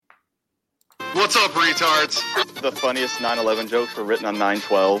What's up, retards? The funniest 9/11 jokes were written on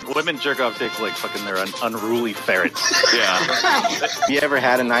 9/12. Women jerk off dicks like fucking they're unruly ferrets. Yeah. You ever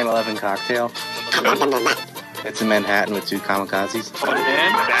had a 9/11 cocktail? It's in Manhattan with 2 kamikazes.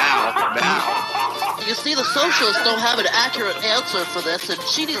 Now. You see, the socialists don't have an accurate answer for this, and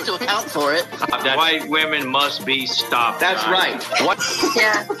she needs to account for it. White women must be stopped. That's right. What?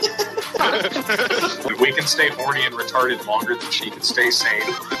 Yeah. We can stay horny and retarded longer than she can stay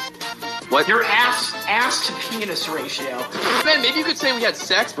sane. What? Your ass to penis ratio. Man, maybe you could say we had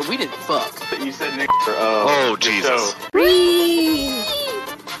sex, but we didn't fuck. You said Nick. Oh, Jesus.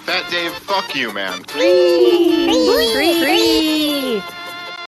 Fat Dave, fuck you, man.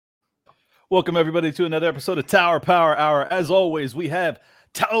 Welcome, everybody, to another episode of Tower Power Hour. As always, we have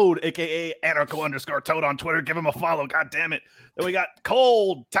Toad, a.k.a. Anarcho_Toad on Twitter. Give him a follow, God damn it. Then we got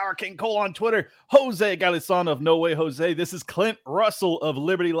Cole, Tower King Cole on Twitter. Jose Galizon of No Way Jose. This is Clint Russell of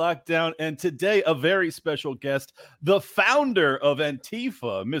Liberty Lockdown. And today, a very special guest, the founder of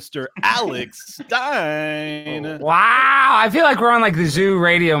Antifa, Mr. Alex Stein. Wow. I feel like we're on like the Zoo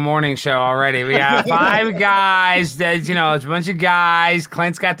Radio morning show already. We got 5 guys. It's a bunch of guys.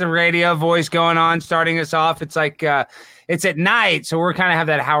 Clint's got the radio voice going on, starting us off. It's like... it's at night, so we're kind of have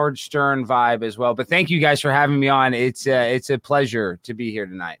that Howard Stern vibe as well. But thank you guys for having me on. It's a pleasure to be here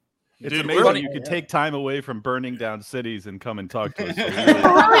tonight. It's amazing you could take time away from burning down cities and come and talk to us.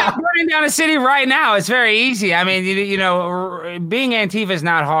 I'm burning down a city right now. It's very easy. I mean, being Antifa is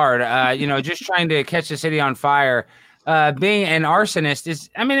not hard. Just trying to catch the city on fire. Being an arsonist it's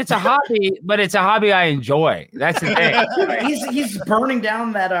a hobby, but it's a hobby I enjoy. That's the thing. He's burning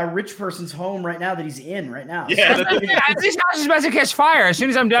down that rich person's home right now that he's in right now. Yeah, this house is about to catch fire. As soon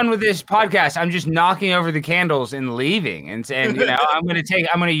as I'm done with this podcast, I'm just knocking over the candles and leaving. And I'm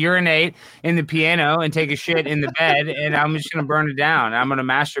gonna urinate in the piano and take a shit in the bed, and I'm just gonna burn it down. I'm gonna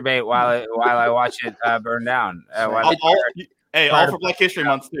masturbate while I watch it burn down. All for Black History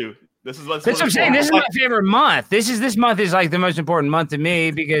Month too. That's what I'm saying. This is my favorite month. This month is like the most important month to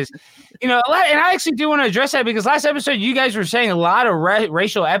me because, and I actually do want to address that because last episode you guys were saying a lot of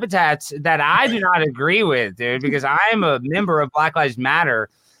racial epithets that I do not agree with, dude. Because I'm a member of Black Lives Matter.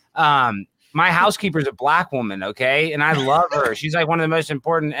 My housekeeper is a black woman, okay, and I love her. She's like one of the most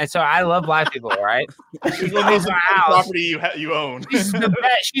important, and so I love black people, right? She's one of the property you own. She's the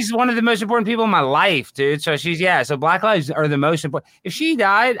best. She's one of the most important people in my life, dude. So so Black Lives are the most important. If she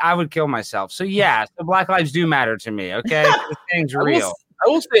died, I would kill myself. So so Black Lives do matter to me, okay? This thing's real. I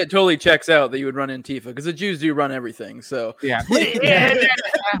will say it totally checks out that you would run Antifa because the Jews do run everything. So that's what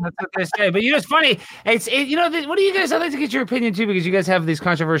they say. But it's funny. What do you guys? I'd like to get your opinion too because you guys have these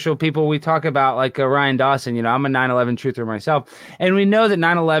controversial people. We talk about like Ryan Dawson. I'm a 9/11 truther myself, and we know that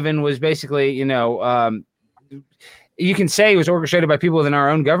 9/11 was basically you can say it was orchestrated by people within our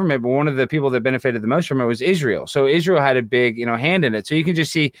own government, but one of the people that benefited the most from it was Israel. So Israel had a big hand in it. So you can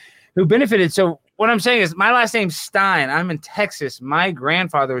just see who benefited. So what I'm saying is my last name's Stein. I'm in Texas. My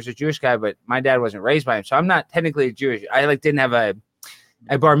grandfather was a Jewish guy, but my dad wasn't raised by him. So I'm not technically Jewish. I didn't have a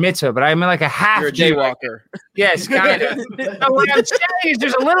bar mitzvah, but I'm like a half Jew. Jaywalker. Yes, kind of. But what I'm saying is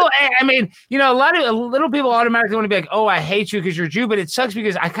there's a little, a lot of little people automatically want to be like, oh, I hate you because you're Jew, but it sucks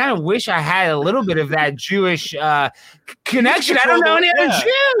because I kind of wish I had a little bit of that Jewish connection. I don't know any other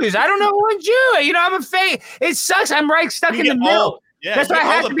Jews. I don't know one Jew. I'm a fake. It sucks. I'm stuck in the middle. Yeah, that's why I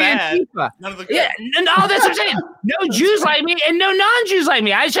have to be Antifa. None of the good. No, that's what I'm saying. No Jews like me and no non-Jews like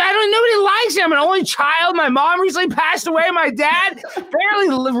me. Nobody likes me. I'm an only child. My mom recently passed away. My dad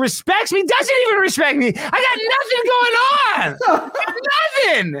barely respects me. Doesn't even respect me. I got nothing going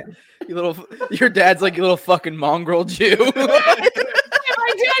on. Nothing. Your dad's like a little fucking mongrel Jew. My dad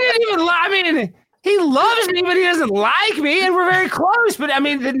didn't even he loves me, but he doesn't like me, and we're very close. But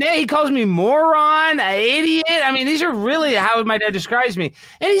he calls me moron, an idiot. These are really how my dad describes me,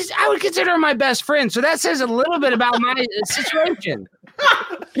 and I would consider him my best friend. So that says a little bit about my situation.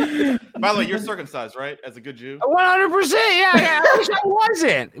 By the way, you're circumcised, right? As a good Jew? 100%. Yeah. I wish I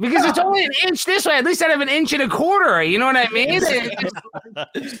wasn't because it's only an inch this way. At least I'd have an inch and a quarter. You know what I mean?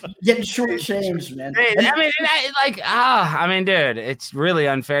 Getting short-changed, man. Dude, it's really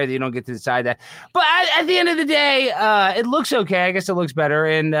unfair that you don't get to decide that. But at the end of the day, it looks okay. I guess it looks better.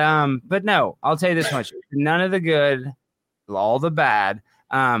 And but no, I'll tell you this much: none of the good, all the bad.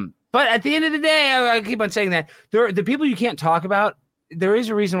 But at the end of the day, I keep on saying that the people you can't talk about. There is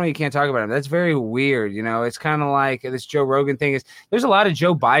a reason why you can't talk about him. That's very weird. It's kind of like this Joe Rogan thing there's a lot of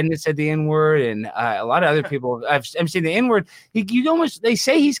Joe Biden that said the N-word and a lot of other people. I've seen the N-word. They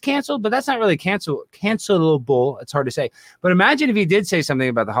say he's canceled, but that's not really cancelable. It's hard to say. But imagine if he did say something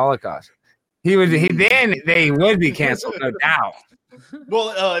about the Holocaust. They would be canceled, no doubt.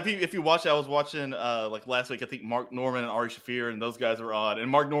 Well, if you watch, I was watching like last week. I think Mark Norman and Ari Shaffir and those guys were on, and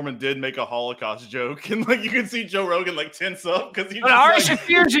Mark Norman did make a Holocaust joke, and like you can see Joe Rogan like tense up because But Ari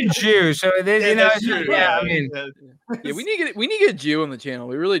Shaffir's a Jew, so it is, that's true. yeah. I mean, Yeah, we need to get a Jew on the channel.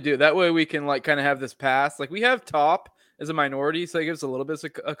 We really do. That way we can like kind of have this pass. Like we have Top as a minority, so it gives a little bit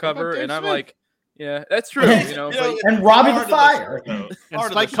of a cover, and I'm like. Yeah, that's true. And Robbie the Fire. And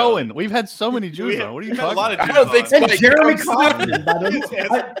Spike Cohen. We've had so many Jews on. What are you talking about? I don't think And Spike Jeremy comes- Coffin.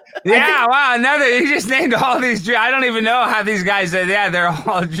 yeah, wow. Another, you just named all these Jews. I don't even know how these guys are. Yeah, they're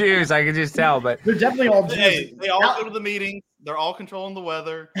all Jews. I can just tell, but They're definitely all Jews. Hey, they all go to the meetings. They're all controlling the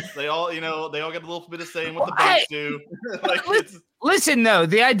weather. They all, they all got a little bit of say in what the banks do. Like, listen, though,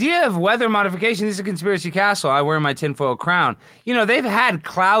 the idea of weather modification, this is a conspiracy castle. I wear my tinfoil crown. They've had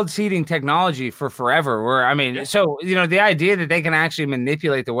cloud seeding technology for forever. So, the idea that they can actually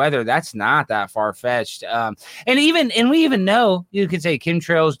manipulate the weather, that's not that far-fetched. And we even know, you could say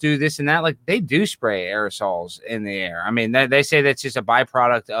chemtrails do this and that. Like, they do spray aerosols in the air. I mean, they say that's just a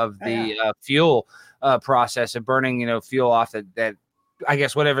byproduct of the fuel process of burning, fuel off that I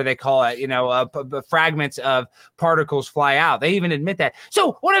guess whatever they call it, fragments of particles fly out. They even admit that.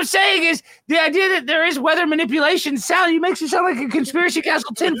 So what I'm saying is the idea that there is weather manipulation makes you sound like a conspiracy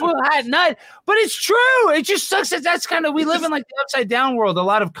castle tinfoil hat nut, but it's true. It just sucks that that's kind of, we live in like the upside down world. A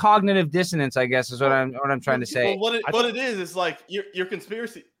lot of cognitive dissonance, I guess, is what I'm trying to say. Well, what it is like you're a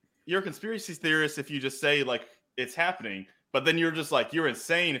conspiracy theorist if you just say like it's happening. But then you're just like, you're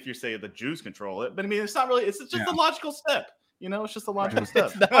insane if you say the Jews control it. But I mean, it's not really, it's just a logical step. It's just a logical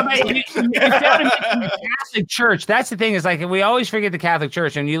step. The Catholic Church, that's the thing, is like we always forget the Catholic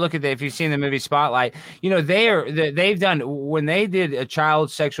Church. And you look at if you've seen the movie Spotlight, they've done, when they did a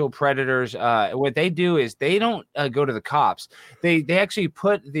child sexual predators, what they do is they don't go to the cops. They actually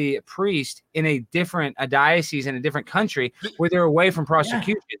put the priest in a diocese in a different country where they're away from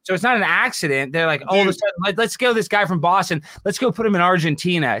prosecution. Yeah. So it's not an accident. They're like, all of a sudden, let's go this guy from Boston. Let's go put him in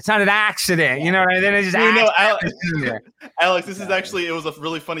Argentina. It's not an accident. You know what I mean? Then it's just Alex, this is actually, it was a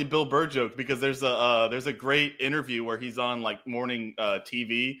really funny Bill Burr joke because there's a great interview where he's on like morning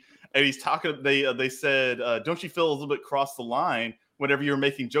TV and he's talking. They said, don't you feel a little bit cross the line whenever you're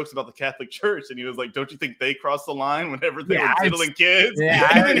making jokes about the Catholic Church? And he was like, don't you think they crossed the line whenever they were diddling kids?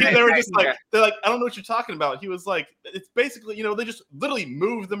 And they were just like, they're like, I don't know what you're talking about. He was like, it's basically, they just literally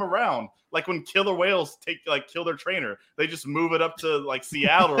move them around. Like when killer whales kill their trainer, they just move it up to like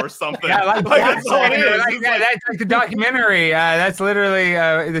Seattle or something. That's all it is. That's like the documentary. That's literally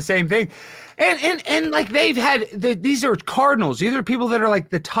the same thing. And like they've had these are cardinals. These are people that are like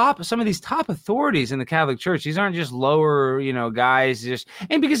the top, some of these top authorities in the Catholic Church. These aren't just lower, guys.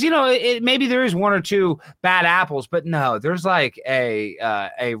 And because maybe there is one or two bad apples, but no, there's like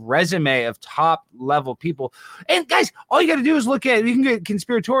a resume of top level people. And guys, all you got to do is you can get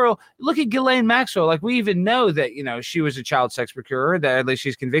conspiratorial. Look at Ghislaine Maxwell. Like we even know that she was a child sex procurer. That at least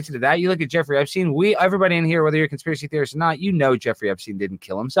she's convicted of that. You look at Jeffrey Epstein. Everybody in here, whether you're a conspiracy theorist or not, Jeffrey Epstein didn't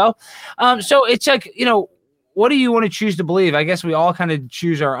kill himself. So it's like, what do you want to choose to believe? I guess we all kind of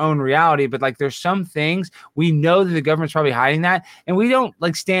choose our own reality, but like there's some things we know that the government's probably hiding that, and we don't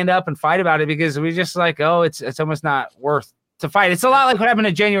like stand up and fight about it because we just like, oh, it's almost not worth to fight. It's a lot like what happened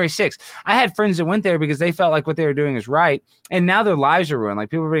on January 6th. I had friends that went there because they felt like what they were doing is right, and now their lives are ruined. Like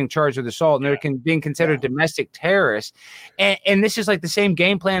people are being charged with assault, and they're being considered domestic terrorists. And this is like the same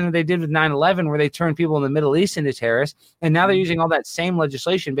game plan that they did with 9/11, where they turned people in the Middle East into terrorists. And now they're using all that same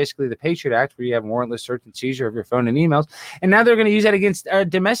legislation, basically the Patriot Act, where you have warrantless search and seizure of your phone and emails. And now they're going to use that against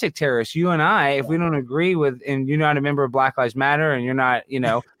domestic terrorists. You and I, if we don't agree with, and you're not a member of Black Lives Matter, and you're not,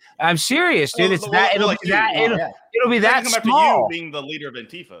 I'm serious, dude. It's that. It'll be that small. You being the leader of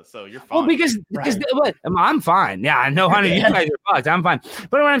Antifa, so you're fine. Well, because I'm fine. Yeah, I know, honey, you guys are fucked. I'm fine.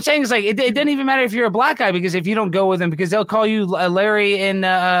 But what I'm saying is, like, it doesn't even matter if you're a black guy, because if you don't go with them, because they'll call you Larry in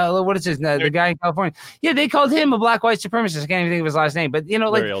what is his the guy in California? Yeah, they called him a black white supremacist. I can't even think of his last name, but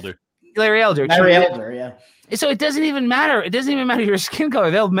like Larry Elder. Yeah. So it doesn't even matter. It doesn't even matter your skin color.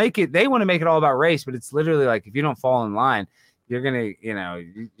 They'll make it. They want to make it all about race, but it's literally like if you don't fall in line, you're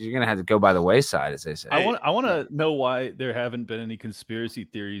gonna have to go by the wayside, as they say. I want to know why there haven't been any conspiracy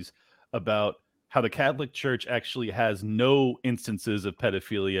theories about how the Catholic Church actually has no instances of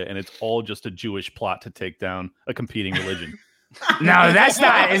pedophilia, and it's all just a Jewish plot to take down a competing religion. No, that's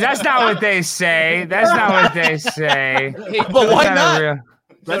not what they say. That's not what they say. But why not?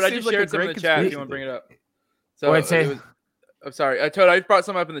 But I just shared some in the chat if you want to bring it up. So I'm sorry. Toad, I brought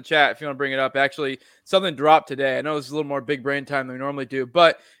something up in the chat if you want to bring it up. Actually, something dropped today. I know it's a little more big brain time than we normally do,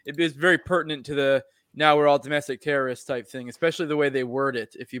 but it is very pertinent to the now we're all domestic terrorists type thing, especially the way they word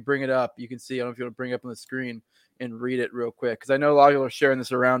it. If you bring it up, you can see. I don't know if you want to bring it up on the screen. and read it real quick because I know a lot of people are sharing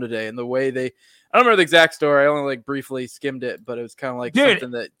this around today, and the way I don't remember the exact story. I only like briefly skimmed it, but it was kind of like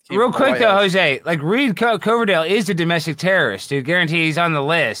something that came real from the quick White though, House. Jose, like Reed Coverdale is a domestic terrorist, dude. Guarantee he's on the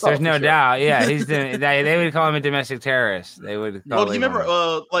list. There's no doubt. Yeah, he's they would call him a domestic terrorist. They would. Well, do you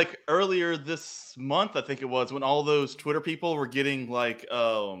remember like earlier this month, I think it was, when all those Twitter people were getting like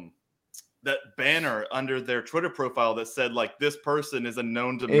that banner under their Twitter profile that said like this person is a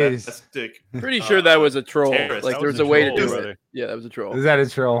known domestic. Pretty sure that was a troll. Terrorist. Like That there was was a way to troll, do brother. it. Yeah, that was a troll. Is that a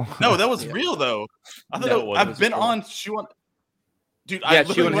troll? No, that was real though. I thought I've been on Shoe. Dude, I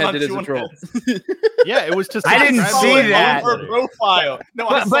Shoe literally and Head went on did as a Shoe troll. Yeah, it was just. I didn't see that. Her profile. No,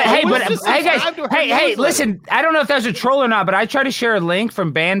 But hey guys, hey, listen. I don't know if that was a troll or not, but I tried to share a link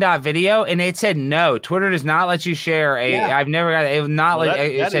from Band.video and it said no. Twitter does not let you share a. Yeah. I've never got it. It would not let.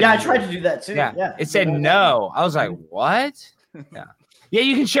 It said, I tried to do that too. Yeah, it said no. I was like, what? Yeah. Yeah,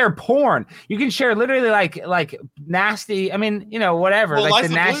 you can share porn. You can share literally like nasty. I mean, whatever. Well, like Liza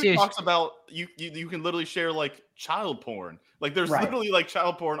the Blue nastiest. talks about you can literally share like child porn. Like there's literally like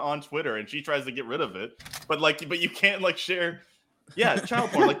child porn on Twitter, and she tries to get rid of it. But you can't like share. Yeah, child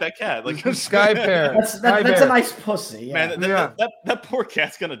porn like that cat. Like Sky Bear. That's a nice pussy. Yeah. Man, that poor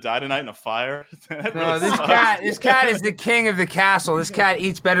cat's gonna die tonight in a fire. No, this cat is the king of the castle. This cat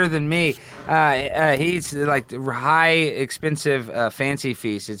eats better than me. He eats like high, expensive, fancy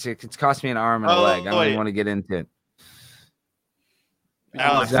feasts. It's cost me an arm and a leg. I don't even want to get into it.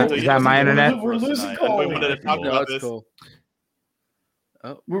 Alex, is that my internet? We're losing Cole. Cole. We wanted to talk No, about it's this. cool.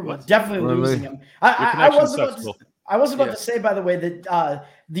 Oh, We're definitely We're losing him. I was about to say, by the way, that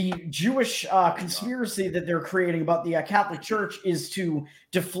the Jewish conspiracy that they're creating about the Catholic Church is to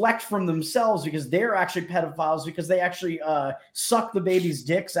deflect from themselves because they're actually pedophiles because they actually suck the baby's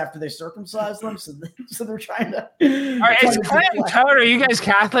dicks after they circumcise them. So they're trying to. All right, is Clinton Toad? Are you guys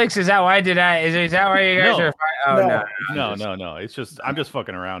Catholics? Is that why Is that why you guys are? Oh No. It's just I'm just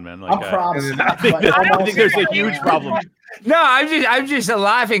fucking around, man. Like, I'm Protestant. I think there's a huge problem. No, I'm just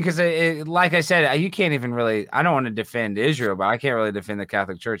laughing because, like I said, you can't even really. I don't want to defend Israel, but I can't really defend the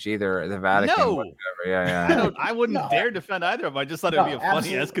Catholic Church either, the Vatican. No, whatever. Yeah. I wouldn't dare defend either of them. I just thought it'd be a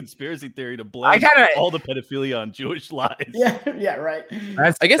funny ass conspiracy theory to blame all the pedophilia on Jewish lies. Yeah, right.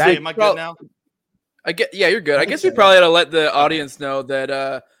 I guess am I good now? Yeah, you're good. I guess we probably ought to let the audience know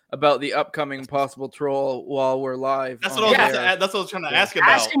that about the upcoming possible troll while we're live. That's what I was trying to ask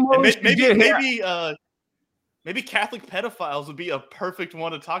about. Maybe Catholic pedophiles would be a perfect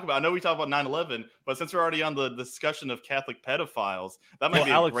one to talk about. I know we talk about 9/11, but since we're already on the discussion of Catholic pedophiles, that might be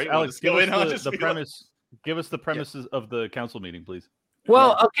a great one to go in on. Give us the premises of the council meeting, please.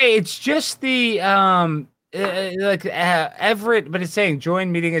 Well, okay, it's just the Everett, but it's saying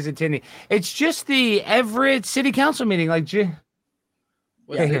join meeting as attending. It's just the Everett City Council meeting. Hold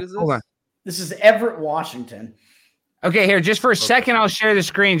on. This is Everett, Washington. Okay, here, just for a second, I'll share the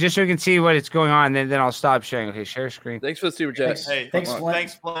screen just so we can see what it's going on. Then I'll stop sharing. Okay, share screen. Thanks for the super chat. Thanks, Flint.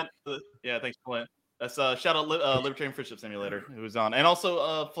 Thanks, Flint. Thanks, Flint. That's shout out Libertarian Friendship Simulator, who's on, and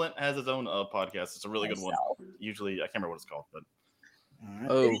also Flint has his own podcast. It's a really good one. Usually, I can't remember what it's called, but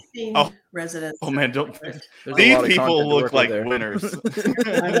residents. Oh man, don't these people look like winners?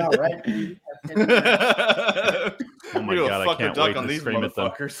 I know, right? Oh my god, I can't wait to stream it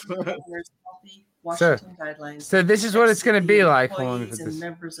though. Washington guidelines. So this is what it's going to be like. Hold on, and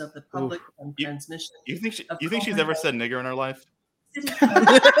members of the public from transmission. You think she's ever said nigger in her life?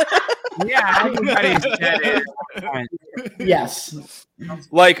 Yeah, everybody's said it. Yes.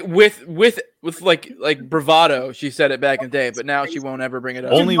 Like with like bravado, she said it back in the day, but now she won't ever bring it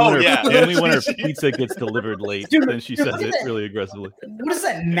up. Only when her pizza gets delivered late, then she says it really aggressively. What is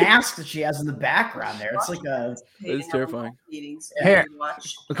that mask that she has in the background there? It's like a. It's terrifying. Here,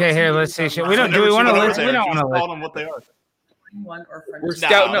 okay, here. Let's see. We don't. Do we want to listen? We don't want to listen. Them what they are. We're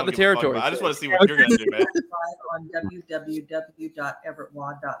scouting out the territory. I just want to see what you're gonna do, man. On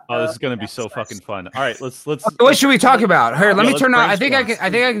www.everettwa.gov. Oh, this is gonna be so fucking fun. All right, let's. What should we talk about? Here, let me turn off. I think I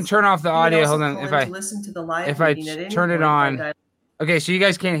can turn off the audio. Hold on. If I turn it on. Okay, so you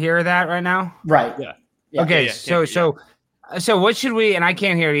guys can't hear that right now. Right. Yeah. Okay. So what should we? And I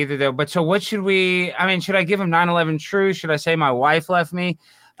can't hear it either though. But so what should we? I mean, should I give him 9/11 truth? Should I say my wife left me?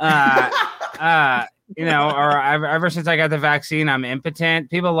 Or ever since I got the vaccine, I'm impotent.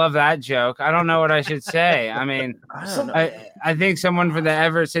 People love that joke. I don't know what I should say. I mean, I think someone from the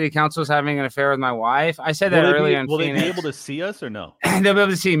Everett City Council is having an affair with my wife. I said that earlier. Will they be able to see us or no? They'll be able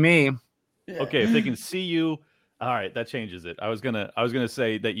to see me. Okay, if they can see you, all right, that changes it. I was gonna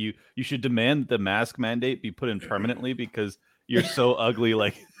say that you should demand the mask mandate be put in permanently because you're so ugly.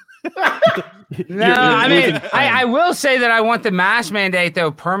 Like. No, I mean, I will say that I want the mask mandate though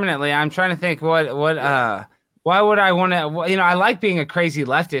permanently. I'm trying to think what Why would I want to? You know, I like being a crazy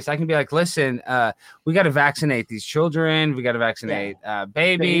leftist. I can be like, listen, we got to vaccinate these children. We got to vaccinate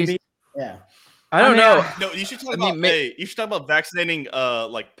babies. Yeah. I don't know. No, you should talk about. You should talk about vaccinating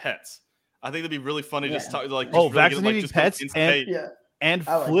like pets. I think that'd be really funny. Just talk like vaccinating pets and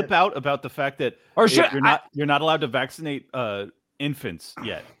flip out about the fact that you're not allowed to vaccinate infants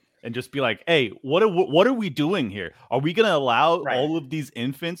yet. And just be like, hey, what are we doing here? Are we going to allow all of these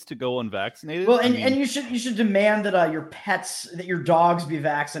infants to go unvaccinated? Well, and you should demand that your dogs be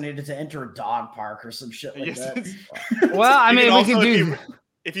vaccinated to enter a dog park or some shit like that. Well, I mean, we can do.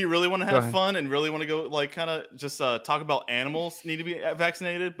 If you really want to have fun and really want to go, like, kind of just talk about animals need to be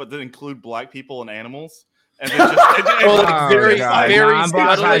vaccinated, but then include black people and animals. And then just very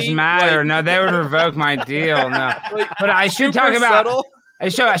Black Lives Matter. No, they would revoke my deal. No, but I should talk about. I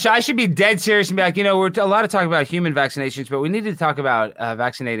should be dead serious and be like, we're a lot of talk about human vaccinations, but we need to talk about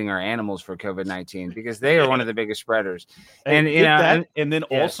vaccinating our animals for COVID-19 because they are one of the biggest spreaders. And and then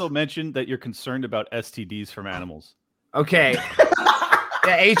also mention that you're concerned about STDs from animals. Okay.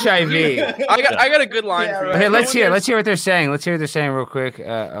 HIV. I got a good line for you. Okay, let's hear what they're saying. Let's hear what they're saying real quick.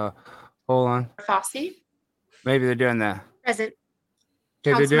 Hold on. Fossey. Maybe they're doing that. Present.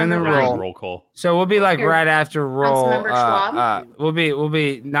 Okay, they're doing the roll call. So we'll be like right after roll. We'll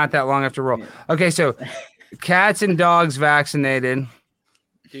be not that long after roll. Okay, so cats and dogs vaccinated.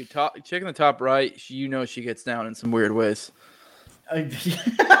 Dude, check in the top right. She gets down in some weird ways. You do.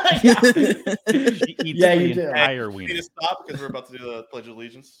 We need to stop because we're about to do the Pledge of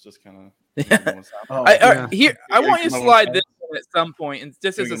Allegiance. Just kind of. I want you to slide this in at some point, and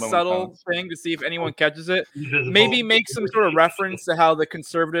just as a subtle thing to see if anyone catches it. Maybe make some sort of reference to how the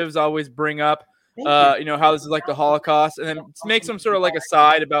conservatives always bring up, how this is like the Holocaust, and then make some sort of like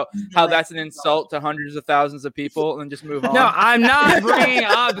aside about how that's an insult to hundreds of thousands of people, and then just move on. No, I'm not bringing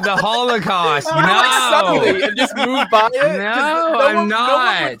up the Holocaust. Suddenly, and just move by it. No, I'm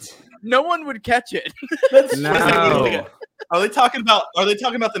not. No one would catch it. No. Are they talking about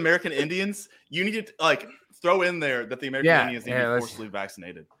the American Indians? You need to throw in there that the American Indians need to be forcibly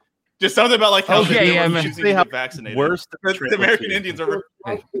vaccinated. Just something about like how you should get vaccinated. Worst the American Indians are.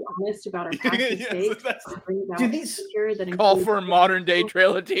 Let's be honest about our Call for modern day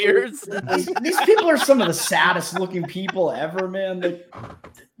Trail of Tears. These people are some of the saddest looking people ever, man.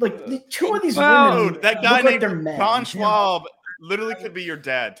 Like two of these women. Dude, that guy named Ron Schwab literally could be your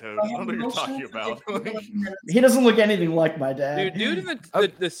dad, Toad. I don't know what you're talking about. He doesn't look anything like my dad. Dude in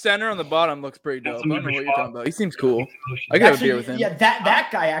the center on the bottom looks pretty dope. I don't know what you're talking about. He seems cool. I could have a beer with him. Yeah, that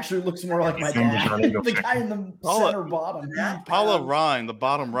guy actually looks more like my dad. The guy in the center bottom. Paula Ryan, the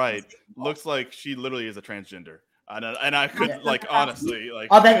bottom right, looks like she literally is a transgender. And I could honestly like.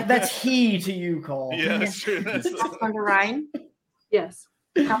 Oh, that's he to you, Cole. Yeah, that's true. Councilmember Ryan. Yes.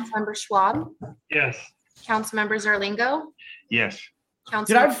 Councilmember Schwab. Yes. Councilmember Zarlingo. Yes.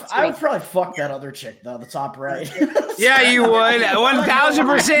 Dude, I would probably fuck that other chick though, the top right. Yeah, you would.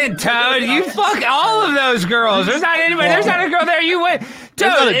 1,000%, Toad. You fuck all of those girls. There's not anybody. There's not a girl there you would. Toad, there's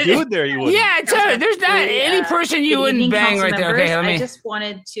not a dude there you would. Yeah, Toad. There's not any person you wouldn't bang right there. Okay, let me. I just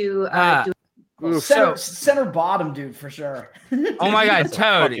wanted to do. Center bottom, dude, for sure. Oh my God,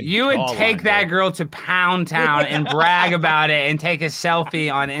 Toad! You would take that girl to Pound Town and brag about it, and take a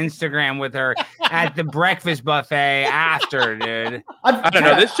selfie on Instagram with her at the breakfast buffet after, dude. I don't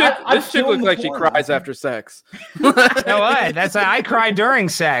know. This chick looks like she cries after sex. You know what? That's I cry during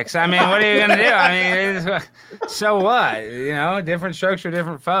sex. I mean, what are you gonna do? I mean, so what? Different strokes for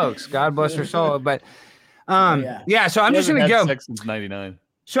different folks. God bless her soul. But yeah. So I'm just gonna go. Sex since '99.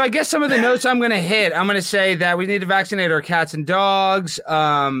 So I guess some of the notes I'm going to hit, I'm going to say that we need to vaccinate our cats and dogs.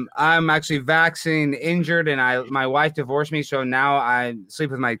 I'm actually vaccine injured, and my wife divorced me, so now I sleep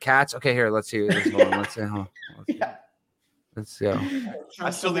with my cats. Okay, here, let's see. Let's go. I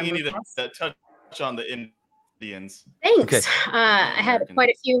still think you need to touch on the Indians. Thanks. Okay. I had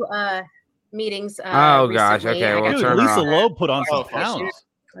quite a few meetings. Oh gosh. Okay. Well, dude, Lisa Loeb put on some pounds.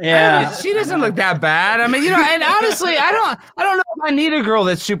 Yeah, she doesn't look that bad. I mean, and honestly, I don't know if I need a girl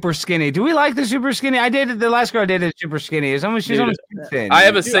that's super skinny. Do we like the super skinny? The last girl I dated super skinny. She's almost thin. I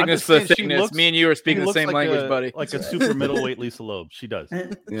have a sickness for thickness. Me and you are speaking the same language, buddy. Like a super middleweight Lisa Loeb. She does.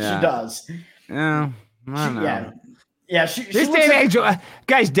 She does. Yeah. I don't know. Yeah, this day and age,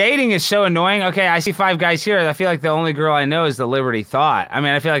 guys, dating is so annoying. Okay, I see 5 guys here. I feel like the only girl I know is the Liberty Thought. I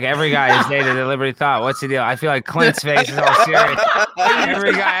mean, I feel like every guy has dated the Liberty Thought. What's the deal? I feel like Clint's face is all serious.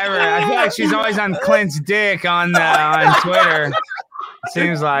 Every guy ever. I feel like she's always on Clint's dick on Twitter. It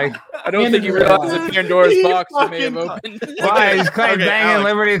seems like. I don't think you realize the Pandora's box may have opened. Why is Clint banging Alex,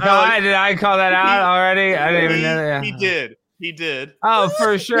 Liberty Thought? Did I call that out already? I didn't even know that. He did. He did. Oh,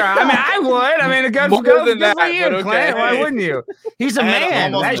 for sure. I mean, I would. I mean, a good More go than that, for you, but okay. Clint. Why wouldn't you? He's a I had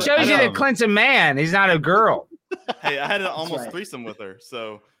man. almost- That shows you I that know. Clint's a man. He's not a girl. Hey, I had an almost right. threesome with her,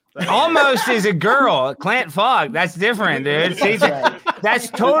 so Almost is a girl. Clint fuck. That's different, dude. See, that's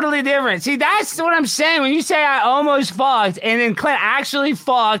totally different. See, that's what I'm saying. When you say I almost fucked and then Clint actually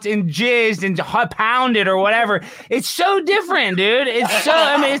fucked and jizzed and pounded or whatever, it's so different, dude. It's so,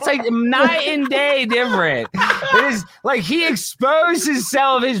 I mean, it's like night and day different. It is like he exposed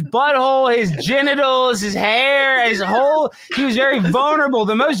himself, his butthole, his genitals, his hair, his whole, he was very vulnerable.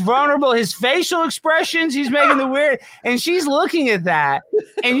 The most vulnerable, his facial expressions, he's making the weird, and she's looking at that.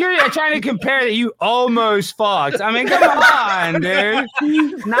 And you're trying to compare that you almost fucked. I mean, come on,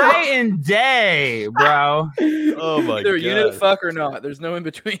 dude. Night and day, bro. Oh my Either god. unit of fuck or not. There's no in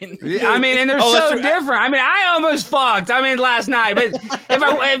between. I mean, and they're so different. I mean, I almost fucked. I mean, last night, but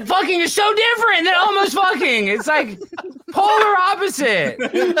if fucking is so different than almost fucking. It's like polar opposite.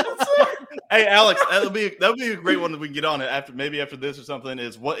 Hey, Alex, that'll be a great one that we can get on it after this or something.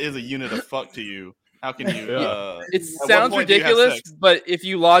 Is what is a unit of fuck to you? How can you? It at what sounds point do you have ridiculous, sex? but if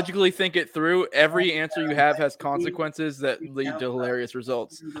you logically think it through, every answer you have has consequences that lead to hilarious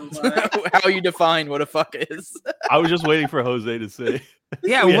results. How you define what a fuck is. I was just waiting for Jose to say.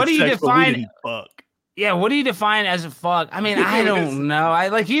 Yeah, we what had do you sex, but we define? didn't fuck. Yeah, what do you define as a fuck? I mean, I don't know. I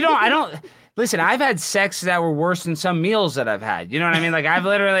don't. Listen, I've had sex that were worse than some meals that I've had. You know what I mean? Like I've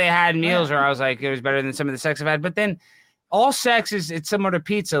literally had meals where I was like, it was better than some of the sex I've had. But then all sex it's similar to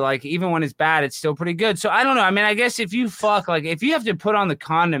pizza. Like even when it's bad, it's still pretty good. So I don't know. I mean, I guess if you fuck, like if you have to put on the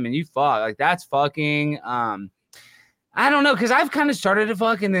condom and you fuck, like that's fucking. I don't know, because I've kind of started to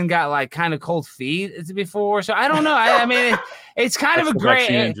fuck and then got like kind of cold feet before. So I don't know. I mean, it's kind That's of a the great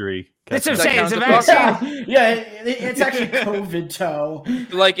vaccine injury. That's what I'm That saying. It's a counts as vaccine. Yeah, it's actually COVID toe.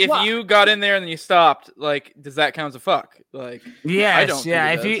 Like if you got in there and then you stopped, like does that count as a fuck? Like Yes, I don't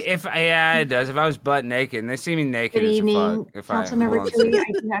yeah. think it If it does. If I was butt naked and they see me naked, Good it's evening, a fuck. If Councilmember Tui. I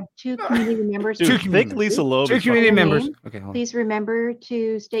do have two community members. Dude, thick Lisa Loeb. Two is community fucking- members. Okay, hold on. Please remember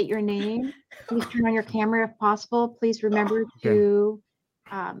to state your name. Please turn on your camera if possible. Please remember to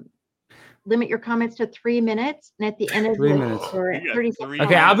limit your comments to 3 minutes. And at the end of 3 the minutes. or at 30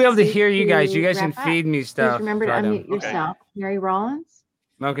 Okay, I'll be able to hear you guys. to You guys can wrap up. feed me stuff. Please remember to Try unmute yourself. Mary Rollins.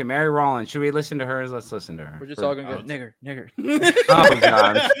 Okay, Mary Rollins. Should we listen to hers? Let's listen to her. We're just all gonna go nigger. Oh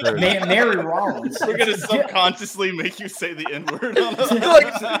god. I'm screwed. Mary Rollins. We're gonna subconsciously make you say the N word on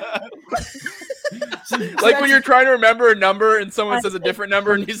Like when you're trying to remember a number and someone says a different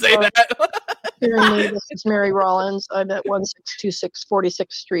number and you say that. Hearing me, this is Mary Rollins. I'm at 1626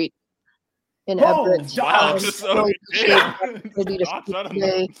 46th Street in Oh, Everett. wow, I just really appreciate the yeah. opportunity to Dots, speak I don't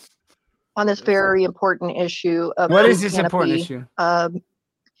today on this very important issue of What food is this important canopy. issue?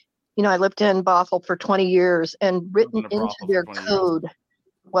 You know, I lived in Bothell for 20 years, and written in a brothel into for their 20 years. code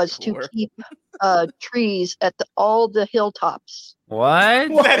was to Sure. keep trees at all the hilltops. What?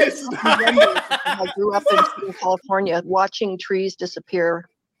 That is I grew up in Southern California, watching trees disappear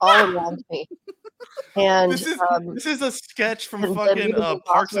all around me. And this is a sketch from and then fucking we lived in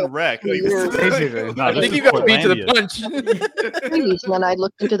Parks Bothell and Rec. for Like, this is Basically. No, I this think is you got beat to the Portlandia. punch. trees, and then I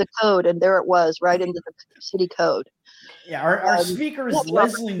looked into the code, and there it was, right into the city code. Yeah, our speaker is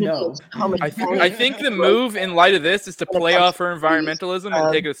Leslie No. I think the move in light of this is to play off her environmentalism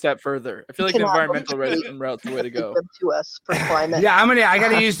and take it a step further. I feel like the environmental route's the way to go. To us for climate. Yeah, I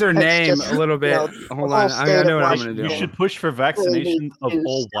gotta use their It's name just, a little bit. you know, Hold the on. whole I state know of what I'm gonna do. You should push for vaccination of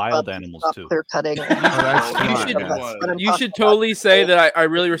all wild animals too. Clear cutting. You should totally say that I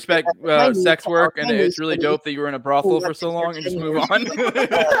really respect sex work and it's really dope that you were in a brothel for so long and just move on.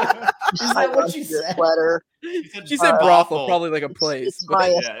 Is that what she said? Letter. She said brothel, probably like a place. It's my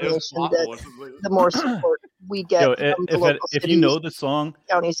Yeah, it was estimation awful. that the more support we get Yo, from the local if you know the cities, song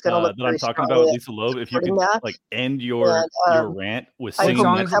county's going to look that I'm very talking strongly about, at Lisa Loeb, if you supporting could that. like end your And, rant with I singing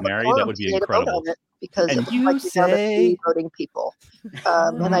hope Next we have a Mary, forum that would be today to vote incredible. on it, because And it looks you like we have a say- few voting people,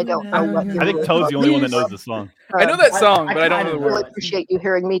 and I don't know what. I think Toe's the only one that knows the song. I know that song, but I don't know the really words. appreciate you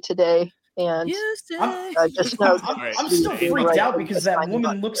hearing me today, and just know. I'm still freaked out because that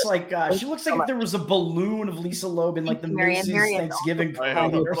woman looks like she looks like if there was a balloon of Lisa Loeb in like the Macy's Thanksgiving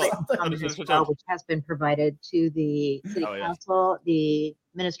party or something. Which has been provided to the city council, the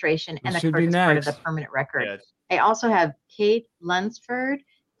administration, and the should clerk be as part of nice. the permanent record. Yeah. I also have Kate Lunsford.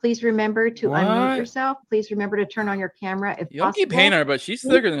 Please remember to unmute What? yourself. Please remember to turn on your camera if You don't keep possible. paying her, but she's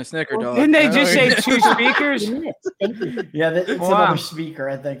thicker than a Snicker dog. Didn't they I just know. say 2 speakers? Thank you. Yeah, it's Wow. another speaker,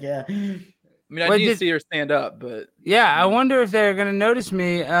 I think. Yeah. I mean, I What need to did- see her stand up, but Yeah, I wonder if they're gonna notice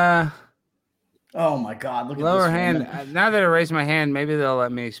me. Oh my God! Look Lower at this hand. woman. Now that I raised my hand, maybe they'll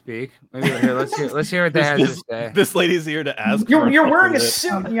let me speak. Maybe here. Let's hear what they have to say. This lady's here to ask. You're wearing a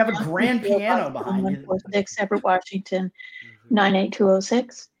suit and you have a grand piano behind you. 146 Everett, Washington,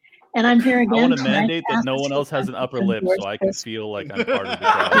 98206. And I'm here again. I want to mandate that no one else has an upper lip, so I can feel like I'm part of the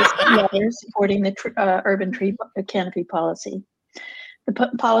crowd. Letters supporting the urban tree canopy policy. The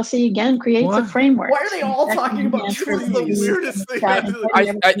policy again creates a framework. Why are they all talking about trees? The weirdest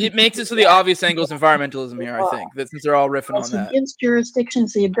thing. It makes it so the obvious angle is environmentalism here. I think that since they're all riffing on Also that. gives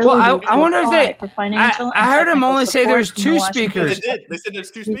jurisdictions the ability. Well, I wonder if apply for financial. I heard him only say there's support from two Washington. speakers. They did. They said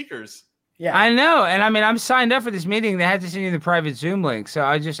there's 2 speakers. Yeah, I know, and I mean, I'm signed up for this meeting. They had to send you the private Zoom link, so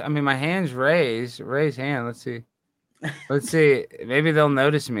I mean, my hand's raised hand. Let's see. Maybe they'll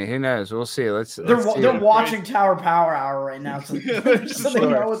notice me. Who knows? We'll see. They're watching Tower Power Hour right now, so they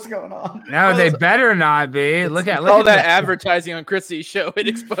know what's going on. No, they better not be. Look at all that advertising on Chrissy's show. It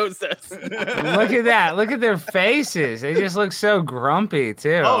exposed us. Look at that. Look at their faces. They just look so grumpy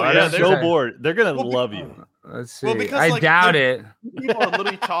too. Oh yeah, they're so bored. They're gonna love you. Let's see. Well, because, I doubt it. People are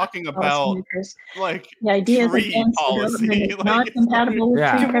literally talking about like The idea is tree against policy. development is not compatible with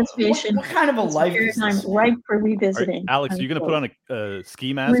Yeah. tree preservation. What kind of a life is Time this? ripe for All right, revisiting. Alex, are you gonna put on a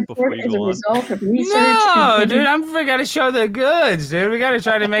ski mask The before report you is a go on? result of research. No, and dude, we gotta show the goods, dude. We gotta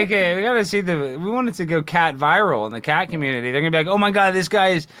try to make it. We gotta see we want it to go cat viral in the cat community. They're gonna be like, oh my God, this guy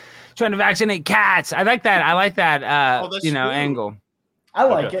is trying to vaccinate cats. I like that. that's true. Angle. I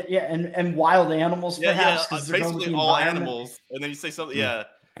like it, yeah, and wild animals, Yeah, perhaps. 'cause they're going with basically the all environment. animals, and then you say something, yeah.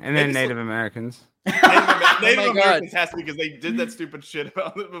 And then Maybe Native Americans. Native God. Americans has to because they did that stupid shit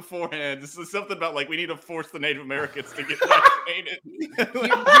about it beforehand. This is something about like we need to force the Native Americans to get vaccinated.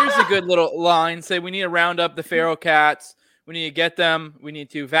 Here's a good little line. Say we need to round up the feral cats. We need to get them. We need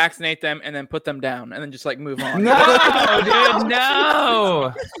to vaccinate them and then put them down and then just like move on. No, dude,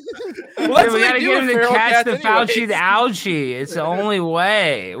 no. Well, Dude, we gotta give them the feral cats, the anyways. Fauci, the algae. It's the only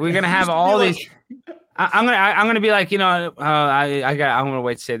way. We're gonna have all these. I'm gonna be like, I'm gonna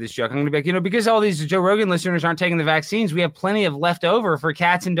wait to say this joke. I'm gonna be like, because all these Joe Rogan listeners aren't taking the vaccines, we have plenty of leftover for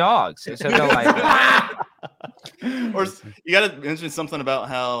cats and dogs. So they'll like. Or you got to mention something about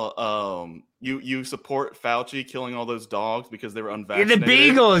how you support Fauci killing all those dogs because they were unvaccinated. The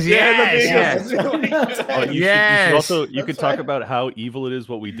beagles, yes. You could talk about how evil it is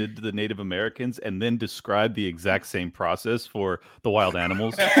what we did to the Native Americans, and then describe the exact same process for the wild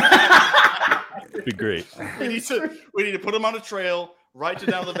animals. It'd be great. We need to put them on a trail. Right to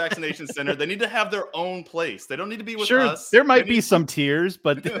down to the vaccination center. They need to have their own place. They don't need to be with us. There might be some tears,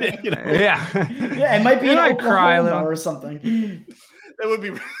 but yeah, it might be They an might cry a Oklahoma little. or something. It would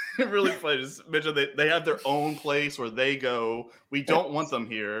be really funny. Just mention they have their own place where they go. We don't want them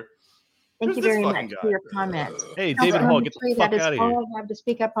here. Thank Who's you this very fucking much guy? for your comments. Hey, David Hall, get the Actually, fuck that is out of here. all I have to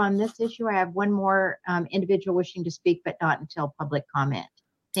speak up on this issue. I have one more individual wishing to speak, but not until public comment.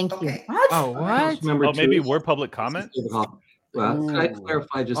 Thank you. Oh, what? Oh, maybe we're public comment? Could I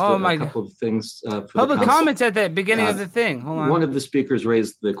clarify just Oh, a my couple of things? For the Public council? comments at the beginning of the thing. Hold on. One of the speakers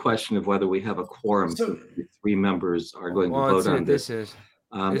raised the question of whether we have a quorum. So the 3 members are going to Well, let's vote see on what this. this is.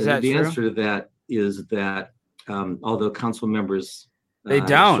 And Is that the true? answer to that is that although council members They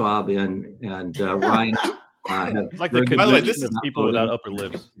don't. Schwab and Ryan have Like very the good By the way, mention this is about people voting. without upper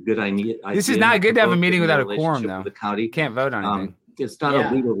lips. Good idea. This is not good to have a meeting without a relationship quorum, though. with The county Can't vote on anything. It's not a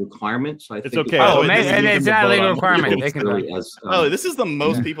legal requirement, so I think okay. Oh, Oh, maybe, this and is it's the not a vote legal on- requirement. They can vote. Oh, this is the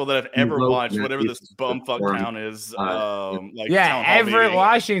most people that have ever vote watched that whatever this basis bumfuck forum. town is. Like Yeah, town hall Everett, meeting.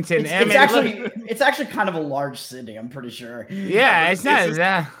 Washington. It's, I mean, it's actually kind of a large city. I'm pretty sure. yeah, it's not just-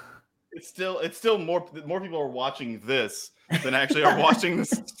 that. It's still more people are watching this than actually are watching this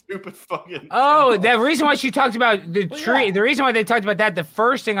stupid fucking. Oh, the reason why she talked about the tree, the reason why they talked about that, the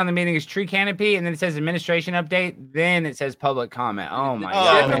first thing on the meeting is tree canopy, and then it says administration update, then it says public comment. Oh my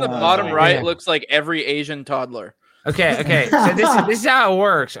Shit god. on the bottom right Yeah. looks like every Asian toddler. Okay. So this is how it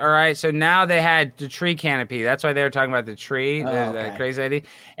works. All right. So now they had the tree canopy. That's why they were talking about the tree, the crazy lady.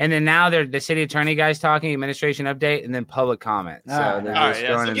 And then now they're the city attorney guys talking, administration update, and then public comment. So they're All right, just yeah.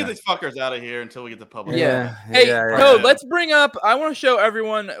 going So in get there. these fuckers out of here until we get the public. Yeah. comment. Hey, Code, let's bring up. I want to show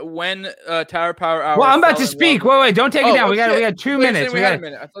everyone when Tower Power Hour. Well, I'm about fell to in speak. love. Wait, don't take it Oh, down. We shit. got 2 Wait, minutes. we had a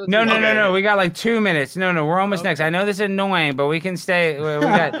minute. I thought this No, was- no. We got like 2 minutes. No, we're almost next. I know this is annoying, but we can stay. We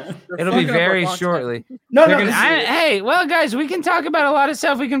got. It'll be fucking up our very content. shortly. No, They're no. gonna- hey, well, guys, we can talk about a lot of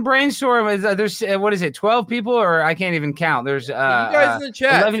stuff. We can brainstorm. There's what is it? 12 people, or I can't even count. There's guys in the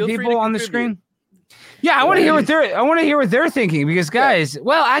chat, 11 feel free people to on the contribute. screen. Yeah, I want to hear what they're thinking because guys,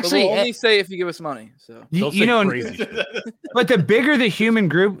 well, actually, we'll only say if you give us money. So you know, but the bigger the human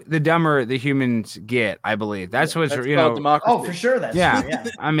group, the dumber the humans get. I believe that's what's you know. Democracy. Oh, for sure. That's true, yeah.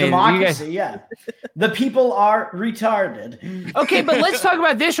 I mean, democracy. The people are retarded. Okay, but let's talk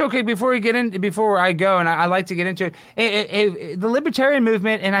about this real quick before I go, and I like to get into it. The libertarian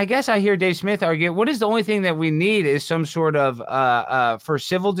movement, and I guess I hear Dave Smith argue, what is the only thing that we need is some sort of for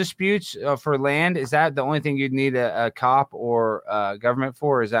civil disputes for land. Is that the only thing you'd need a cop or government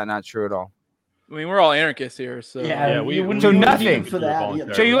for? Or is that not true at all? I mean, we're all anarchists here, so so nothing for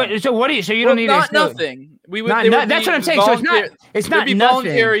that. So what do you? So you don't need nothing. We would. That's what I'm saying. So it's not nothing.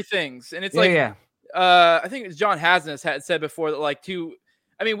 Voluntary things, and it's like yeah. I think it's John Hasness had said before that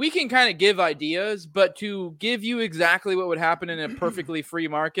I mean, we can kind of give ideas, but to give you exactly what would happen in a perfectly free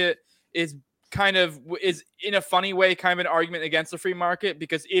market is in a funny way kind of an argument against the free market,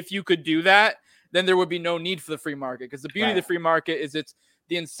 because if you could do that, then there would be no need for the free market, because the beauty of the free market is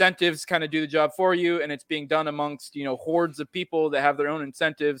the incentives kind of do the job for you, and it's being done amongst, hordes of people that have their own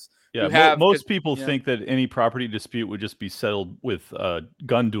incentives. Yeah, most people think that any property dispute would just be settled with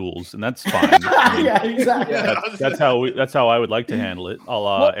gun duels, and that's fine. Yeah, exactly. That's how I would like to handle it, a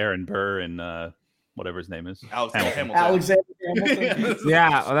la Aaron Burr and whatever his name is, Alexander Hamilton.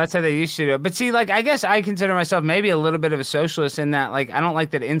 Yeah, well, that's how they used to do it. But see, I guess I consider myself maybe a little bit of a socialist in that, I don't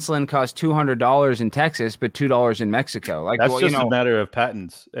like that insulin costs $200 in Texas, but $2 in Mexico. That's just a matter of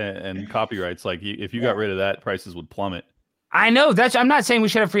patents and copyrights. If you got rid of that, prices would plummet. I know I'm not saying we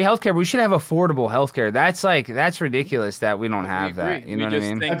should have free healthcare, but we should have affordable healthcare. That's ridiculous that we don't have that. You know what I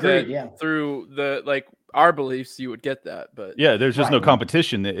mean? Think that through our beliefs, you would get that, but there's just no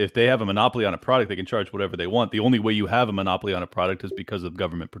competition. If they have a monopoly on a product, they can charge whatever they want. The only way you have a monopoly on a product is because of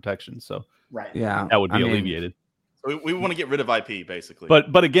government protection. So that would be alleviated. So we want to get rid of IP, basically.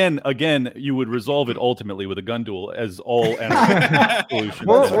 But again, you would resolve it ultimately with a gun duel, as all solutions.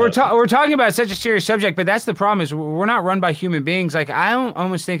 We're talking about such a serious subject, but that's the problem is we're not run by human beings. I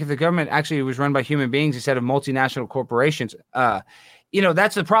almost think if the government actually was run by human beings instead of multinational corporations,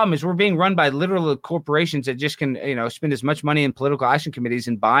 that's the problem is we're being run by literal corporations that just can, spend as much money in political action committees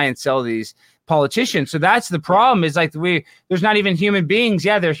and buy and sell these politicians. So that's the problem is there's not even human beings.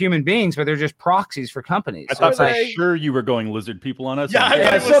 Yeah, they're human beings, but they're just proxies for companies. I thought for sure you were going lizard people on us. Yeah,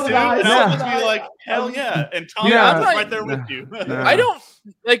 I was too. I was be like, hell yeah. And Tom I'm right there with you. I don't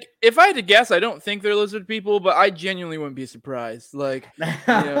if I had to guess, I don't think they're lizard people, but I genuinely wouldn't be surprised.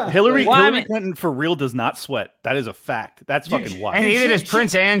 Hillary Clinton for real does not sweat. That is a fact. That's fucking wild. And neither does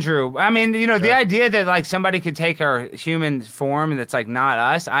Prince Andrew. I mean, the idea that somebody could take our human form and that's not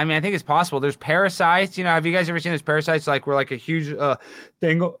us. I mean, I think it's possible. There's parasites. Have you guys ever seen those parasites? We're a huge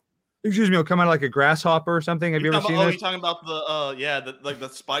thing. Excuse me, will come out like a grasshopper or something. Have you ever seen this? You're talking about the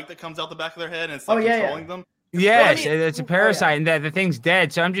spike that comes out the back of their head and it's controlling them. Yes, it's a parasite, and the thing's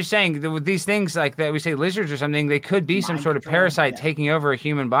dead. So I'm just saying that with these things like that, we say lizards or something, they could be some sort of parasite taking over a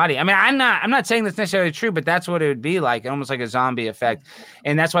human body. I mean, I'm not saying that's necessarily true, but that's what it would be like, almost like a zombie effect,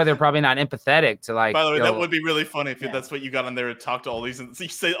 and that's why they're probably not empathetic to By the way, that would be really funny if that's what you got on there to talk to all these, and you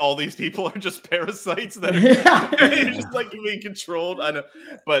say all these people are just parasites that are just being controlled. I know,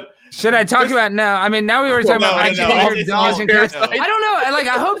 but should I talk about now? I mean, now we were talking about dogs and cats. I don't know.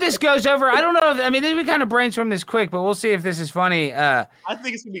 I hope this goes over. I don't know. We kind of brainstorm this quick, but we'll see if this is funny. I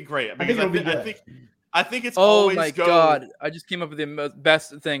think it's gonna be great. I think it's. Oh my god! I just came up with the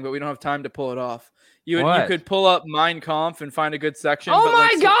best thing, but we don't have time to pull it off. You could pull up Mein Kampf and find a good section. Oh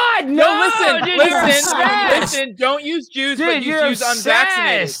my god! No, listen! Don't use Jews, but use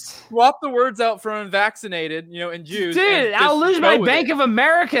unvaccinated. Swap the words out for unvaccinated, and Jews. Dude, I'll lose my Bank of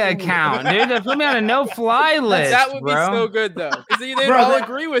America account, dude. They put me on a no-fly list. That would be so good, though, because they'd all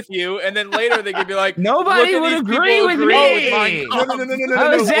agree with you, and then later they could be like, nobody would agree with me. No.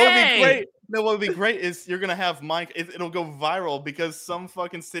 Jose. No, what would be great is you're gonna have Mike. It'll go viral because some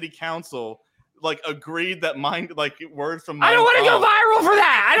fucking city council agreed that words from. I don't want to go viral for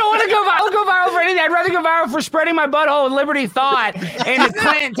that. I don't want to go viral. I'll go viral for anything. I'd rather go viral for spreading my butthole with Liberty Thought and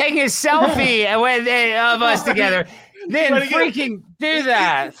Clinton taking a selfie of us together. Then freaking do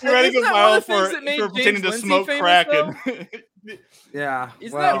that. You're ready to go viral for pretending to smoke crack. Yeah.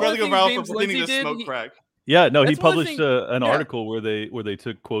 You'd rather go viral for pretending to smoke crack. Yeah, no, he published an article where they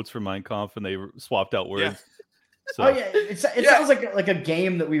took quotes from Mein Kampf and they swapped out words. Yeah. So. It sounds like a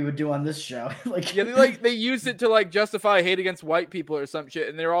game that we would do on this show. They used it to justify hate against white people or some shit,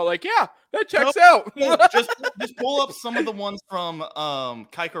 and they're all like, "Yeah, that checks out." just pull up some of the ones from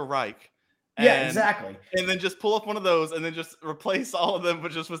Kiker Reich, Yeah, exactly. And then just pull up one of those and then just replace all of them,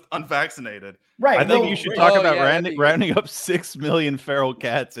 but just with unvaccinated. Right. I think you should talk about rounding up 6 million feral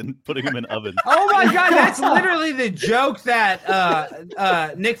cats and putting them in ovens. Oh my God, that's literally the joke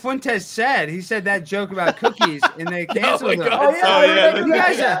that Nick Fuentes said. He said that joke about cookies, and they canceled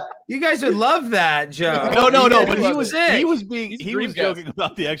them. You guys would love that joke. No. But he was joking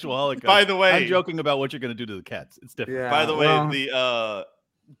about the actual Holocaust. By the way, I'm joking about what you're going to do to the cats. It's different. Yeah, by the way, the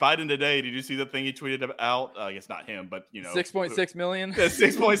Biden today, did you see the thing he tweeted out? I guess not him, but 6.6 million.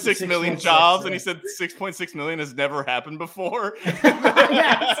 6.6 million jobs, and he said 6.6 million has never happened before.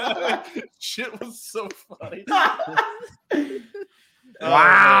 Shit was so funny.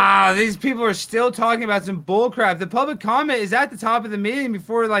 Wow, these people are still talking about some bullcrap. The public comment is at the top of the meeting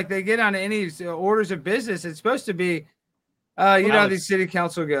before they get on any orders of business. It's supposed to be, how the city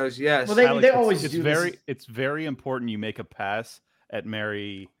council goes. Yes, well, they always do. It's very important you make a pass at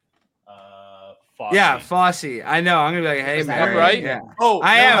Mary Fossey. Yeah, Fossey. I know. I'm gonna be like, hey, Mary. Right? Yeah. Oh,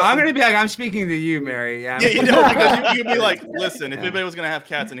 I am. I'm gonna be like, I'm speaking to you, Mary. Yeah, because you could be like, listen, if anybody was gonna have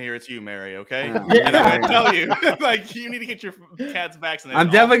cats in here, it's you, Mary. Okay, and I'm gonna tell you, you need to get your cats vaccinated. I'm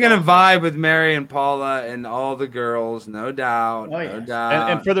definitely gonna vibe with Mary and Paula and all the girls, no doubt, no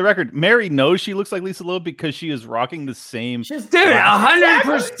doubt. And for the record, Mary knows she looks like Lisa Loeb because she is rocking the same. Dude,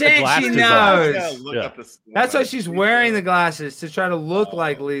 100% she knows. That's why she's wearing the glasses to try to look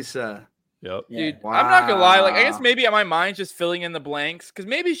like Lisa. Yep. Dude, I'm not gonna lie. I guess maybe my mind's just filling in the blanks because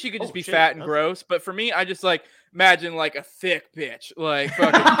maybe she could just be fat and gross. But for me, I just imagine a thick bitch,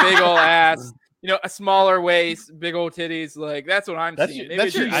 fucking big old ass, a smaller waist, big old titties. That's what I'm seeing.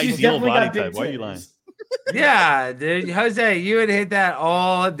 That's your ideal body type. Why are you lying? Yeah, dude. Jose, you would hit that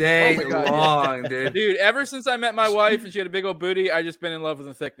all day long, dude. Dude, ever since I met my wife and she had a big old booty, I just been in love with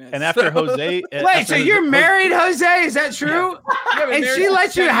the thickness. And after Jose... Wait, so you're married, Jose? Is that true? Yeah, and she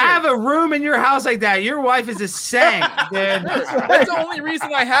lets you have a room in your house like that. Your wife is a saint, dude. That's the only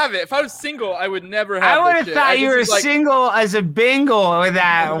reason I have it. If I was single, I would never have I would have thought you were single as a bingle with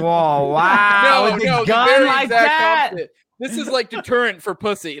that wall. Wow. No, gun like that? Opposite. This is deterrent for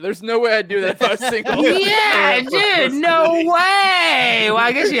pussy. There's no way I'd do that if I was single. Yeah, dude, no way. Well,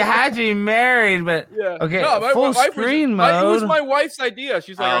 I guess you had to be married, but okay. No, full screen mode. It was my wife's idea.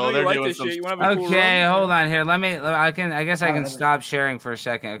 She's like, I know you like this shit. You want to have a cool room? Hold on here. I guess I can stop sharing for a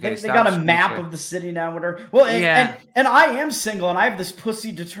second. Okay, they got a map of the city now, whatever. Well, and I am single, and I have this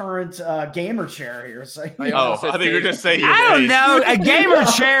pussy deterrent gamer chair here. So, I think you're just saying. I don't know. A gamer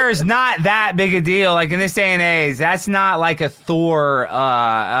chair is not that big a deal. In this day and age, that's not like a Thor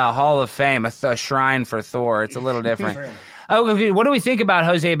a Hall of Fame, a shrine for Thor. It's a little different. What do we think about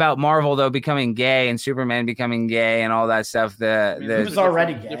Jose about Marvel though becoming gay and Superman becoming gay and all that stuff? He was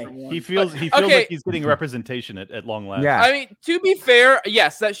already gay. He feels like he's getting representation at long last. Yeah. I mean, to be fair,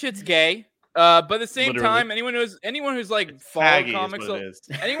 yes, that shit's gay. But at the same time, anyone who's followed comics,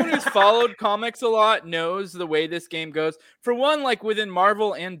 anyone who's followed comics a lot knows the way this game goes. For one, within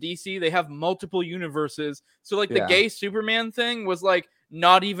Marvel and DC, they have multiple universes. So the gay Superman thing was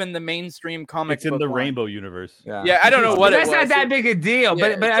not even the mainstream comic. It's in the Rainbow universe. Yeah, I don't know what that's not that big a deal.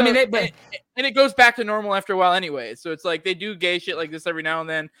 Yeah, but I mean, and it goes back to normal after a while anyway. So it's they do gay shit like this every now and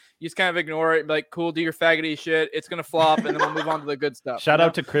then. You just kind of ignore it. Cool, do your faggoty shit. It's gonna flop, and then we'll move on to the good stuff. Shout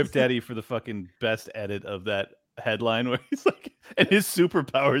out to Crib Daddy for the fucking best edit of that headline where he's and his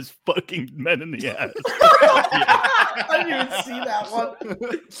superpower is fucking men in the ass. I didn't even see that one.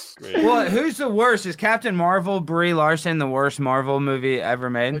 Well, who's the worst? Is Captain Marvel, Brie Larson, the worst Marvel movie ever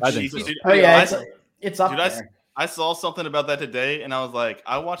made? I think so. It's up there. I saw something about that today, and I was like,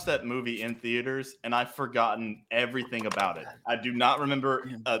 I watched that movie in theaters, and I've forgotten everything about it. I do not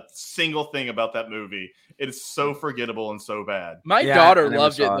remember a single thing about that movie. It is so forgettable and so bad. My daughter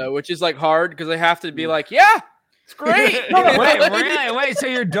loved it, though, which is hard because I have to be it's great. Wait. So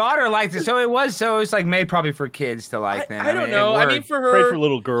your daughter liked it. So it was made probably for kids to like. Then I don't know. I mean, for her, great for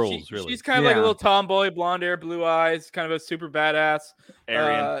little girls. Really, she's kind of like a little tomboy, blonde hair, blue eyes, kind of a super badass.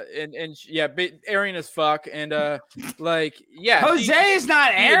 Aryan. Aryan as fuck, and Jose is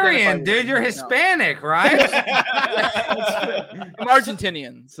not Aryan, dude. You're Hispanic, right? I'm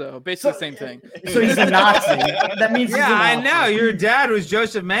Argentinian, so basically the same thing. So he's a Nazi. That means I know. Your dad was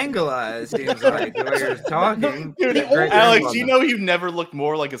Joseph Mengele. It seems like the way you're talking. Dude, Alex, do you know you've never looked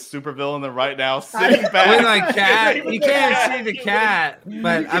more like a supervillain than right now? Sitting back with my cat. You can't see the cat,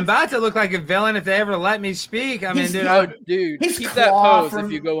 but I'm about to look like a villain if they ever let me speak. I mean, dude, dude, he's keep clawed. that nose from-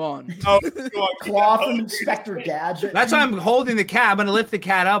 if you go on. Claw from Inspector Gadget. That's why I'm holding the cat. I'm gonna lift the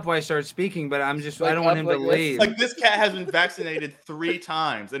cat up while I start speaking, but I don't want him to leave. Like this cat has been vaccinated 3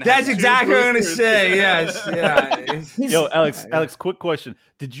 times. And That's has 2 exactly what I'm gonna boosters. say. Yes, yeah. Yo, Alex, quick question.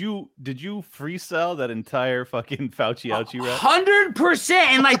 Did you freestyle that entire fucking Fauci ouchie rap? 100%.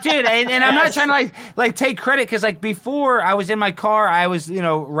 And like, dude, and I'm not trying to like take credit because like before I was in my car, I was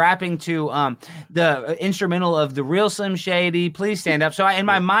rapping to the instrumental of The Real Slim Shady, Please Stand Up. So in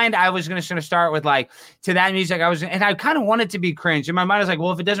my mind, I was gonna start with like to that music. And I kind of wanted to be cringe. In my mind, I was like,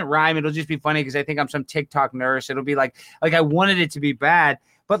 well, if it doesn't rhyme, it'll just be funny because I think I'm some TikTok nurse. It'll be like I wanted it to be bad.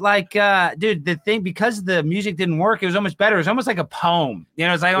 But like, dude, the thing, because the music didn't work, it was almost better. It was almost like a poem.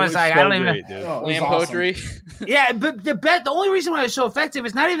 It's like almost like, I don't even know. Slam poetry. Yeah, but the only reason why it was so effective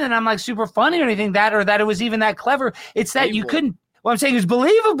is not even that I'm like super funny or anything or that it was even that clever. It's that you couldn't. What I'm saying is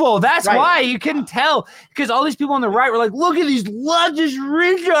believable. That's why you couldn't tell, because all these people on the right were like, look at these leftist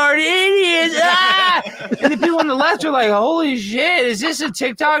retard idiots. Ah! And the people on the left are like, holy shit, is this a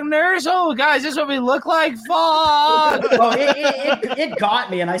TikTok nurse? Oh, guys, this is what we look like? Fuck. Well, it got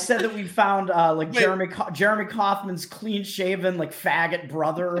me, and I said that we found Jeremy Kaufman's clean-shaven like faggot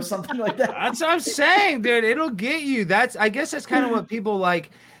brother or something like that. That's what I'm saying, dude. It'll get you. I guess that's kind of what people like.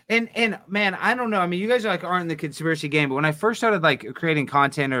 And man, I don't know. I mean, you guys aren't in the conspiracy game, but when I first started like creating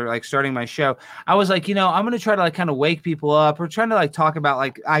content or like starting my show, I was like, I'm going to try to like kind of wake people up. We're trying to like talk about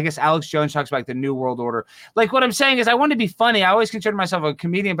like, I guess Alex Jones talks about like the New World Order. Like what I'm saying is I want to be funny. I always consider myself a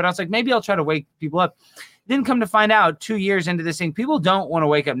comedian, but I was like, maybe I'll try to wake people up. Then come to find out 2 years into this thing, people don't want to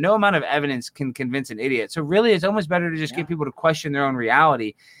wake up. No amount of evidence can convince an idiot. So really, it's almost better to just get people to question their own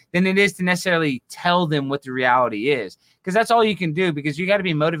reality than it is to necessarily tell them what the reality is. Because that's all you can do, because you got to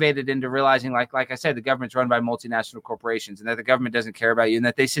be motivated into realizing, like I said, the government's run by multinational corporations and that the government doesn't care about you and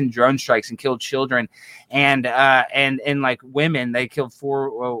that they send drone strikes and kill children and like women. They killed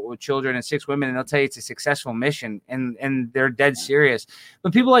 4 children and 6 women, and they'll tell you it's a successful mission and they're dead serious.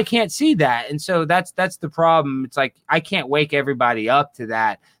 But people can't see that. And so that's the problem. It's like I can't wake everybody up to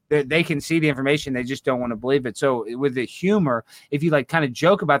that. They can see the information, they just don't want to believe it. So with the humor, if you like kind of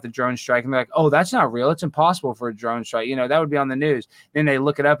joke about the drone strike and they're like, oh, that's not real, it's impossible for a drone strike, that would be on the news. Then they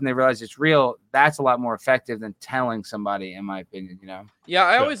look it up and they realize it's real. That's a lot more effective than telling somebody, in my opinion. Yeah,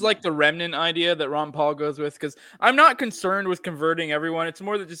 I always like the remnant idea that Ron Paul goes with, because I'm not concerned with converting everyone. It's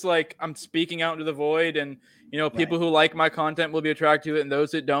more that just like I'm speaking out into the void, and people who like my content will be attracted to it, and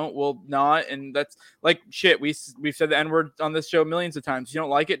those that don't will not. And that's like shit. We've said the N-word on this show millions of times. If you don't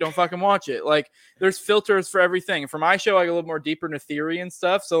like it, don't fucking watch it. Like there's filters for everything. For my show, I go a little more deeper into theory and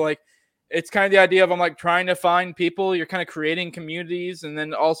stuff. So like it's kind of the idea of I'm like trying to find people. You're kind of creating communities, and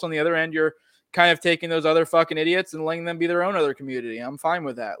then also on the other end, you're kind of taking those other fucking idiots and letting them be their own other community. I'm fine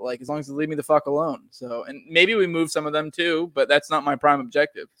with that. Like, as long as they leave me the fuck alone. So, and maybe we move some of them too, but that's not my prime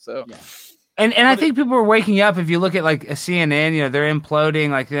objective. So, yeah. And I think people are waking up. If you look at like a CNN, they're imploding.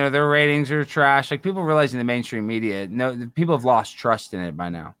 Like, their ratings are trash. Like, people realizing the mainstream media, people have lost trust in it by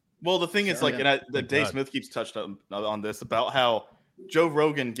now. Well, the thing is, like, and Dave Smith keeps touched on this about how Joe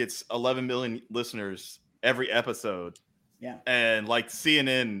Rogan gets 11 million listeners every episode. Yeah. And like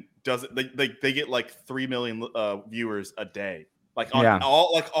CNN doesn't, they get like 3 million viewers a day. Like on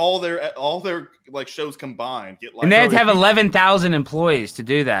all their like shows combined get like, and they have to have 11,000 employees to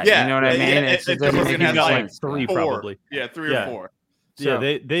do that. Yeah, you know what I mean? It's like 3 probably. Yeah, 3 or 4. So,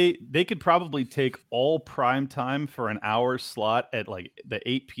 yeah, they could probably take all prime time for an hour slot at like the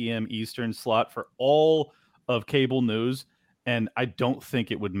 8 p.m. Eastern slot for all of cable news. And I don't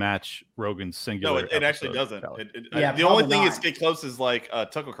think it would match Rogan's singular. No, it actually doesn't. The only thing that's get close is like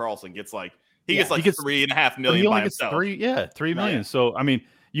Tucker Carlson gets like he gets 3.5 million by himself. 3 million. Right. So I mean,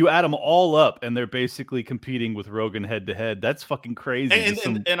 you add them all up, and they're basically competing with Rogan head to head. That's fucking crazy.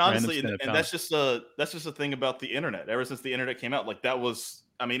 And honestly, and that's just a thing about the internet. Ever since the internet came out, like that was,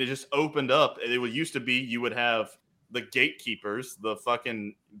 I mean, it just opened up. It used to be you would have the gatekeepers, the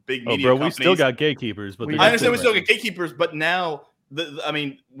fucking big media companies. We still got gatekeepers, but I understand we still got gatekeepers, but now, I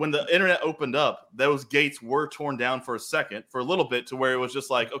mean, when the internet opened up, those gates were torn down for a little bit, to where it was just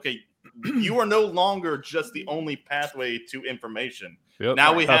like, okay, you are no longer just the only pathway to information. Yep.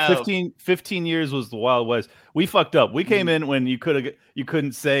 Now we have 15 years was the Wild West. We fucked up. We came in when you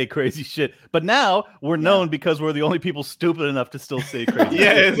couldn't say crazy shit, but now we're known because we're the only people stupid enough to still say crazy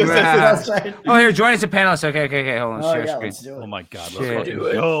shit. That's right. Oh, here, join us a panelist. Okay, hold on. Share screen. Oh my God, let's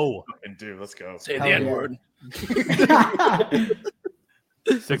go. Let's go. Say the N-word.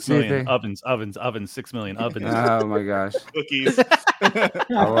 6 million ovens, 6 million ovens. Oh my gosh. Cookies.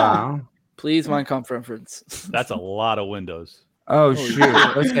 Oh wow. Please, Minecraft reference. That's a lot of windows. Oh shoot.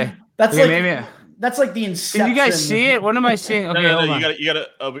 Okay. That's maybe That's like the Inception. Can you guys see it? What am I seeing? Okay, no, hold on. you gotta.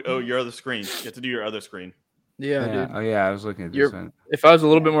 Oh, your other screen. You have to do your other screen. Yeah, dude. Oh yeah, I was looking at this one. If I was a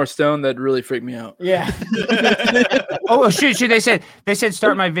little bit more stoned, that'd really freak me out. Yeah. Oh shoot! They said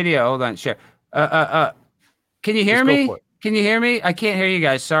start my video. Hold on, share. Can you hear me? Can you hear me? I can't hear you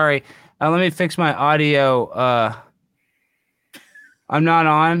guys. Sorry. Let me fix my audio. I'm not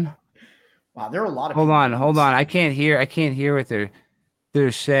on. Wow, there are a lot of. Hold on. I can't hear what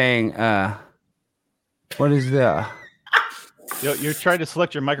they're saying. What is the? You're trying to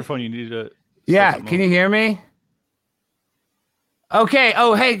select your microphone. You need to. Yeah. Can you hear me? Okay.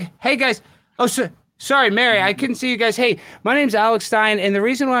 Oh, hey guys. Oh, sorry, Mary. I couldn't see you guys. Hey, my name's Alex Stein, and the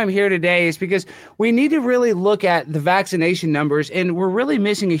reason why I'm here today is because we need to really look at the vaccination numbers, and we're really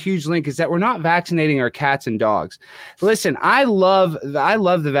missing a huge link is that we're not vaccinating our cats and dogs. Listen, I love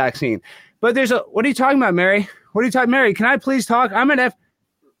the vaccine, but what are you talking about, Mary? What are you talking, Mary? Can I please talk? I'm gonna have.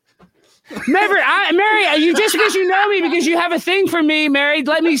 Mary, you just because you know me, because you have a thing for me, Mary,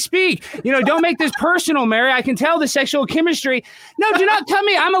 let me speak. Don't make this personal, Mary. I can tell the sexual chemistry. No, do not cut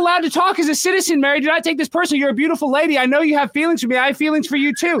me. I'm allowed to talk as a citizen, Mary. Do not take this personal. You're a beautiful lady. I know you have feelings for me. I have feelings for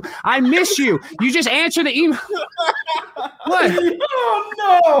you, too. I miss you. You just answer the email. What? Oh,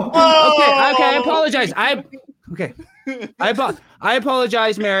 no. Okay, I apologize. I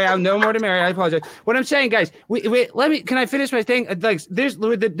apologize, Mary. I'm no more to Mary. I apologize. What I'm saying, guys, can I finish my thing? Like, there's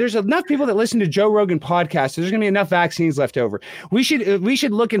enough people that listen to Joe Rogan podcasts. So there's gonna be enough vaccines left over. We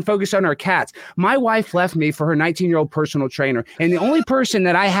should look and focus on our cats. My wife left me for her 19-year-old personal trainer, and the only person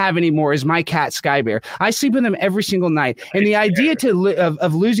that I have anymore is my cat Sky Bear. I sleep with him every single night, and the idea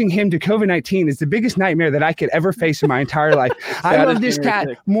of losing him to COVID-19 is the biggest nightmare that I could ever face in my entire life. I love this cat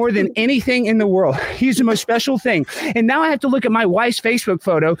more than anything in the world. He's the most special thing. And now I have to look at my wife's Facebook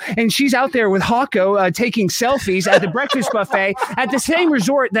photo, and she's out there with Hako taking selfies at the breakfast buffet at the same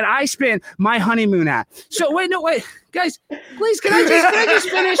resort that I spent my honeymoon at. So wait, guys, please, can I just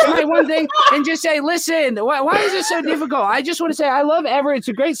finish my one thing and just say, listen, why is this so difficult? I just want to say I love Everett. It's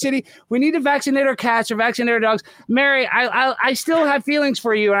a great city. We need to vaccinate our cats or vaccinate our dogs. Mary, I still have feelings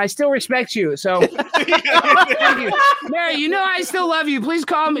for you, and I still respect you. So thank you. Mary, I still love you. Please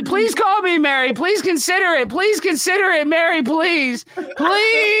call me. Please call me, Mary. Please consider it. Please consider it, Mary, please.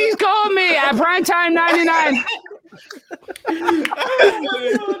 Please call me at Primetime 99.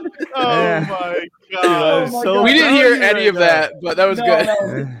 My God. We didn't hear any of that, but that was good.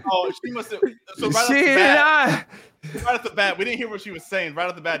 Oh, she must have. So right off the bat, we didn't hear what she was saying. Right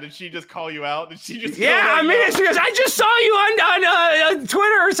off the bat, did she just call you out? Did she just? Yeah, I mean, she goes, I just saw you on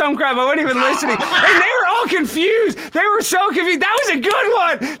Twitter or some crap. I wasn't even listening, and they were all confused. They were so confused. That was a good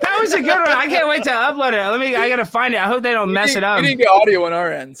one. I can't wait to upload it. I gotta find it. I hope they don't mess it up. We didn't get audio on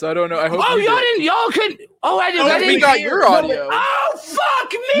our end, so I don't know. I hope. Oh, y'all couldn't. Oh, I didn't. We got your audio. Oh,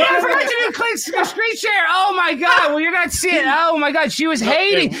 fuck me! I forgot to click screen share. Oh my God! Well, you're gonna see it. Oh my God! She was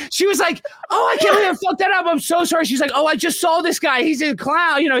hating. She was like, "Oh, I can't believe I fucked that up. I'm so sorry." She's like, "Oh, I just saw this guy. He's a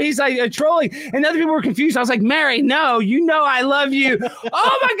clown. He's like trolling." And other people were confused. I was like, "Mary, no, I love you."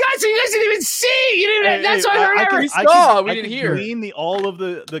 Oh my God! So you guys didn't even see. You didn't. That's what I heard. We didn't hear. Glean all of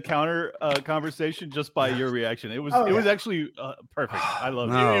the counter conversation just by your reaction. It was actually perfect. I love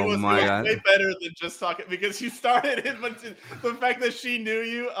it. It was way better than just talking because you started it, but the fact that she knew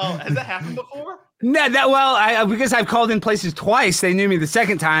you. Oh, has that happened before? No, because I've called in places twice. They knew me the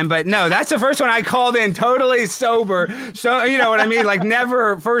second time, but no, that's the first one I called in totally sober. So you know what I mean? Like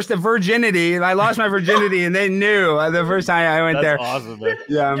never first the virginity. I lost my virginity, and they knew the first time I went there. That's awesome, man.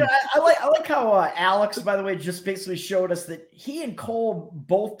 Yeah. I like how Alex, by the way, just basically showed us that he and Cole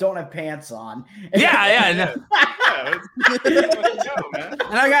both don't have pants on. Yeah. No.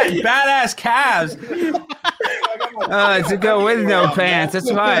 And I got badass calves. To go with no pants.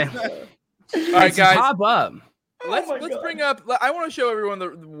 That's fine. All right, guys. Pop up. Let's bring up. I want to show everyone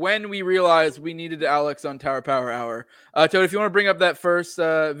when we realized we needed Alex on Tower Power Hour. Toad, if you want to bring up that first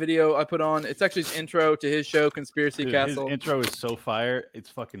video I put on, it's actually his intro to his show, Conspiracy Castle. His intro is so fire. It's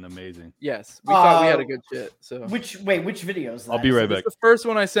fucking amazing. Yes, we thought we had a good shit. So which video is that? I'll be right back. It's the first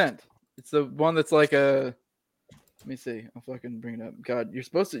one I sent. It's the one that's like a. Let me see. I'll fucking bring it up. God, you're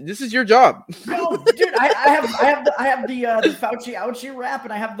supposed to. This is your job. No, dude, I have the Fauci ouchie rap,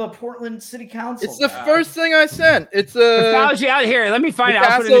 and I have the Portland City Council. It's the first thing I sent. It's Fauci out here. Let me find it.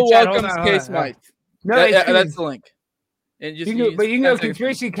 Castle welcomes Case Mike. No, that's the link. And just you can go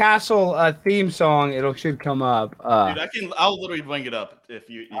Conspiracy Castle theme song. It should come up. Dude, I'll literally bring it up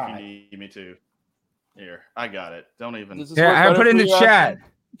if you need me to. Here, I got it. Don't even. Here, I put it in the chat.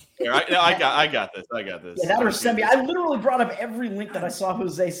 Here, I got this. Yeah, that or send me. I literally brought up every link that I saw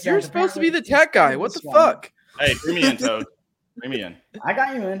Jose send. You're supposed to be the tech guy. What the fuck? Hey, bring me in, Toad. Bring me in. I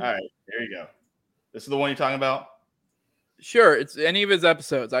got you in. All right, here you go. This is the one you're talking about? Sure, it's any of his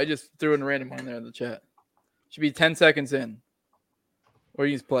episodes. I just threw in a random one there in the chat. Should be 10 seconds in. Or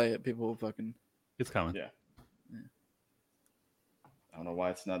you just play it. People will fucking... It's coming. Yeah. I don't know why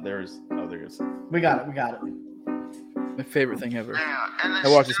it's not there. Oh, there it is. We got it. My favorite thing ever. I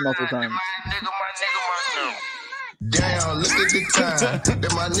watched this multiple times. Damn, look at the time.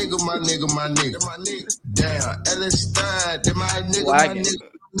 That my nigga. Damn, Ellis Stein. That my nigga.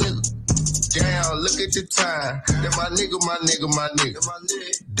 Damn, look at the time. That my nigga.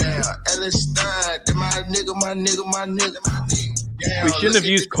 Damn, Ellis Stein. That my nigga. Damn, we shouldn't have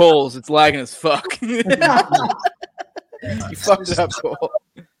used Coles. It's lagging as fuck. You fucked it up, Cole.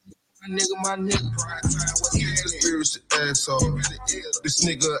 My nigga. Conspiracy asshole. This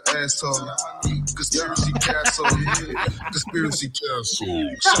nigga asshole. Conspiracy castle. Conspiracy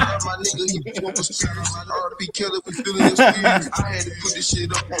castle. Shout out my nigga, he broke a serious. R.P. Killer, we feeling this weird. I had to put this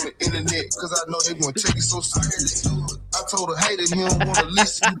shit up on the internet because I know they gonna take it so serious. I told a hater he don't wanna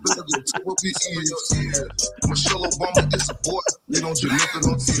listen. You better go tip up his ears. Michelle Obama is a boy. They don't Jamaica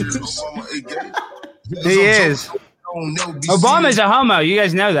no tears. Obama a gay. He is. Obama's a homo. You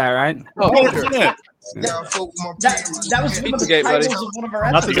guys know that, right? Oh, sure. That was one of the titles of one of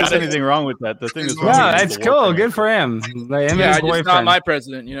our Not that episodes. there's anything wrong with that. The thing is No, that's cool. Good for him. Like, him and Yeah, his I just not boyfriend. my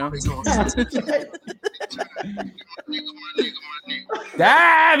president, you know?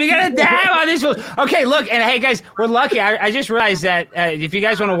 Damn, you got a damn on this one. Okay, look, and hey guys, we're lucky. I just realized that if you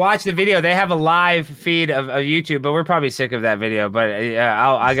guys want to watch the video, they have a live feed of YouTube, but we're probably sick of that video. But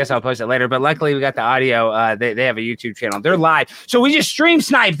I guess I'll post it later. But luckily, we got the audio. They have a YouTube channel. They're live, so we just stream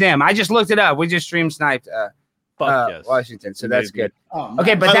sniped them. I just looked it up. We just stream sniped yes. Washington, so that's good. Oh,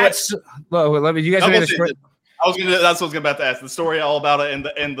 Okay, but that's. Well, let me. You guys want me to story? That's what I was about to ask. The story all about it and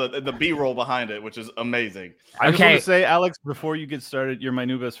the B-roll behind it, which is amazing. I just want to say, Alex, before you get started, you're my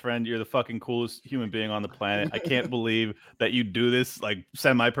new best friend. You're the fucking coolest human being on the planet. I can't believe that you do this like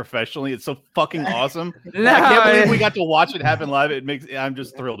semi-professionally. It's so fucking awesome. No, I can't believe we got to watch it happen live. I'm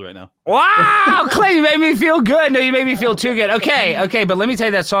just thrilled right now. Wow, Clay, you made me feel good. No, you made me feel too good. Okay, but let me tell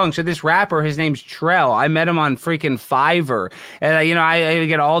you that song. So this rapper, his name's Trell. I met him on freaking Fiverr, and I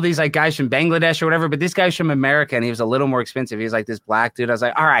get all these like guys from Bangladesh or whatever, but this guy's from America, and he was a little more expensive. He was like this black dude. I was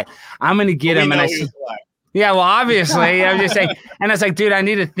like, all right, I'm gonna get him, and I said. Yeah, well, obviously, I'm just saying. And I was like, dude, I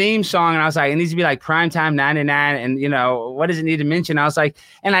need a theme song. And I was like, it needs to be like Primetime 99. And, what does it need to mention? I was like,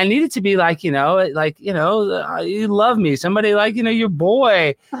 and I need it to be like, you love me. Somebody like, your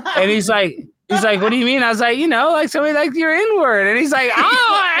boy. And he's like, what do you mean? I was like, like somebody like your N-word. And he's like,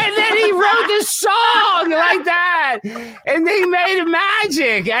 oh, and then he wrote this song like that. And they made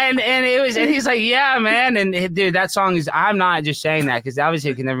magic. And he's like, yeah, man. And dude, that song is, I'm not just saying that because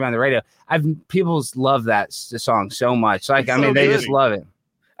obviously it can never be on the radio. People love that song so much. Like, it's they just love it.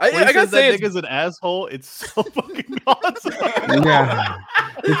 I gotta say, that nigga's an asshole. It's so fucking awesome. Yeah.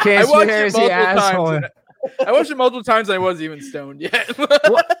 You can't see her as the asshole. I watched it multiple times and I wasn't even stoned yet.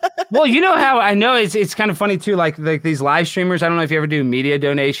 well, you know how I know it's kind of funny too, like these live streamers. I don't know if you ever do media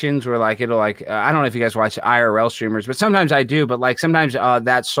donations where like it'll like I don't know if you guys watch IRL streamers, but sometimes I do. But like sometimes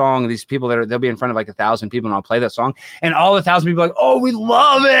that song, these people they'll be in front of like 1,000 people and I'll play that song, and all 1,000 people are like, oh, we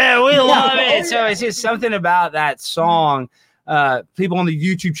love it. So it's just something about that song. People on the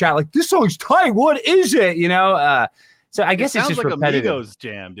YouTube chat like, this song's tight. What is it? So I guess it's just like repetitive. Amigos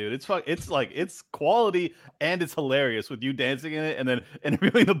jam, dude. It's quality and it's hilarious with you dancing in it and then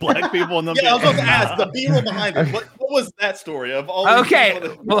interviewing the black people and them. Yeah, I was going to ask the B-roll behind it. What was that story of all? Okay,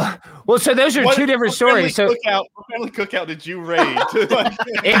 well, so those are two different stories. So what family cookout did you raid?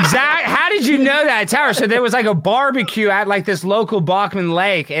 Exactly. How did you know that, Tower? So there was like a barbecue at like this local Bachman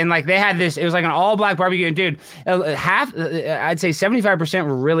Lake, and like they had this. It was like an all-black barbecue, and dude, I'd say 75%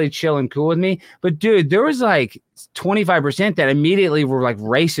 were really chill and cool with me, but dude, there was like 25% that immediately were like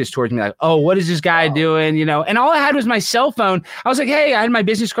racist towards me, like, oh, what is this guy doing? And all I had was my cell phone. I was like, hey, I had my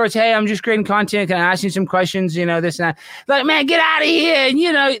business cards. Hey, I'm just creating content. Can I ask you some questions? This and that. Like, man, get out of here.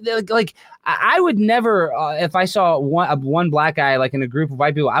 And like I would never, if I saw one black guy like in a group of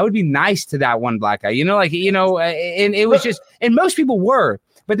white people, I would be nice to that one black guy. And it was just, and most people were.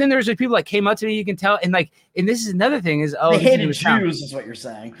 But then there's people that came up to me, you can tell, and this is another thing is, they hated Jews, is what you're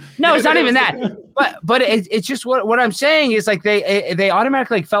saying. No, it's not even that. But it's just what I'm saying is like they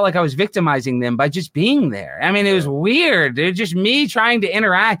automatically felt like I was victimizing them by just being there. I mean, it was weird. It was just me trying to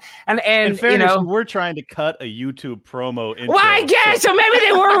interact, and in fairness, we're trying to cut a YouTube promo. Intro, well, I guess so. Maybe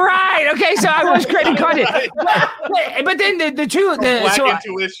they were right. Okay, so I was creating content, but then the black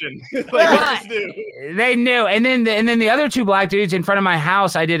intuition. They knew, and then the other two black dudes in front of my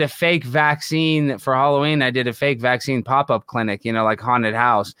house. I did a fake vaccine for Halloween. I did a fake vaccine pop-up clinic, like haunted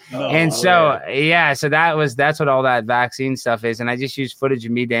house. And so, yeah, so that's what all that vaccine stuff is, and I just used footage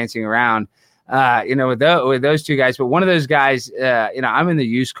of me dancing around, with those two guys. But one of those guys, I'm in the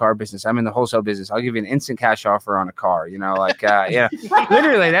used car business. I'm in the wholesale business. I'll give you an instant cash offer on a car.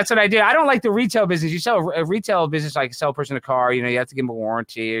 Literally, that's what I do. I don't like the retail business. You sell a retail business, like sell a person a car. You have to give them a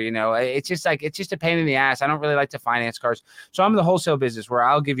warranty. It's just a pain in the ass. I don't really like to finance cars. So I'm in the wholesale business where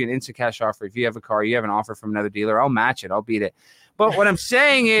I'll give you an instant cash offer. If you have a car, you have an offer from another dealer, I'll match it. I'll beat it. But what I'm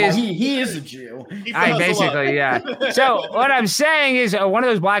saying is, he is a Jew. Basically, yeah. So what I'm saying is, one of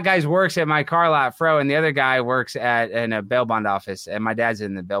those black guys works at my car lot, Fro, and the other guy works in a bail bond office, and my dad's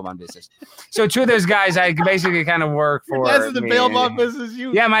in the bail bond business. So two of those guys, I basically kind of work for. That's in the bail bond business.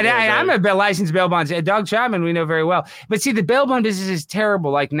 Yeah, my dad. I'm a licensed bail bonds. Doug Chapman, we know very well. But see, the bail bond business is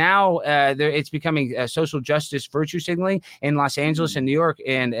terrible. Like now, it's becoming social justice virtue signaling in Los Angeles and New York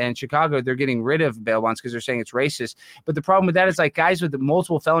and Chicago. They're getting rid of bail bonds because they're saying it's racist. But the problem with that is like guys with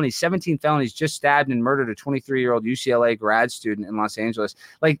multiple felonies, 17 felonies, just stabbed and murdered a 23-year-old UCLA grad student in Los Angeles.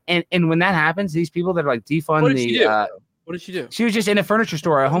 Like, and when that happens, these people that are like defund What did she do? She was just in a furniture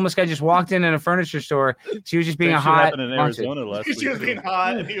store. A homeless guy just walked in a furniture store. She was just being a hot. In Arizona last week. She was being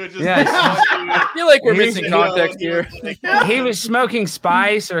hot, and he was just. Yes. I feel like we're missing context here. He was smoking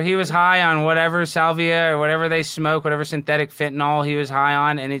spice, or he was high on whatever salvia or whatever they smoke, whatever synthetic fentanyl he was high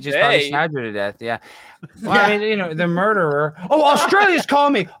on, and he just probably stabbed her to death. Yeah. Well, I mean, the murderer. Oh, Australia's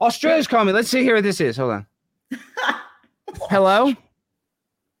calling me. Let's see here what this is. Hold on. Hello?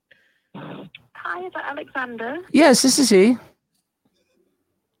 Hi, is that Alexander? Yes, this is he.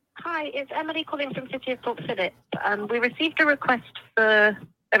 Hi, it's Emily calling from City of Port Phillip. We received a request to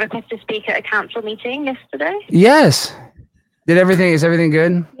speak at a council meeting yesterday. Yes. Is everything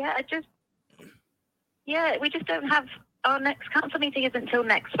good? Yeah, we just don't have. Our next council meeting isn't until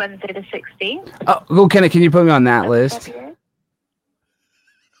next Wednesday, the 16th. Oh, well, can you put me on that list?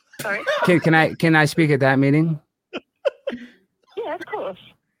 Sorry. Can I speak at that meeting? Yeah, of course.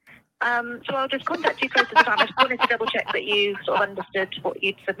 So I'll just contact you close to the time. I just wanted to double check that you sort of understood what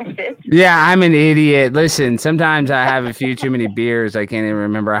you'd submitted. Yeah, I'm an idiot. Listen, sometimes I have a few too many beers. I can't even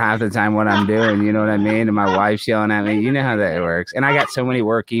remember half the time what I'm doing. You know what I mean? And my wife's yelling at me. You know how that works. And I got so many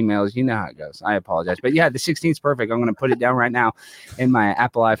work emails. You know how it goes. I apologize. But yeah, the 16th is perfect. I'm going to put it down right now in my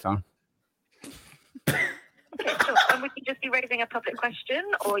Apple iPhone. Okay, sure. And would you just be raising a public question,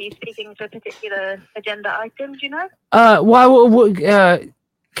 or are you speaking to a particular agenda item? Do you know?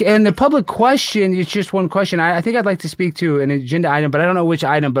 And the public question, it's just one question. I think I'd like to speak to an agenda item, but I don't know which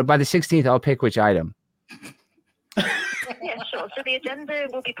item. But by the 16th, I'll pick which item. Yeah, sure. So the agenda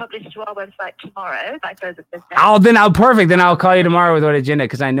will be published to our website tomorrow by close of business. Perfect. Then I'll call you tomorrow with what agenda,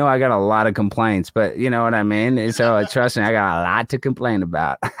 because I know I got a lot of complaints. But you know what I mean? So trust me, I got a lot to complain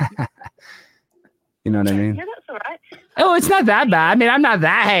about. You know what I mean? Yeah, that's all right. Oh, it's not that bad. I mean, I'm not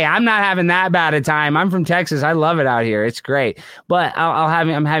having that bad a time. I'm from Texas. I love it out here. It's great. But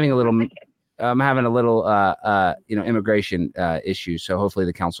I'm having a little immigration issue. So hopefully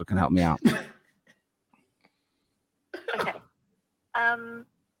the council can help me out. Okay.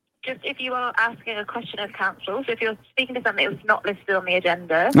 Just if you are asking a question of council, so if you're speaking to something that's not listed on the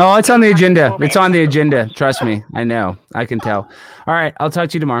agenda. Oh, it's on the agenda. It's on the agenda. Trust me. I know. I can tell. All right. I'll talk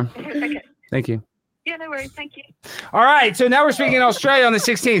to you tomorrow. Okay. Thank you. Yeah, no worries. Thank you. All right, so now we're speaking in Australia on the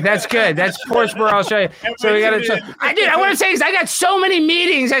 16th. That's good. That's Portsboro, Australia. So we got to. I want to say is I got so many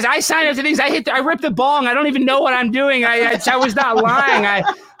meetings as I sign up to things. I rip the bong. I don't even know what I'm doing. I was not lying.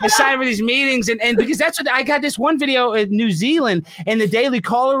 I signed up for these meetings, and because that's what I got this one video in New Zealand, and the Daily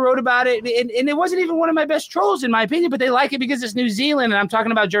Caller wrote about it, and it wasn't even one of my best trolls in my opinion, but they like it because it's New Zealand, and I'm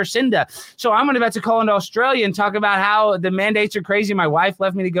talking about Jacinda. So I'm about to call into Australia and talk about how the mandates are crazy. My wife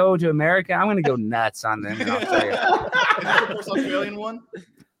left me to go to America. I'm going to go nuts on them in Australia. Is that the first Australian one?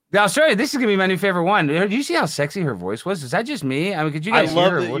 The Australia, this is gonna be my new favorite one. Do you see how sexy her voice was? Is that just me? I mean, could you guys hear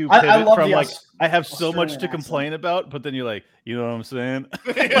her? I love that you pivot from like, I have so much to complain about, but then you're like, you know what I'm saying?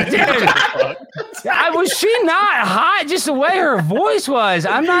 Was she not hot? Just the way her voice was.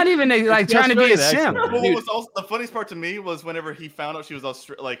 I'm not even like trying to be a simp. What was also the funniest part to me was whenever he found out she was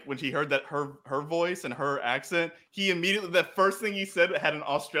like when he heard that her voice and her accent, he immediately that first thing he said had an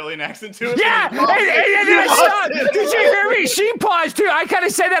Australian accent to it. Yeah, and I stopped. Did you hear me? She paused too. I kind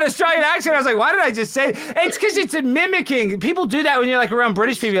of said that Australian accent. I was like, why did I just say it? It's because it's a mimicking. People do that when you're like around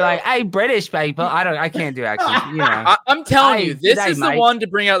British people. You're like, hey, British people. I can't do accents. You know. I'm telling you, this is the one to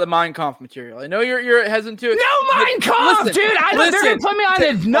bring out the Mein Kampf material. I know you're hesitant to it. No Mein Kampf, dude. They're gonna put me on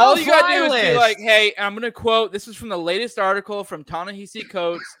a no all you gotta do list. is be like, hey, I'm gonna quote. This is from the latest article from Ta-Nehisi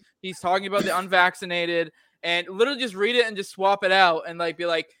Coates. He's talking about the unvaccinated, and literally just read it and just swap it out and like be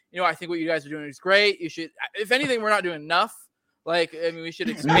like, I think what you guys are doing is great. You should, if anything, we're not doing enough. Like, I mean, we should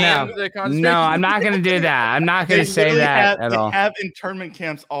expand the concentration. No, I'm not going to do that. I'm not going to say that at all. They have internment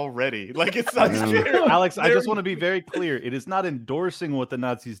camps already. Like, it's not scary. Alex, I just want to be very clear. It is not endorsing what the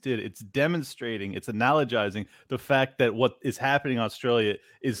Nazis did. It's demonstrating, it's analogizing the fact that what is happening in Australia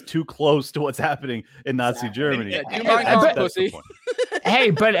is too close to what's happening in Nazi Germany. Hey,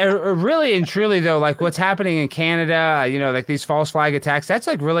 but really and truly though, like what's happening in Canada, like these false flag attacks, that's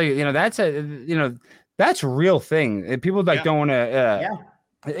like really, that's a real thing. And people like don't want to.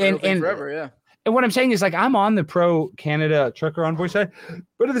 And forever, And what I'm saying is like I'm on the pro Canada trucker envoy side,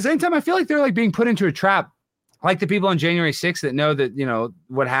 but at the same time, I feel like they're like being put into a trap. Like the people on January 6th that know that,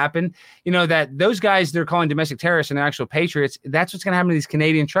 what happened, that those guys they're calling domestic terrorists and they're actual patriots. That's what's going to happen to these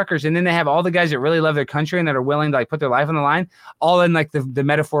Canadian truckers. And then they have all the guys that really love their country and that are willing to like put their life on the line, all in like the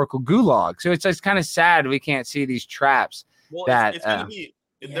metaphorical gulag. So it's just kind of sad we can't see these traps. Well, that it's going to be.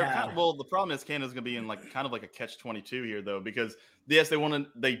 They're the problem is Canada's going to be in like kind of like a catch-22 here though, because yes, they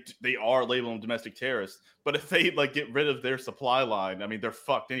are labeling them domestic terrorists, but if they like get rid of their supply line, I mean they're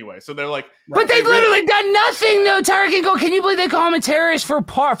fucked anyway. So they're like, but they've literally done nothing though. Tyler can go. Can you believe they call them a terrorist for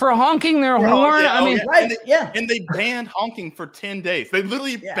honking their horn? And they banned honking for 10 days. They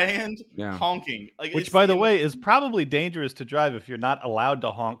literally banned honking, which by the way is probably dangerous to drive if you're not allowed to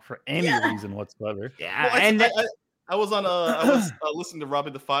honk for any reason whatsoever. I was on I was listening to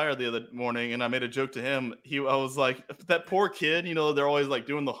Robbie the Fire the other morning, and I made a joke to him. I was like, that poor kid, they're always like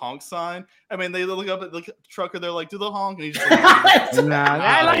doing the honk sign. I mean, they look up at the trucker, they're like, do the honk, and he's just like,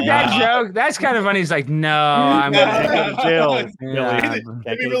 I like that joke. That's kind of funny. He's like, no, I'm gonna go to jail.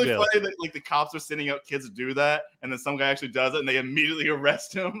 It'd be really funny that like the cops are sending out kids to do that, and then some guy actually does it, and they immediately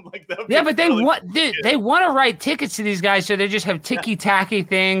arrest him. Like that. Yeah, but they want to write tickets to these guys, so they just have ticky tacky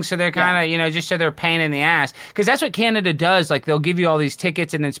things, so they're kind of just so they're pain in the ass, because that's what Canada does. Like they'll give you all these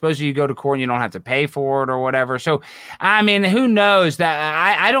tickets, and then supposedly you go to court and you don't have to pay for it or whatever. So I mean, who knows? That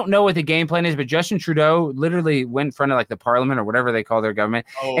I don't know what the game plan is, but Justin Trudeau literally went in front of like the parliament or whatever they call their government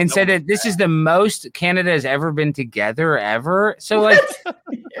and said that this is the most Canada has ever been together ever. So like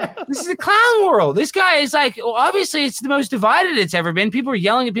this is a clown world. This guy is like, obviously it's the most divided it's ever been. People are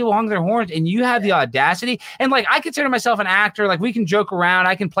yelling at people, honking their horns, and you have the audacity. And like I consider myself an actor. Like we can joke around,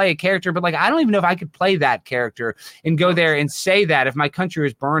 I can play a character, but like I don't even know if I could play that character and go there and say that if my country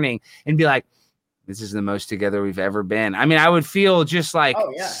was burning and be like, this is the most together we've ever been. I mean, I would feel just like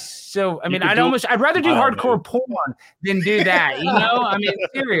so. I mean, I'd rather do hardcore porn than do that. I mean,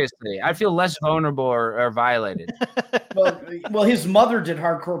 seriously, I feel less vulnerable or violated. Well, his mother did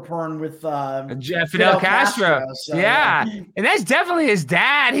hardcore porn with Fidel Castro. So, and that's definitely his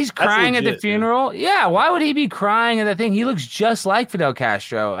dad. He's crying at the funeral. Dude. Yeah, why would he be crying at the thing? He looks just like Fidel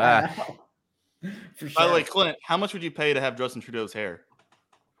Castro. By the way, Clint, how much would you pay to have Justin Trudeau's hair?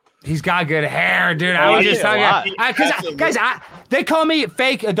 He's got good hair, dude. I was just talking guys. They call me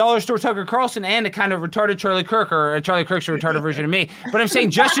fake a dollar store Tucker Carlson and a kind of retarded Charlie Kirk, or Charlie Kirk's a retarded version of me. But I'm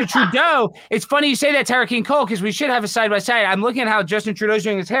saying Justin Trudeau. It's funny you say that, Tyler King Cole, because we should have a side by side. I'm looking at how Justin Trudeau's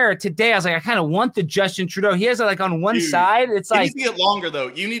doing his hair today. I was like, I kind of want the Justin Trudeau. He has it like on one side. It's like needs to get longer though.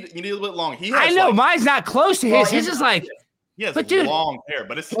 You need a little bit long. I know mine's not close to his. His is like, he has long hair,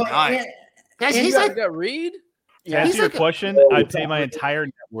 but it's nice. Guys, he's like Reed. To answer your question, I'd pay my entire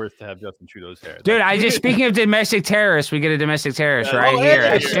net worth to have Justin Trudeau's hair. Dude, speaking of domestic terrorists, we get a domestic terrorist right here.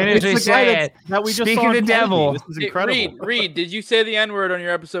 As soon as we say it, speak of the devil. This is incredible. Reed, did you say the N-word on your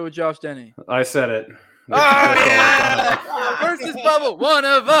episode with Josh Denny? I said it. Versus Bubble, one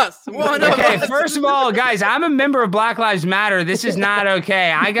of us. Okay, first of all, guys, I'm a member of Black Lives Matter. This is not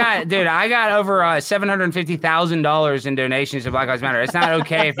okay. I got over $750,000 in donations to Black Lives Matter. It's not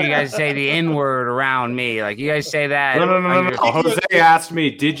okay if you guys say the N-word around me. Like you guys say that. No. Jose asked me,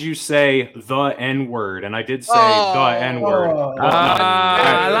 "Did you say the N-word?" And I did say the N-word.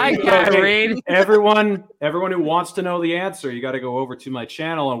 I like that, Reed. Everyone who wants to know the answer, you got to go over to my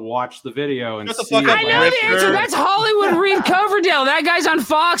channel and watch the video and see. I know the answer. That's Hollywood Reed Coverdale. That guy's on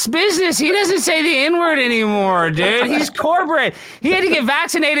Fox Business. He doesn't say the N-word anymore, dude. He's corporate. He had to get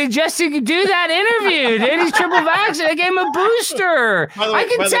vaccinated just to do that interview, dude. He's triple vaccinated. I gave him a booster. I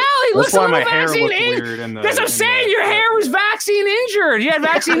can tell. He looks a little vaccine injured. That's what I'm saying. Your hair was vaccine injured. You had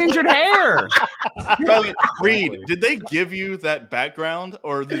vaccine injured hair. Reed, did they give you that background,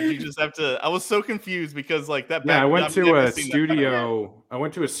 or did you just have to? I was so confused because like that. Yeah, I went to a studio. I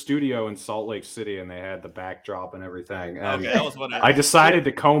went to a studio in Salt Lake City, and they had the backdrop and everything. And Okay, that was what I decided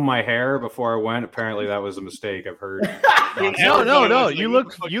to comb my hair before I went. Apparently, that was a mistake. I've heard. No. You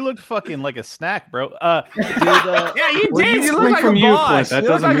looked fucking like a snack, bro. Yeah, you did. You look like from a you, boss. Clint, that You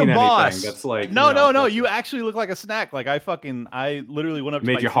look doesn't like a mean boss. anything. That's like No. You actually look like a snack. Like I literally went up to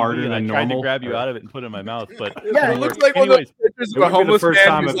Made my you TV harder and than I tried to normal, grab you or- out of it and put it in my mouth. But Yeah, it looks like one of those pictures It of a would be the homeless first man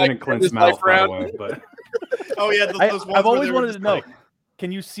time who's I've been like in Clint's his life mouth, by the around. way. But Oh yeah, those ones I've where always they were wanted just to know. like-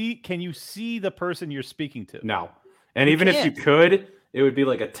 Can you see the person you're speaking to? No. And even if you can't. could, it would be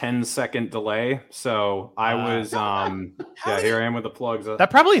like a 10-second delay. So I was here I am with the plugs. That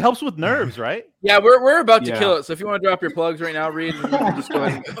probably helps with nerves, right? Yeah, we're about to Yeah. kill it. So if you want to drop your plugs right now, Reed, and you can just go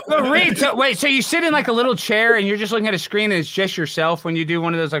ahead. So Reed, so you sit in like a little chair and you're just looking at a screen and it's just yourself when you do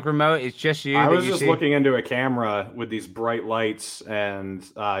one of those like remote. It's just you. I that was you just see. looking into a camera with these bright lights and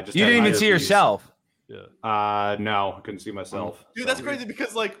just You had didn't my even see earpiece. yourself. No, I couldn't see myself. Dude, that's crazy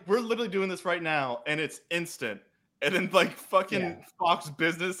because like we're literally doing this right now and it's instant. And then like fucking Fox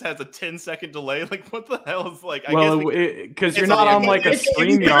Business has a 10-second delay. Like what the hell is like? I Well, guess because you're not on like a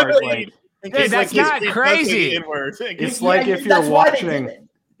StreamYard link. Dude, that's not crazy. It's like if you're watching.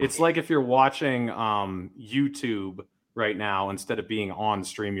 It's like if you're watching YouTube right now instead of being on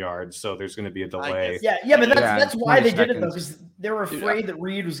StreamYard, so there's going to be a delay. Yeah, but that's why 20 they did it though, seconds. because they were afraid that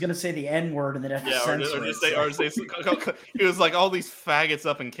Reed was going to say the N word and then have to censor it. It was like all these faggots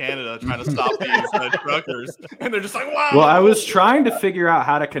up in Canada trying to stop these truckers, and they're just like, wow. Well, I was trying to figure out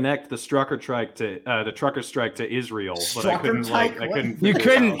how to connect the trucker strike to Israel, but I couldn't.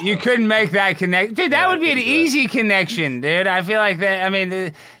 You couldn't make that connection, dude. That would be an easy connection, dude. I feel like that. I mean,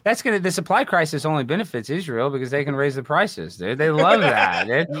 the supply crisis only benefits Israel because they can raise the prices, dude. They love that,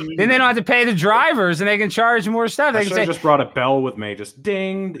 dude. Then they don't have to pay the drivers and they can charge more stuff. They I can should say, have just brought a bell with me, just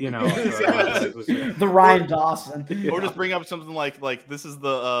dinged, you know. The Ryan Dawson. Or just bring up something like this is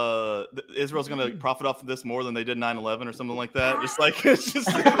Israel's going to profit off of this more than they did 9/11 or something like that. Just like it's just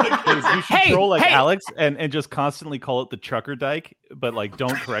like, Dude, you should troll like Alex and just constantly call it the trucker dike, but like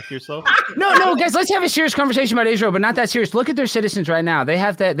don't correct yourself. No, guys, let's have a serious conversation about Israel, but not that serious. Look at their citizens right now.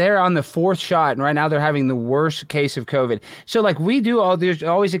 They're on the 4th shot, and right now they're having the worst case of COVID. So like there's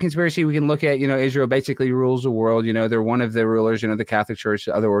always a conspiracy. We can look at, Israel basically rules the world. They're one of the rulers, the Catholic Church,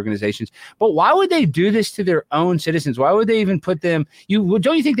 other organizations. But why would they do this to their own citizens? Why would they even put them?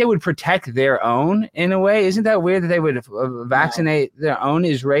 Don't you think they would protect their own in a way? Isn't that weird that they would vaccinate their own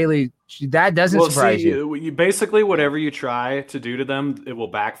Israeli? That doesn't surprise you. You basically whatever you try to do to them, it will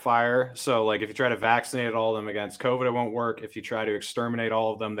backfire. So, like, if you try to vaccinate all of them against COVID, it won't work. If you try to exterminate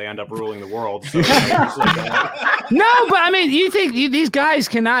all of them, they end up ruling the world. So, No, but I mean, you think these guys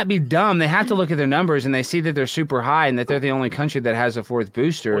cannot be dumb? They have to look at their numbers and they see that they're super high and that they're the only country that has a 4th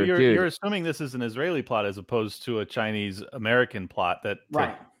booster. Well, Dude. you're assuming this is an Israeli plot as opposed to a Chinese American plot that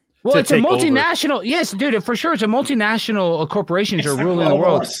right. Well, it's a take over. multinational. Yes, dude, for sure. It's a multinational corporations are ruling the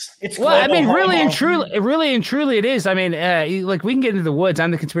world. It's I mean, global. really and truly it is. I mean, like we can get into the woods.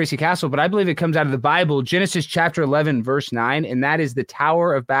 I'm the conspiracy castle, but I believe it comes out of the Bible, Genesis chapter 11, verse 9. And that is the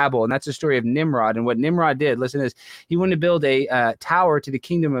Tower of Babel. And that's the story of Nimrod. And what Nimrod did, listen to this. He wanted to build a tower to the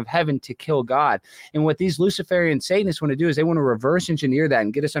kingdom of heaven to kill God. And what these Luciferian Satanists want to do is they want to reverse engineer that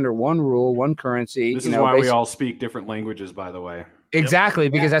and get us under one rule, one currency. this is why we all speak different languages, by the way. Exactly,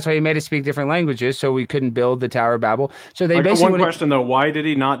 because that's why he made us speak different languages, so we couldn't build the Tower of Babel. So they basically one question though: why did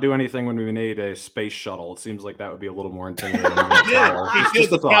he not do anything when we made a space shuttle? It seems like that would be a little more intimidating.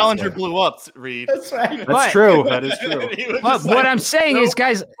 the Challenger blew up, Reed. That's right. That's true. That is true. But what I'm saying is,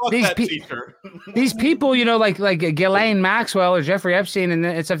 guys, these people, like Ghislaine Maxwell or Jeffrey Epstein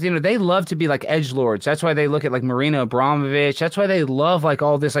and stuff, they love to be like edgelords. That's why they look at like Marina Abramovich. That's why they love like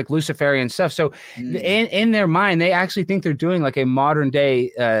all this like Luciferian stuff. So in their mind, they actually think they're doing like a modern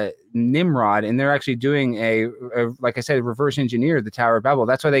day Nimrod, and they're actually doing a like I said, reverse engineer the Tower of Babel.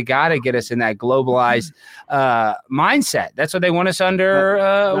 That's why they got to get us in that globalized mindset. That's why they want us under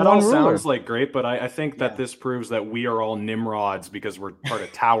that one all ruler. sounds like great, but I think that this proves that we are all Nimrods because we're part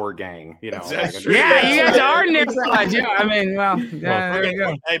of Tower Gang. That's Yeah, you guys are Nimrods. Yeah, I mean, there you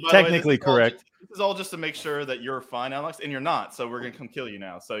go. Hey, by the way, Technically this is all correct. This is all just to make sure that you're fine, Alex, and you're not. So we're gonna come kill you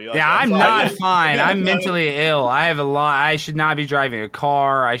now. So I'm not fine. I'm mentally ill. I have a lot. I should not be driving a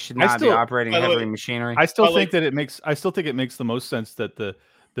car. I should not be operating heavy machinery. I still think that it makes. I still think it makes the most sense that the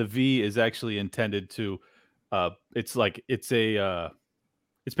V is actually intended to. It's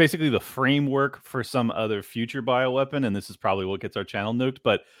It's basically the framework for some other future bioweapon, and this is probably what gets our channel nuked.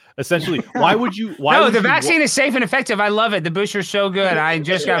 But essentially, why would you? No, the vaccine is safe and effective. I love it. The booster's so good. I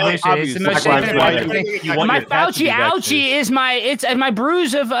just got boosted. It's the most safe and effective. My Fauci ouchie is my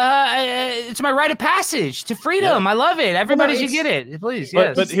bruise of it's my rite of passage to freedom. I love it. Everybody should get it, please.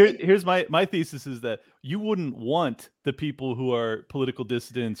 Yes. But here's my thesis is that you wouldn't want the people who are political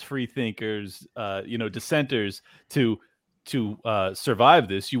dissidents, free thinkers, dissenters to survive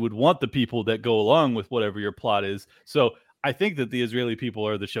this. You would want the people that go along with whatever your plot is. So I think that the Israeli people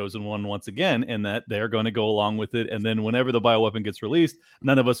are the chosen one once again, and that they're going to go along with it. And then whenever the bioweapon gets released,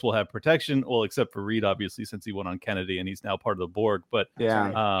 none of us will have protection. Well, except for Reed, obviously, since he went on Kennedy and he's now part of the Borg. But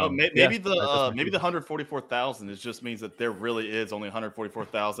maybe the 144,000 just means that there really is only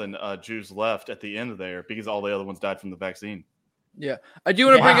 144,000 Jews left at the end of there because all the other ones died from the vaccine. Yeah, I do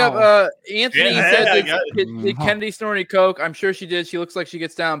want to bring up Anthony said did Kennedy snorting coke? I'm sure she did. She looks like she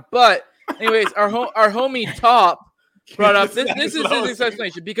gets down. But anyways, our homie Top brought up this is his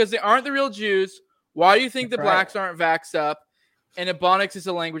explanation because they aren't the real Jews. Why do you think the blacks aren't vaxxed up? And Ebonics is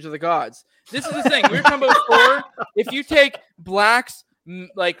the language of the gods. This is the thing we were talking about before. If you take blacks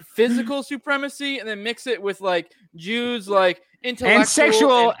like physical supremacy and then mix it with like Jews like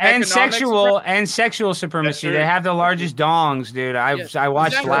intellectual and sexual supremacy. They have the largest dongs, dude. I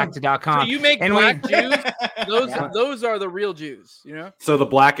watched Blacked.com. So you make black Jews, those are the real Jews, you know? So the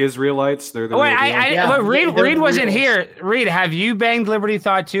black Israelites, they're the Reed wasn't here. Reed, have you banged Liberty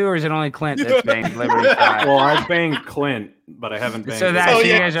Thought too, or is it only Clint that's banged Liberty Thought? Well, I've banged Clint, but I haven't banged. So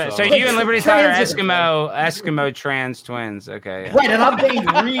you and Liberty Thought are Eskimo trans twins. Okay. Yeah. Right, and I'm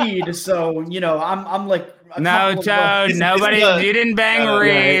banged Reed, so I'm like no, Toad. Nobody. You didn't bang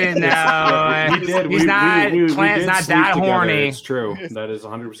Reed. No, we did. He's not. Clint's not that horny. It's true. That is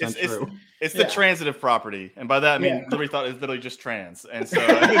 100% true. It's the transitive property, and by that I mean Liberty Thought is literally just trans, and so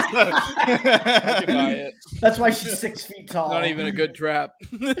I can buy it. That's why she's 6 feet tall. Not even a good trap.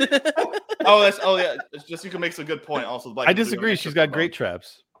 It's just you can make some good point. Also, I disagree. She's got great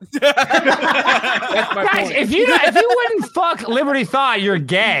traps. That's my guys, point. if you wouldn't fuck Liberty Thought, you're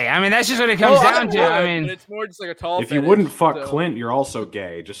gay. I mean, that's just what it comes down to. I mean, it's more just like a tall. If you wouldn't fuck Clint, you're also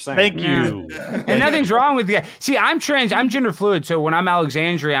gay. Just saying. Thank you. And nothing's wrong with gay. See, I'm trans. I'm gender fluid. So when I'm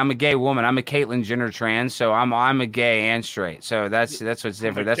Alexandria, I'm a gay woman. I'm a Caitlyn Jenner trans. So I'm a gay and straight. So that's what's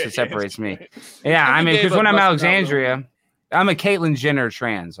different. That's what separates me. Yeah, I mean, because when I'm Alexandria, I'm a Caitlyn Jenner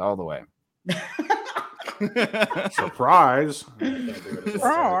trans all the way. Surprise.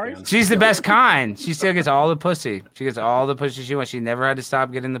 She's the best kind. She still gets all the pussy. She gets all the pussy she wants. She never had to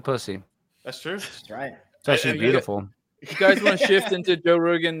stop getting the pussy. That's true. That's right. So she's beautiful. You guys want to shift into Joe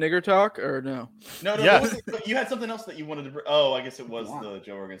Rogan nigger talk or no? No. Yes. You had something else that you wanted to. Oh, I guess it was the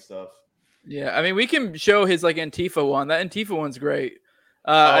Joe Rogan stuff. Yeah, I mean, we can show his like Antifa one. That Antifa one's great.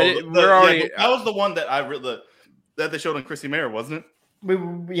 That was the one that that they showed on Chrissy Mayer, wasn't it?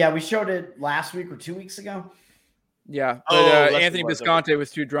 We showed it last week or 2 weeks ago. Yeah, but Anthony Bisconte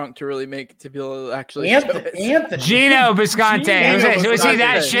was too drunk to really make to be able to actually. Anthony. Gino Bisconte. Was he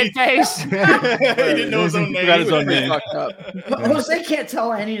that shit face? He didn't know his own name. Jose can't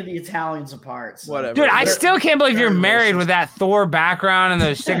tell any of the Italians apart. So. Whatever. Dude, I still can't believe you're married with that Thor background and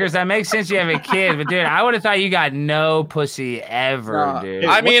those stickers. That makes sense. You have a kid, but dude, I would have thought you got no pussy ever, dude.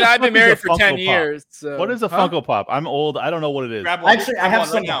 I mean, I've been married for 10 years. So. What is a Funko Pop? I'm old. I don't know what it is. Actually, I have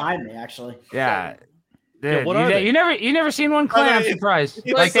some behind me. Actually, yeah. Dude, yeah, you never seen one, Clint? I'm surprised.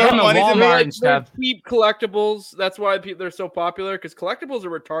 Like they have them at Walmart and stuff. Cheap collectibles. That's why they're so popular because collectibles are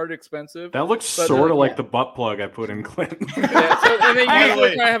retarded expensive. That looks sort of like the butt plug I put in Clint. And they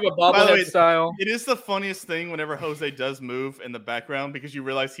usually kind of have a bobblehead style. It is the funniest thing whenever Jose does move in the background because you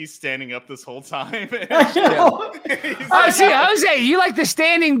realize he's standing up this whole time. See, Jose, you like the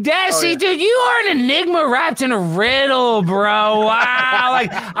standing desk. See, dude, you are an enigma wrapped in a riddle, bro. Wow. Like,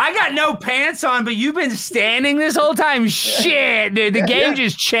 I got no pants on, but you've been standing this whole time. Shit, dude, the game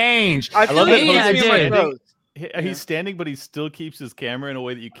just changed. I love that. He's standing, but he still keeps his camera in a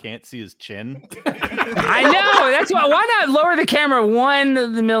way that you can't see his chin. I know. That's why not lower the camera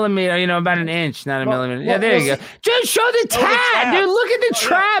 1 millimeter, about an inch, not a millimeter. Yeah, there you go. Dude, show the tat. Dude, look at the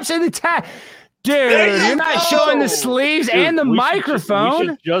traps and the tat. Dude, you're not showing the sleeves and the microphone. We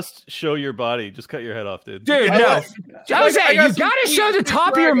should just show your body. Just cut your head off, dude. Dude, no. Jose, you got to show the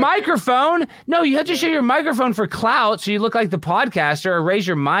top of your microphone. No, you have to show your microphone for clout so you look like the podcaster, or raise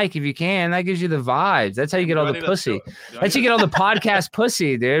your mic if you can. That gives you the vibes. That's how you get all the pussy. That's how you get all the podcast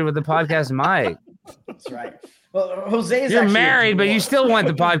pussy, dude, with the podcast mic. That's right. Well, Jose is You're actually married, but you still want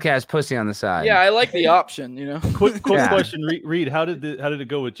the podcast pussy on the side. Yeah, I like the option. Quick Yeah. question, Reed. How did it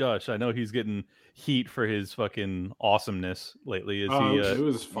go with Josh? I know he's getting heat for his fucking awesomeness lately. Is he? It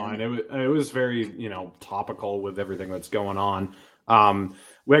was fine. It was very topical with everything that's going on.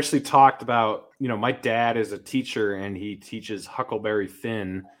 We actually talked about my dad is a teacher and he teaches Huckleberry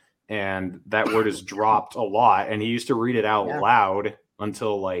Finn, and that word is dropped a lot. And he used to read it out loud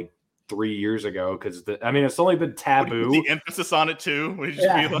until like 3 years ago because it's only been taboo. The emphasis on it too. We just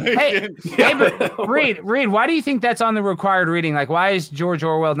be like, Hey, but Reed, why do you think that's on the required reading? Like, why is George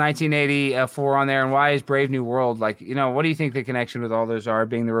Orwell 1984 on there, and why is Brave New World? Like, what do you think the connection with all those are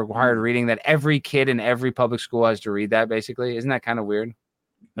being the required reading that every kid in every public school has to read that? Basically, isn't that kind of weird?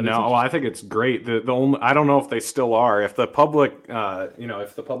 No, I think it's great. The only I don't know if they still are. If the public,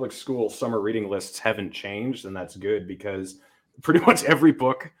 if the public school summer reading lists haven't changed, then that's good because pretty much every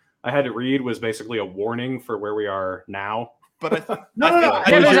book I had to read was basically a warning for where we are now. But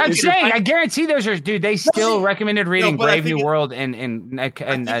I'm saying, I guarantee those are, dude. They still recommended reading Brave New World and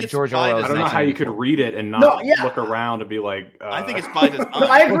George Orwell. I don't know how you could read it and not look around and be like. I think it's by design.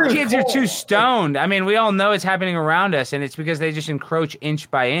 I agree. Kids are too stoned. I mean, we all know it's happening around us, and it's because they just encroach inch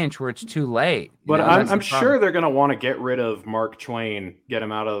by inch where it's too late. But I'm sure they're going to want to get rid of Mark Twain, get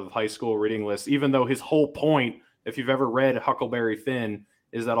him out of high school reading lists, even though his whole point, if you've ever read Huckleberry Finn,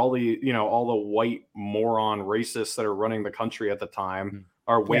 is that all the white moron racists that are running the country at the time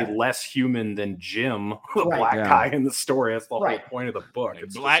are way less human than Jim, the black guy in the story. That's the whole point of the book.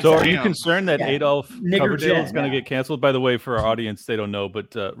 So are you concerned that Adolf Coverdale is going to get canceled? By the way, for our audience, they don't know,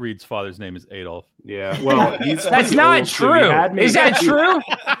 but Reed's father's name is Adolf. Yeah, well, that's not true. Is that true?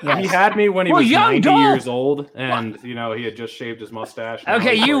 He had me when he was 90 years old, and he had just shaved his mustache.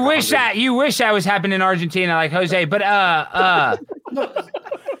 Okay, you wish that was happening in Argentina, like Jose, but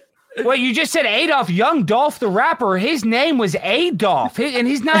well, you just said Adolf. Young Dolph the rapper, his name was Adolf, and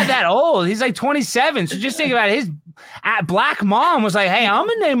he's not that old. He's like 27. So just think about it. His black mom was like, "Hey, I'm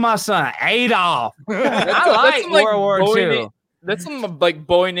gonna name my son Adolf." I like World War II. That's some like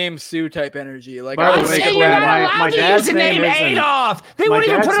Boy Named Sue type energy. Like, I'm saying you're not allowed to use the name Adolf. They wouldn't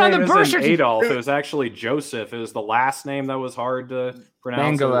even put it on the birth certificate. Adolf. It was actually Joseph. It was the last name that was hard to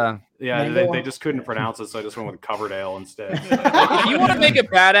pronounce. Mangala. Yeah, they just couldn't pronounce it, so I just went with Coverdale instead. If you want to make a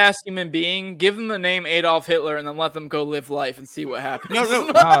badass human being, give them the name Adolf Hitler and then let them go live life and see what happens. No.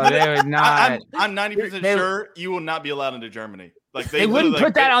 Oh, they would not. I'm 90% sure you will not be allowed into Germany. Like they wouldn't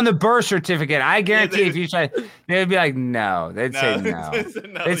put that on the birth certificate. I guarantee if you try, they'd be like, no. They'd say no.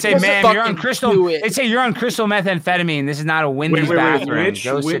 They'd say, ma'am, you're on crystal. They'd say you're on crystal methamphetamine. This is not a Wendy's bathroom.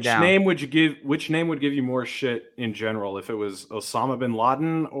 Go sit down. Which name would give you more shit in general? If it was Osama bin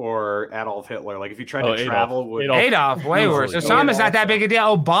Laden or Adolf Hitler? Like if you tried to travel with Adolf, way worse. Osama's not that big a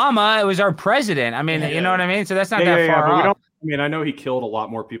deal. Obama, it was our president. I mean, you know what I mean? So that's not that far off. I know he killed a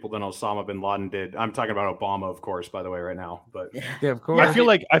lot more people than Osama bin Laden did. I'm talking about Obama, of course, by the way, right now. But yeah, of course.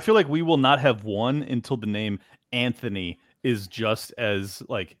 I feel like we will not have one until the name Anthony is just as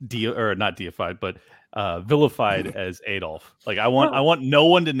like not deified, but vilified as Adolf. Like I want no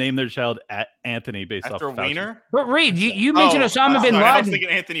one to name their child Anthony based after off Wiener. But Reed, you mentioned Osama bin Laden. I was thinking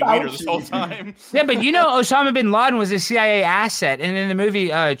Anthony Weiner this whole time. Yeah, but Osama bin Laden was a CIA asset, and in the movie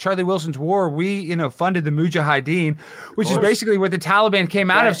Charlie Wilson's War, we funded the Mujahideen, which is basically what the Taliban came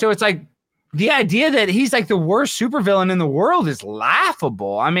out of. So it's like the idea that he's like the worst supervillain in the world is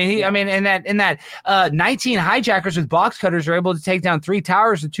laughable. I mean, in that 19 hijackers with box cutters are able to take down 3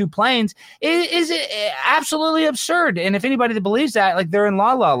 towers and 2 planes is absolutely absurd. And if anybody that believes that, like they're in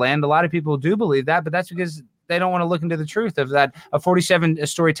La La Land. A lot of people do believe that, but that's because they don't want to look into the truth of that. A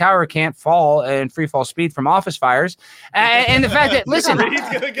 47-story tower can't fall in free fall speed from office fires, and the fact that Reed's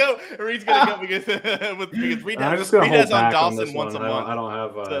gonna go because Reed has on Dawson once a month. I don't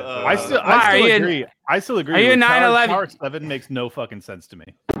have. I still agree. Are you 9/11? Tower 7 makes no fucking sense to me.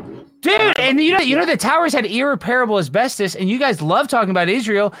 Dude, and you know the towers had irreparable asbestos, and you guys love talking about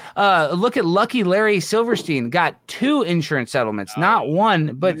Israel. Look at Lucky Larry Silverstein, got 2 insurance settlements, not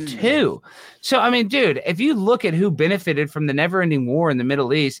 1 but 2. So I mean, dude, if you look at who benefited from the never-ending war in the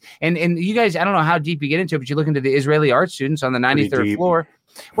Middle East, and you guys, I don't know how deep you get into it, but you look into the Israeli art students on the 93rd floor.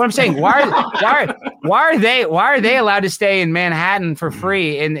 What I'm saying, why are they allowed to stay in Manhattan for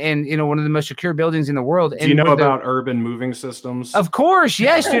free in one of the most secure buildings in the world? Do you know about urban moving systems? Of course,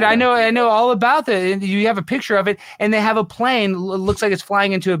 yes, dude. I know all about that. You have a picture of it, and they have a plane looks like it's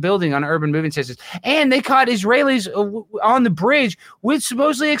flying into a building on urban moving systems, and they caught Israelis on the bridge with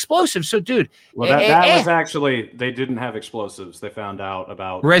supposedly explosives. So, dude, that was actually they didn't have explosives. They found out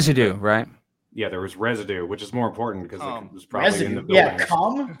about residue, right? yeah, there was residue, which is more important because it was probably in the building. Yeah,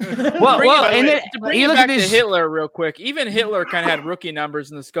 cum. And then to bring you it look back at to this- Hitler real quick. Even Hitler kind of had rookie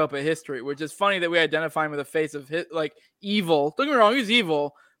numbers in the scope of history, which is funny that we identify him with the face of like evil. Don't get me wrong, he's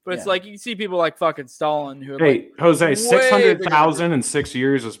evil, but it's like you see people like fucking Stalin who. Hey, Jose, way 600,000 in 6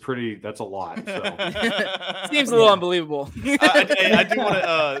 years is that's a lot. So. Seems a little unbelievable. I do want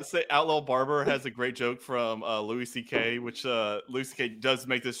to say Outlaw Barber has a great joke from Louis C.K., which Louis C.K. does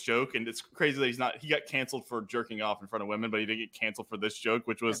make this joke, and it's crazy that he got canceled for jerking off in front of women, but he didn't get canceled for this joke,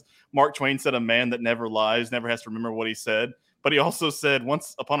 which was Mark Twain said, "A man that never lies never has to remember what he said." But he also said,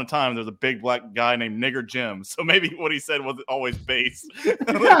 once upon a time, there's a big black guy named Nigger Jim. So maybe what he said wasn't always based.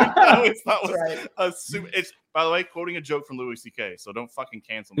 I always thought was it's, by the way, quoting a joke from Louis C.K. So don't fucking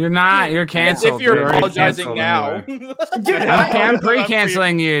cancel me. You're not. You're canceled. If you're dude. apologizing now. I'm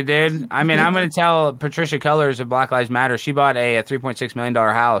pre-canceling you, dude. I mean, I'm going to tell Patricia Cullors of Black Lives Matter. She bought a $3.6 million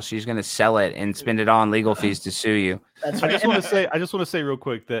house. She's going to sell it and spend it all on legal fees to sue you. I just want to say real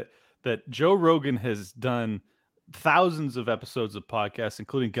quick that Joe Rogan has done thousands of episodes of podcasts,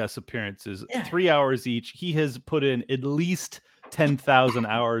 including guest appearances, 3 hours each. He has put in at least 10,000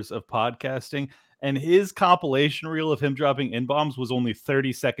 hours of podcasting, and his compilation reel of him dropping N-bombs was only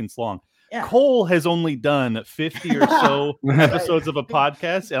 30 seconds long. Yeah. Cole has only done 50 or so episodes of a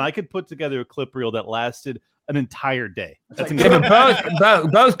podcast, and I could put together a clip reel that lasted an entire day. That's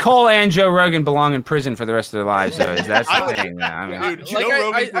both Cole and Joe Rogan belong in prison for the rest of their lives. So that's the thing. I mean, Dude, Joe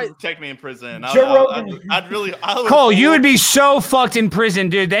Rogan would protect me in prison. Cole, you would be so fucked in prison,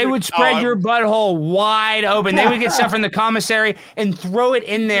 dude. They would spread your butthole wide open. They would get stuff from the commissary and throw it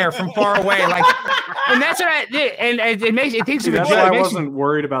in there from far away. Like, and that's what I did. And it makes it thinks of a That's joke. why It I makes- wasn't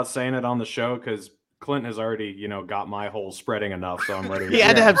worried about saying it on the show because Clint has already, got my hole spreading enough, so I'm ready. He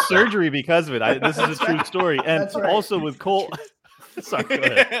had to have surgery because of it. This is a true story. And also with Cole. Sorry, go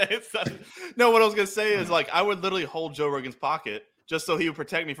ahead. No, what I was gonna say is like I would literally hold Joe Rogan's pocket just so he would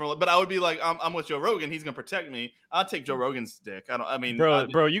protect me from. But I would be like, I'm with Joe Rogan. He's gonna protect me. I'll take Joe Rogan's dick.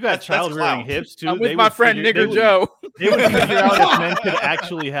 Bro, you got child rearing hips too. I'm with my friend Nigger Joe. They would figure out if men could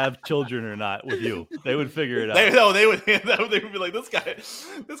actually have children or not with you. They would figure it out. They would be like, this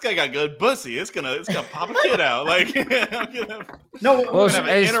guy got good pussy. It's gonna pop a kid out. Like, I'm gonna have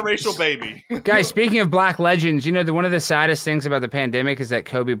an interracial baby. Guys, speaking of black legends, one of the saddest things about the pandemic is that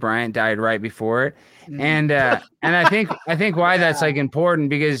Kobe Bryant died right before it, and I think why that's like important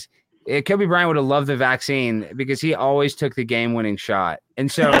because Kobe Bryant would have loved the vaccine because he always took the game-winning shot.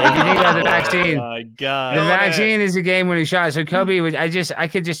 And so if you think about the vaccine, my God, the vaccine is a game-winning shot. So Kobe would, I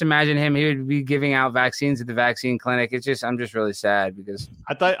could just imagine him. He would be giving out vaccines at the vaccine clinic. I'm just really sad because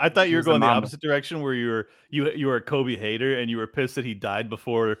I thought you were going the opposite direction where you were a Kobe hater and you were pissed that he died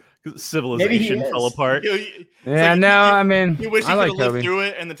before civilization fell apart. You wish I he could like have lived Kobe. through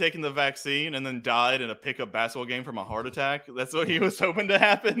it and then taken the vaccine and then died in a pickup basketball game from a heart attack. That's what he was hoping to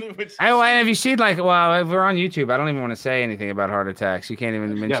happen. Which have you seen if we're on YouTube, I don't even want to say anything about heart attacks. You can't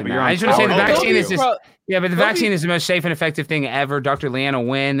even mention that. you're I on just want to say the Power. vaccine is just Yeah, but the vaccine is the most safe and effective thing ever. Dr. Leanna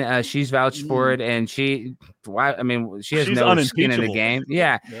Wynn, she's vouched for it, and she has She's no skin in the unimpeachable. game.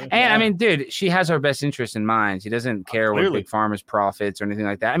 Yeah. And I mean, dude, she has our best interest in mind. She doesn't care what big pharma's profits or anything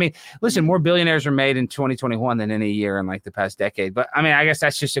like that. I mean, listen, more billionaires are made in 2021 than any year in like the past decade. But I mean, I guess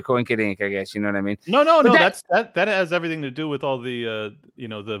that's just a coinkydink, I guess. You know what I mean? No. But That has everything to do with all the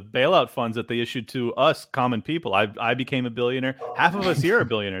the bailout funds that they issued to us common people. I became a billionaire. Half of us here are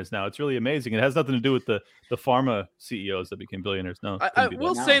billionaires now. It's really amazing. It has nothing to do with the pharma CEOs that became billionaires. No, I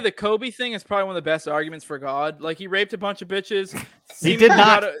will say the Kobe thing is probably one of the best arguments for God. Like he raped a bunch of bitches. He did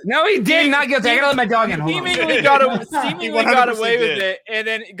not. No, he did not get that. I gotta let my dog in. Hold on. Seemingly got away with did. it, and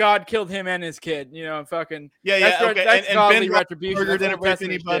then God killed him and his kid. Fucking yeah. Okay. That's and godly Ben retribution. Roethlisberger That's didn't the best rape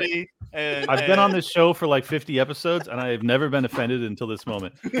in his anybody. And I've been on this show for like 50 episodes, and I have never been offended until this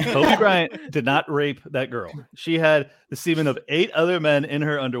moment. Kobe Bryant did not rape that girl. She had the semen of 8 other men in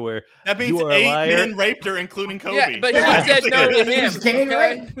her underwear. That means You are a 8 liar. men raped her, including Kobe. Yeah, but he said no to him.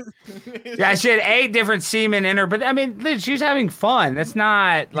 Okay? Yeah, she had 8 different semen in her, but I mean, dude, she's having fun. That's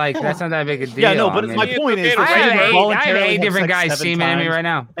not that big a deal. Yeah, no, but I mean, my point is, I have for 8 voluntarily have different sex guys 7 semen in me times right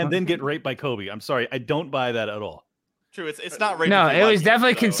now. and then get raped by Kobe. I'm sorry, I don't buy that at all. True, it's not rape. No, if you it like was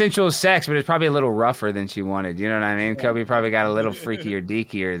definitely so. consensual sex, but it's probably a little rougher than she wanted. You know what I mean? Kobe probably got a little freakier,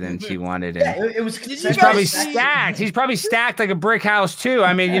 deakier than she wanted. And Yeah, it was. he's probably stacked. He's probably stacked like a brick house too.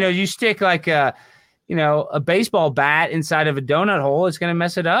 I mean, you stick like a baseball bat inside of a donut hole, it's gonna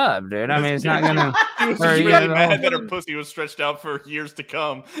mess it up, dude. I mean, it's not gonna. She was really mad that her pussy was stretched out for years to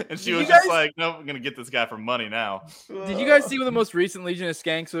come, and she was just like, "No, I'm gonna get this guy for money now." Did you guys see with the most recent Legion of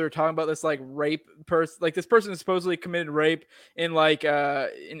Skanks? So they're talking about this like rape person, like this person supposedly committed rape in like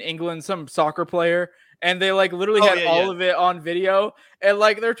in England, some soccer player. And they like literally had all of it on video, and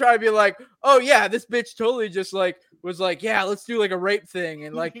like they're trying to be like, "Oh yeah, this bitch totally just like was like, yeah, let's do like a rape thing,"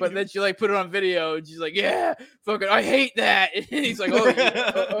 and like, but then she like put it on video, and she's like, "Yeah, fucking, I hate that," and he's like,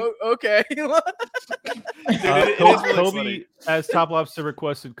 "Oh, okay." Kobe, as Top Lobster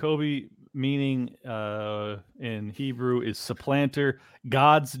requested, Kobe meaning in Hebrew is supplanter,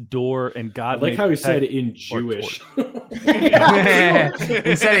 God's door, and God. I like how he said it in Jewish.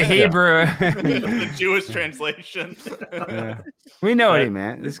 Instead of Hebrew. The Jewish translation. We know what he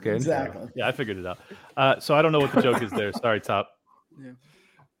meant. It's good. Exactly. Yeah, I figured it out. So I don't know what the joke is there. Sorry, Top. Yeah.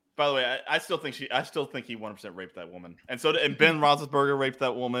 By the way, I still think he 100% raped that woman, and Ben Roethlisberger raped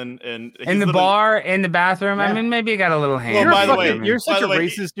that woman, and in the bar, in the bathroom. Yeah. I mean, maybe he got a little hand. Well, by the way, you're such a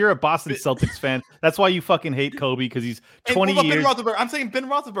racist. You're a Boston Celtics fan. That's why you fucking hate Kobe, because he's 20 years. Ben Roethlisberger. I'm saying Ben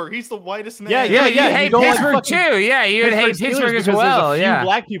Roethlisberger. He's the whitest man. Yeah. You hate Pittsburgh too. Yeah, you would hate Pittsburgh as well. There's a few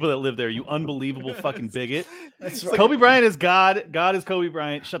black people that live there. You unbelievable fucking bigot. Kobe Bryant is God. God is Kobe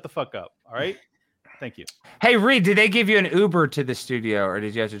Bryant. Shut the fuck up. All right. Thank you. Hey, Reed, did they give you an Uber to the studio, or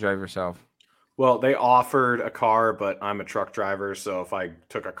did you have to drive yourself? Well, they offered a car, but I'm a truck driver, so if I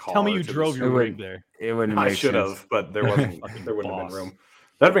took a car, tell me you drove your rig there. It wouldn't. I should have, but there wouldn't have been room.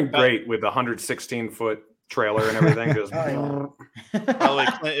 That'd been great with a 116-foot trailer and everything. Just by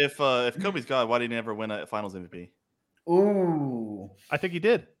the way, if Kobe's God, why did he never win a Finals MVP? Ooh, I think he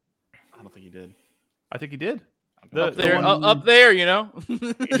did. I don't think he did. I think he did. Up there, you know.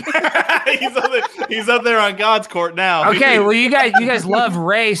 he's up there on God's court now. Okay, well, you guys love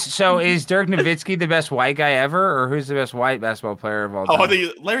race. So is Dirk Nowitzki the best white guy ever, or who's the best white basketball player of all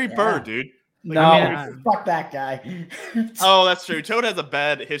time? Larry Bird, dude. No, fuck that guy. Oh, that's true. Toad has a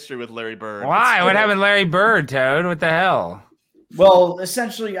bad history with Larry Bird. Why? What happened to Larry Bird, Toad? What the hell? Well,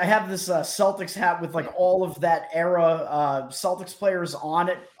 essentially, I have this Celtics hat with like all of that era Celtics players on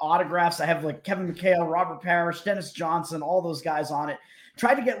it, autographs. I have like Kevin McHale, Robert Parrish, Dennis Johnson, all those guys on it.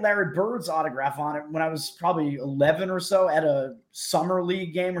 Tried to get Larry Bird's autograph on it when I was probably 11 or so at a summer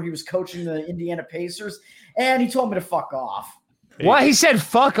league game where he was coaching the Indiana Pacers, and he told me to fuck off. What? He said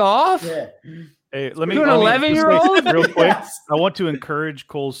fuck off? Yeah. Hey, let me an 11-year-old real quick. Yes. I want to encourage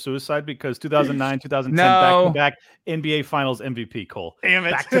Cole's suicide because 2009, 2010 back-to-back NBA Finals MVP. Cole, damn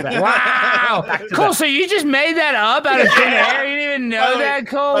it! Back to back. Wow, Cole. So you just made that up out of thin air? You didn't even know that,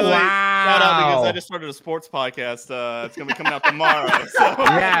 Cole? Wow! Shout out because I just started a sports podcast. It's going to be coming out tomorrow. So.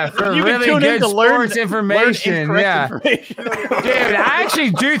 Yeah, for really good sports information. Yeah, dude, I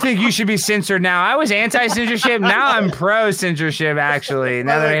actually do think you should be censored now. I was anti-censorship. Now I'm pro-censorship. Actually,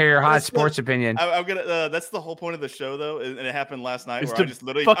 now that I hear your hot sports opinion. I'm gonna. That's the whole point of the show, though, and it happened last night. Where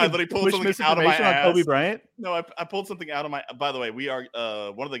I literally pulled something out of my ass. On Kobe Bryant. No, I pulled something out of my. By the way, we are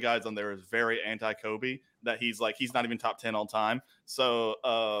one of the guys on there is very anti-Kobe. That he's not even top 10 all time. So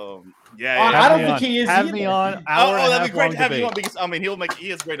I don't think he is. Have me on. That'd be great to have you on because he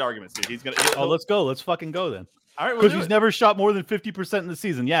has great arguments, dude. He's gonna. Let's go. Let's fucking go then. All right, because he's never shot more than 50% in the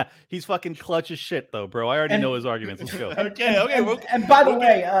season. Yeah, he's fucking clutch as shit, though, bro. I already know his arguments. Let's go. Okay. And by the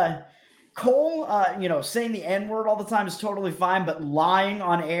way, Cole, saying the N-word all the time is totally fine, but lying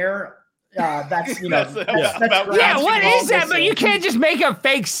on air, that's that's what is that? But you can't just make up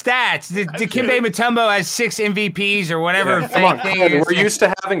fake stats. Dikembe Mutombo has 6 MVPs or whatever fake thing is. We're used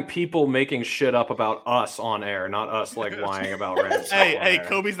to having people making shit up about us on air, not us like lying about random stuff. Hey,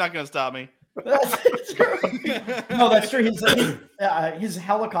 Kobe's not gonna stop me. That's true. No, that's true. His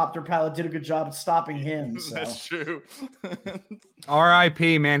helicopter pilot did a good job at stopping him. So. That's true.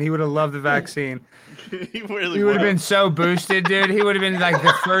 R.I.P. Man, he would have loved the vaccine. He would have been so boosted, dude. He would have been like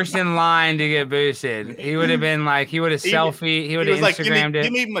the first in line to get boosted. He would have been like, he would have selfie. He would have Instagrammed it.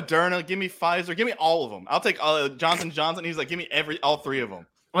 Give me Moderna. Give me Pfizer. Give me all of them. I'll take Johnson Johnson. He's like, give me all 3 of them.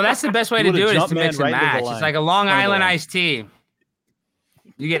 Well, that's the best way to do it is to mix and match. It's like a Long Island iced tea.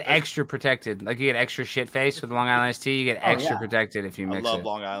 You get extra protected. Like you get extra shit face with Long Island iced tea. You get extra protected if you mix it. I love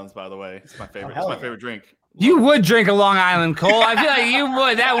Long Islands, by the way. It's my favorite. It's my favorite drink. You would drink a Long Island, Cole. I feel like you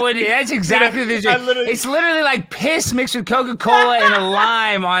would. That's exactly the drink. It's literally like piss mixed with Coca-Cola and a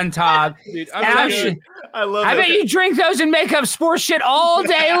lime on top. Dude, I love. I bet you drink those and make up sports shit all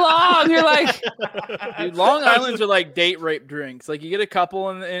day long. You're like, dude, Long Island's are like date rape drinks. Like you get a couple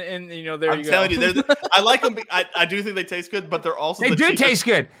and you know there I'm you go. telling you, I like them. I do think they taste good, but they're also they do taste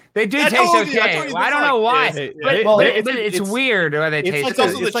good. They do taste okay. I don't know why, but it's weird why they taste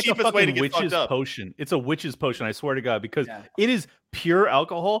good. It's like a fucking witch's potion. It's a witch's potion. I swear to God, because it is pure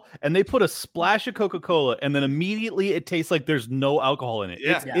alcohol, and they put a splash of Coca-Cola, and then immediately it tastes like there's no alcohol in it.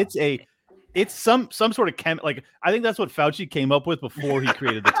 It's some sort of like I think that's what Fauci came up with before he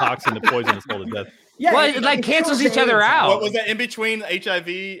created the toxin to poison us all to death. Yeah, well, it like cancels each other out. What was that in between HIV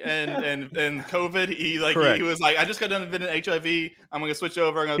and COVID? He was like, I just got done inventing HIV. I'm gonna switch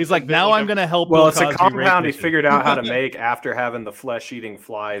over. He's like, now I'm gonna help. Well, it's a compound he figured out how to make after having the flesh-eating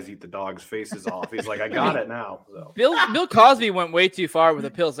flies eat the dogs' faces off. He's like, I got it now. So. Bill Cosby went way too far with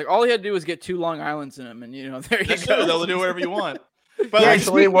the pills. Like all he had to do was get 2 Long Islands in him, and there you go. They'll do whatever you want. But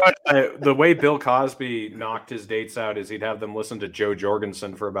actually, the way Bill Cosby knocked his dates out is he'd have them listen to Joe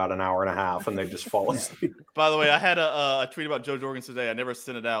Jorgensen for about an hour and a half, and they'd just fall asleep. By the way, I had a tweet about Joe Jorgensen today. I never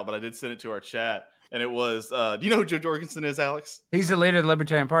sent it out, but I did send it to our chat, and it was, do you know who Joe Jorgensen is, Alex? He's the leader of the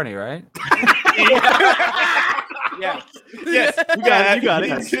Libertarian Party, right? Yes. You got it. You got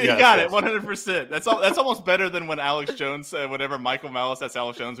it. 100%. That's almost better than when Alex Jones said, whenever Michael Malice asked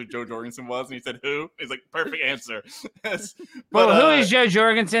Alex Jones who Joe Jorgensen was, and he said, who? He's like, perfect answer. Well, who is Joe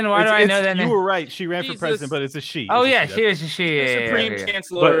Jorgensen? Why do I know that name? You were right. She ran for president, but it's a she. Oh, yeah, she is a she. Supreme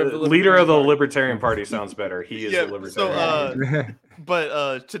Chancellor of the leader of the Libertarian Party sounds better. He is the Libertarian.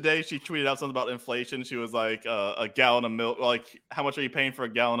 But today she tweeted out something about inflation. She was like, a gallon of milk, like, how much are you paying for a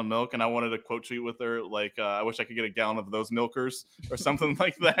gallon of milk? And I wanted to quote tweet with her, like, I wish I could get a gallon of those milkers or something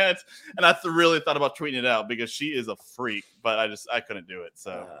like that. And I really thought about tweeting it out because she is a freak, but I couldn't do it.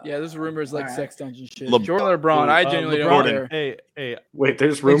 So yeah, there's rumors like sex dungeon shit. Jordan LeBron, I genuinely don't care. Hey, wait,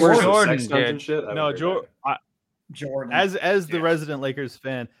 there's rumors of sex dungeon shit? No, Jordan. As the resident Lakers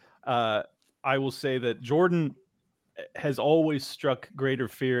fan, I will say that Jordan has always struck greater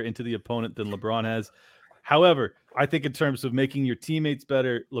fear into the opponent than LeBron has. However, I think in terms of making your teammates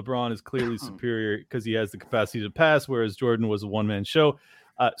better, LeBron is clearly superior because he has the capacity to pass, whereas Jordan was a one-man show.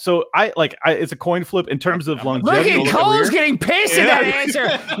 So it's a coin flip in terms of longevity. Look at Cole's getting pissed at that answer.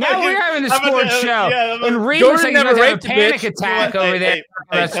 Now we're having the sports show, and Reed looks like he's going to have a panic attack over there.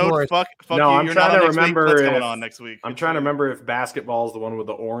 Fuck no, I'm trying to remember what's going on next week. I'm trying to remember if basketball is the one with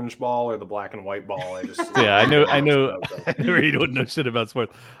the orange ball or the black and white ball. I know. Reed wouldn't know shit about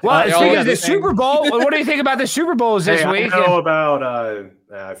sports. Well, speaking of the Super Bowl, what do you think about the Super Bowls this week? I know about.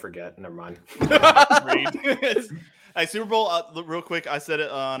 I forget. Never mind. Hey, Super Bowl, real quick. I said it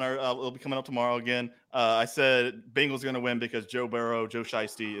on our. It'll be coming up tomorrow again. I said Bengals going to win because Joe Burrow, Joe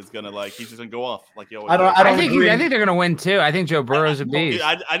Shiesty is going to he's just going to go off like he always. I think they're going to win too. I think Joe Burrow's a beast.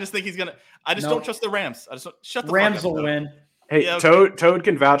 I just think he's going to. I just don't trust the Rams. I just don't, shut the Rams fuck up, will win. Hey, yeah, okay. Toad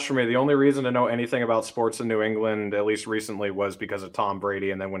can vouch for me. The only reason to know anything about sports in New England, at least recently, was because of Tom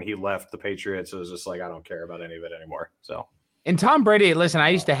Brady. And then when he left the Patriots, it was just like I don't care about any of it anymore. So. And Tom Brady, listen, I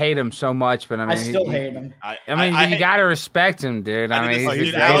used to hate him so much, but I still hate him. You got to respect him, dude. I mean, when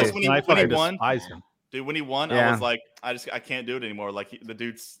he won, I was like, I can't do it anymore. Like the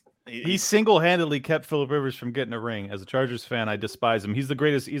dude's. He single-handedly kept Phillip Rivers from getting a ring. As a Chargers fan, I despise him. He's the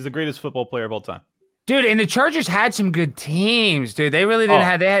greatest football player of all time. Dude, and the Chargers had some good teams, dude. They really didn't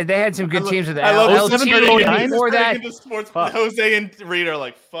have. They had some good teams with the LT before that. Jose and Reed are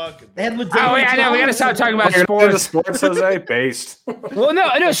like, fuck. They had I know. We got to stop talking about sports. Sports, Jose, based. Well,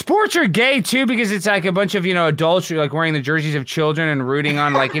 no, sports are gay too because it's like a bunch of adults who like wearing the jerseys of children and rooting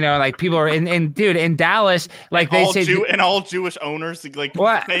on like people are and dude in Dallas like they say and all Jewish owners like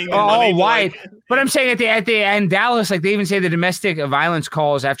paying all white. But I'm saying at the end Dallas like they even say the domestic violence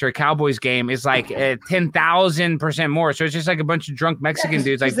calls after a Cowboys game is like 10,000% more. So it's just like a bunch of drunk Mexican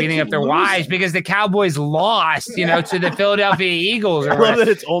dudes like beating up their wives because the Cowboys lost, to the Philadelphia Eagles. I love that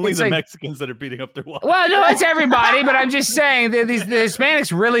it's only the Mexicans that are beating up their wives. Well, no, it's everybody, but I'm just saying the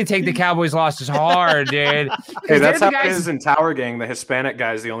Hispanics really take the Cowboys losses hard, dude. Hey, that's how it is in Tower Gang. The Hispanic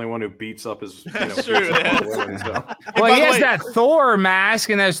guy is the only one who beats up his. That's true. Women, so. Well, he has that Thor mask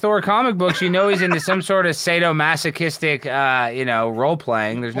in those Thor comic books. He's into some sort of sadomasochistic, role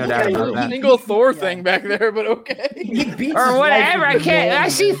playing. There's no doubt about that. Single Thor thing back there, but okay. Or whatever. I can't. I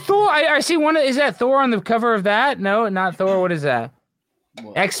see Thor. I see one. Is that Thor on the cover of that? No, not Thor. What is that?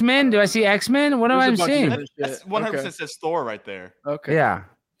 X-Men? Do I see X-Men? What am I seeing? 100% says Thor right there. Okay. Yeah.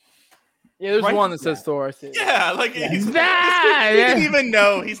 Yeah, there's Right? one that says Thor. I see it. Yeah, like he's Nah, he didn't even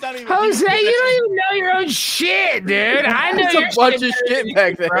know. He's not even. Jose, you don't even know your own shit, dude. I know There's your a bunch of shit shit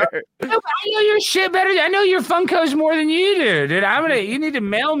back there. No, but I know your shit better. I know your Funkos more than you do, dude. You need to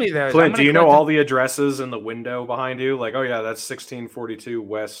mail me those. Clint, do you know all the addresses in the window behind you? Like, oh yeah, that's 1642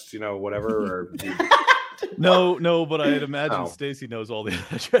 West, whatever. Or No, but I'd imagine Stacy knows all the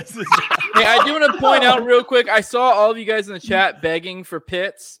addresses. Hey, I do want to point out real quick. I saw all of you guys in the chat begging for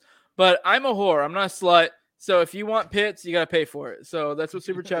pits, but I'm a whore. I'm not a slut. So if you want pits, you gotta pay for it. So that's what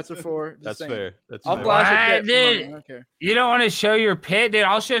super chats are for. That's fair. That's I'll fair. flash a pit. Dude, I don't care. you don't want to show your pit, dude.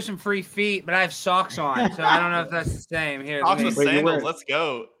 I'll show some free feet, but I have socks on, so I don't know if that's the same. Here, Socks with let me- sandals. Let's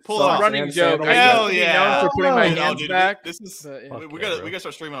go. Pull It's a up. running joke. Hell I used to be yeah! known for putting my hands dude, back. This is But, yeah. we gotta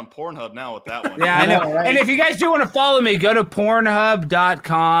start streaming on Pornhub now with that one. Yeah, I know. And if you guys do want to follow me, go to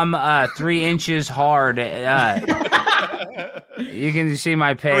Pornhub.com. 3 inches hard. You can see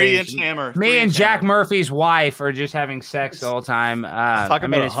my page. 3-inch hammer. Me and Jack Murphy's wife are just having sex the whole time. Talk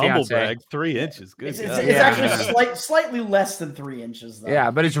about a his humble fiance. brag. 3 inches. Good. It's actually slightly less than 3 inches, though.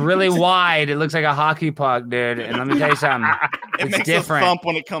 Yeah, but it's really wide. It looks like a hockey puck, dude. And let me tell you something. It It's makes different. a thump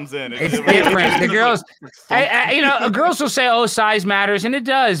when it comes in. It's different. The girls, girls will say, "Oh, size matters," and it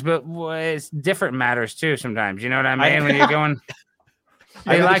does, but it's different matters too. Sometimes, you know what I mean? When you're going,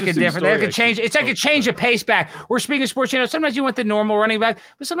 I they have an like it interesting different. They like story, a change. It's like a change of pace back. We're speaking sports. Sometimes you want the normal running back,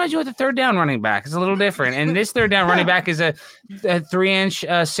 but sometimes you want the third down running back. It's a little different. And this third down running back is a 3-inch,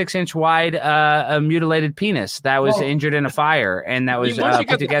 6-inch wide, a mutilated penis that was injured in a fire, and that was Once you put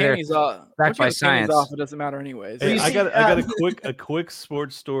get the together panties off- backed once by you get the panties science. off, it doesn't matter anyways. Hey, I got a quick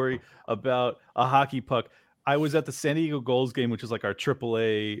sports story about a hockey puck. I was at the San Diego Gulls game, which is like our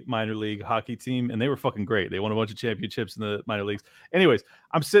AAA minor league hockey team, and they were fucking great. They won a bunch of championships in the minor leagues. Anyways,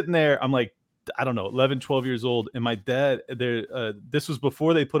 I'm sitting there. I'm like, I don't know, 11, 12 years old, and my dad. This was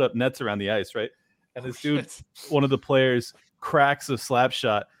before they put up nets around the ice, right? And this dude, one of the players, cracks a slap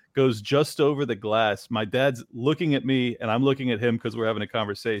shot, goes just over the glass. My dad's looking at me, and I'm looking at him because we're having a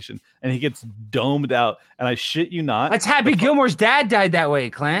conversation, and he gets domed out. And I shit you not, That's Happy Gilmore's dad died that way,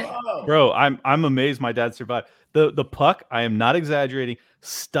 Clint. bro. I'm amazed my dad survived. The puck, I am not exaggerating,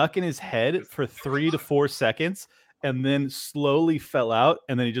 stuck in his head for 3 to 4 seconds, and then slowly fell out,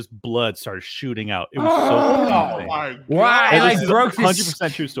 and then blood started shooting out. It was so insane. Wow, And it like this is broke this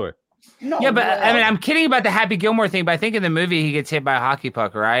 100% true story. No, yeah, but I mean, I'm kidding about the Happy Gilmore thing, but I think in the movie he gets hit by a hockey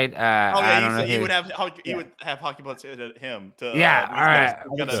puck, right? I don't know. He would have hockey pucks hit at him. All right.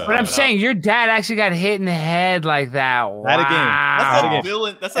 But I'm saying your dad actually got hit in the head like that. Wow. That a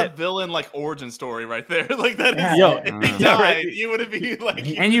game. That's a villain like origin story right there. Like that. If he Yeah, died, right. you would be like.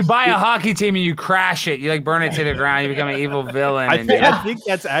 And you buy a hockey team and you crash it. You like burn it to the ground. You become an evil villain. I think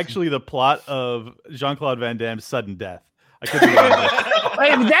that's actually the plot of Jean-Claude Van Damme's Sudden Death. I could be wrong.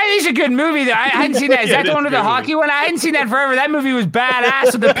 Wait, that is a good movie, though. I hadn't seen that. Is that the one with the hockey one? I hadn't seen that forever. That movie was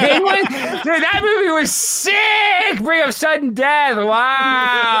badass with the penguin. Dude, that movie was sick. Bring up sudden death.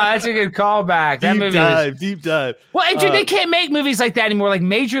 Wow, that's a good callback. That movie was deep dive. Well, and dude, they can't make movies like that anymore. Like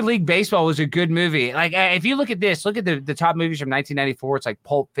Major League Baseball was a good movie. Like if you look at this, look at the top movies from 1994. It's like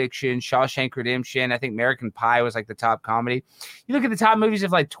Pulp Fiction, Shawshank Redemption. I think American Pie was like the top comedy. You look at the top movies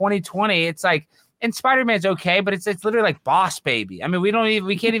of like 2020. It's like. And Spider-Man's okay, but it's literally like Boss Baby. I mean, we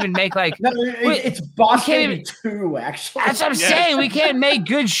can't even make like it's Boss Baby 2, actually. That's what I'm saying. We can't make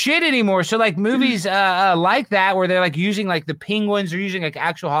good shit anymore. So like movies like that where they're like using like the Penguins or using like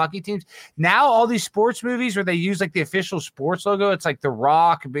actual hockey teams. Now all these sports movies where they use like the official sports logo, it's like The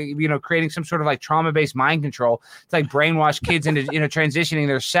Rock, creating some sort of like trauma-based mind control. It's like brainwash kids into transitioning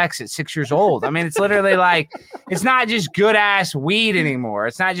their sex at 6 years old. I mean, it's literally like it's not just good ass weed anymore.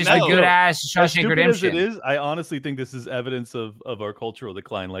 It's not just like good ass Shawshank As it Redemption. is, I honestly think this is evidence of our cultural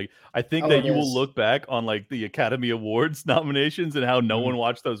decline. Like, I think that you will look back on like the Academy Awards nominations and how no one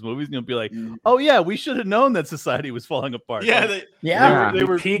watched those movies, and you'll be like, "Oh yeah, we should have known that society was falling apart." Yeah, they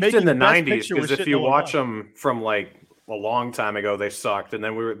were peaked making in the Best 90s Picture with because if shit you no one watch watched. them from like a long time ago, they sucked, and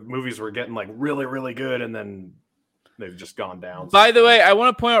then movies were getting like really, really good, and then they've just gone down. By the way, I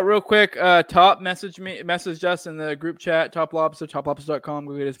want to point out real quick. Top messaged us in the group chat. Top Lobster, toplobster.com.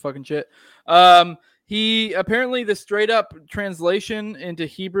 Go get his fucking shit. He apparently the straight up translation into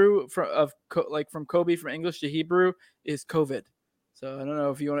Hebrew from Kobe from English to Hebrew is COVID. So I don't know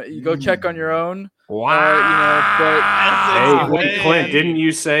if you want to go check on your own. Wow. Hey, Clint, didn't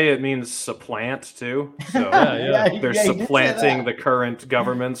you say it means supplant too? So they're supplanting the current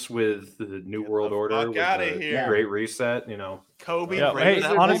governments with the New World Order, with the Great Reset. Kobe. Yeah, hey,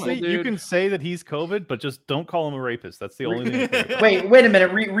 honestly, you can say that he's COVID, but just don't call him a rapist. That's the only thing. Wait a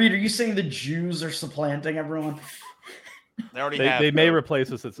minute, Reed, are you saying the Jews are supplanting everyone? They already have. They may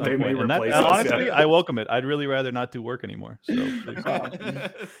replace us at some point. And honestly, yeah. I welcome it. I'd really rather not do work anymore. So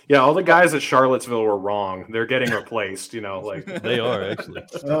yeah, all the guys at Charlottesville were wrong. They're getting replaced, like they are actually.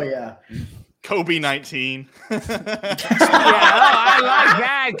 Oh yeah. Kobe 19. I like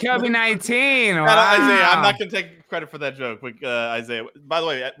that. Kobe 19. Wow. Isaiah, I'm not going to take credit for that joke. Isaiah, by the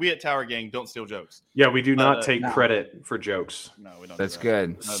way, we at Tower Gang don't steal jokes. Yeah, we do not take credit for jokes. No, we don't. That's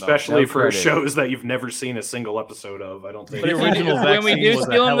good. Especially for shows that you've never seen a single episode of. I don't think. But when we do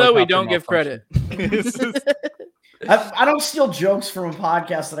steal them, though, we don't give credit. I don't steal jokes from a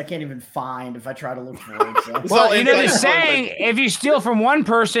podcast that I can't even find if I try to look for it. So. Well, the saying, if you steal from one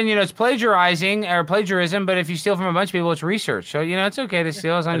person, it's plagiarizing or plagiarism. But if you steal from a bunch of people, it's research. So, it's okay to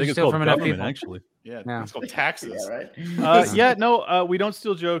steal as long as you steal from enough people. Actually. Yeah, it's called taxes. Yeah, right. We don't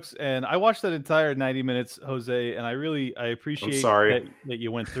steal jokes. And I watched that entire 90 minutes, Jose, and I appreciate that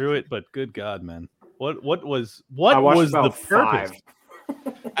you went through it. But good God, man. What was the purpose?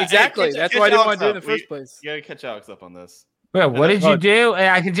 Exactly. That's why I didn't want to do it in the first place. You gotta catch Alex up on this. Well, what did you do?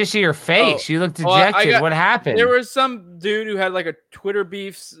 I can just see your face. You look dejected. What happened? There was some dude who had like a Twitter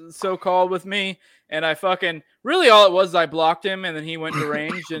beef, so-called, with me, and I really all it was I blocked him, and then he went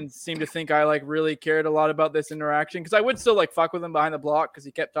deranged and seemed to think I really cared a lot about this interaction, because I would still fuck with him behind the block because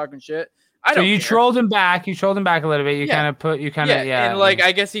he kept talking shit. So you trolled him back. You trolled him back a little bit. And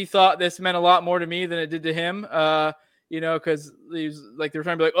I guess he thought this meant a lot more to me than it did to him. Because they were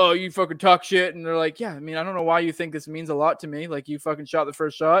trying to be like, oh, you fucking talk shit. And they're like, yeah, I mean, I don't know why you think this means a lot to me. Like, you fucking shot the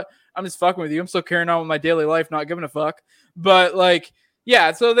first shot. I'm just fucking with you. I'm still carrying on with my daily life, not giving a fuck. But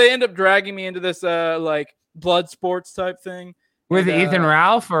so they end up dragging me into this blood sports type thing. With Ethan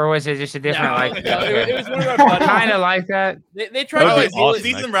Ralph, or was it just a different it was one of our buddies. Kind of like that. They tried to awesome,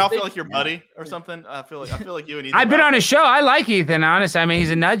 Ethan Ralph feel like your buddy or something. I feel like you and Ethan. I've been on his show. I like Ethan, honestly. I mean,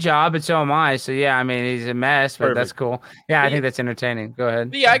 he's a nut job, but so am I. So yeah, I mean, he's a mess, but that's cool. Yeah, I think that's entertaining. Go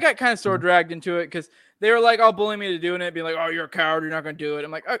ahead. But yeah, I got kind of sort of dragged into it because they were all bullying me to doing it, being like, "Oh, you're a coward. You're not going to do it."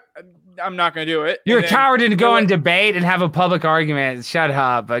 I'm like, "I'm not going to do it." You're a coward to go on debate and have a public argument. Shut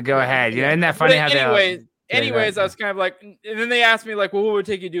up. But go ahead. Isn't that funny? Anyways, I was kind of and then they asked me what would it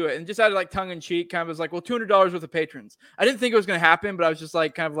take you to do it? And just out of tongue in cheek, kind of was well, $200 worth of patrons. I didn't think it was going to happen, but I was just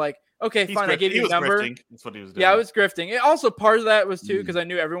okay, fine. I gave you a number. Grifting. That's what he was doing. Yeah, I was grifting. Also, part of that was too because I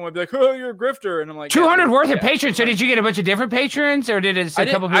knew everyone would be like, "Oh, you're a grifter," and I'm like, 200 worth of patrons. So did you get a bunch of different patrons, or did a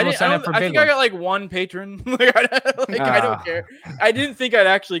couple people sign up for big I think I got one patron. I don't care. I didn't think I'd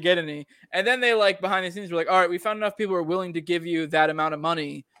actually get any. And then they behind the scenes were all right, we found enough people who are willing to give you that amount of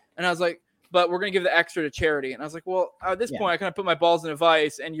money, and I was like, but we're going to give the extra to charity. And I was like, well, at this point, I kind of put my balls in a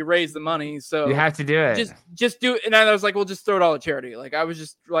vice and you raise the money. So you have to do it. Just do it. And I was like, well, just throw it all at charity. I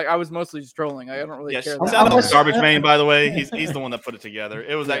was mostly just trolling. I don't really care. Shout out to Garbage Man, by the way. He's the one that put it together.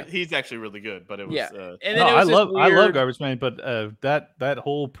 It was he's actually really good, but it was. And then I love Garbage Man, but that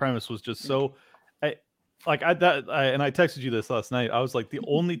whole premise was just so. I texted you this last night. I was like, the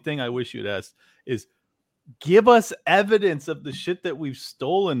only thing I wish you'd asked is, give us evidence of the shit that we've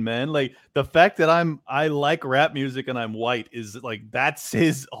stolen, man. The fact that I like rap music and I'm white is that's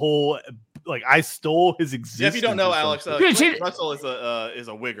his whole I stole his existence. If you don't know, Alex, Russell is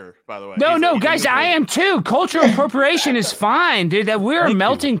a wigger, by the way. No, guys, I am too. Cultural appropriation is fine, dude. That we're a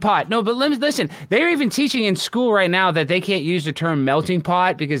melting pot. No, but listen. They're even teaching in school right now that they can't use the term melting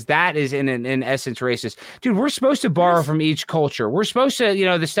pot because that is in essence racist. Dude, we're supposed to borrow from each culture. We're supposed to,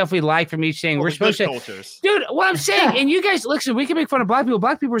 the stuff we like from each thing. We're supposed to. Cultures. Dude, what I'm saying, and you guys, listen, we can make fun of black people.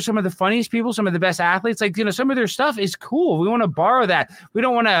 Black people are some of the funniest people, some of the best athletes. Some of their stuff is cool. We want to borrow that. We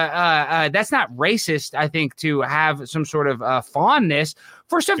don't want to. That's not racist, I think, to have some sort of fondness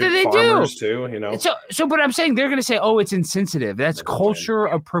for stuff that they do. Too, So, but I'm saying they're going to say, "Oh, it's insensitive." That's culture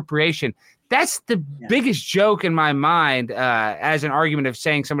appropriation. That's the biggest joke in my mind as an argument of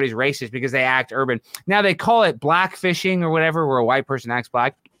saying somebody's racist because they act urban. Now they call it black fishing or whatever, where a white person acts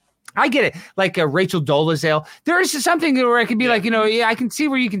black. I get it. Rachel Dolezal. There is something where it can be I can see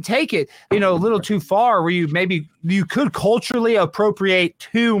where you can take it, a little too far, where you could culturally appropriate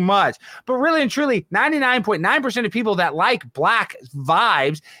too much. But really and truly, 99.9% of people that like black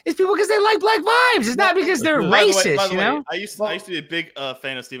vibes is people because they like black vibes. It's not because they're racist, by the way, I used to be a big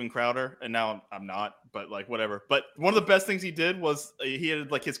fan of Steven Crowder, and now I'm not. But whatever. But one of the best things he did was he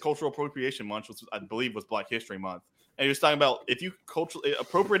had his cultural appropriation month, which I believe was Black History Month. And he was talking about if you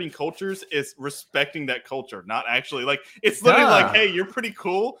appropriating cultures is respecting that culture, not actually it's literally hey, you're pretty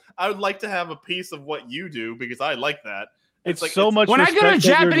cool. I would like to have a piece of what you do because I like that. It's so much. When I go to respect that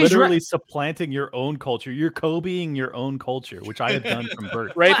you're Japanese literally supplanting your own culture. You're Kobeing your own culture, which I have done from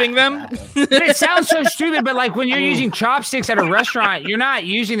birth. Raping them. It sounds so stupid, but like when you're using chopsticks at a restaurant, you're not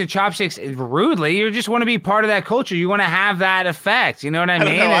using the chopsticks rudely. You just want to be part of that culture. You want to have that effect. You know what I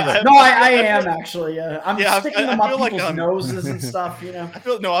mean? I am actually. I'm sticking them I up feel people's noses and stuff. You know.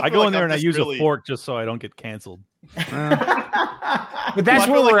 I I go in there and I use a fork just so I don't get canceled. But that's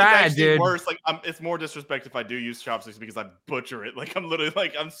where we're at, dude. Worse, like it's more disrespect if I do use chopsticks because I butcher it. Like I'm literally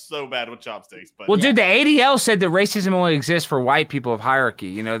like I'm so bad with chopsticks. But dude, the ADL said that racism only exists for white people of hierarchy.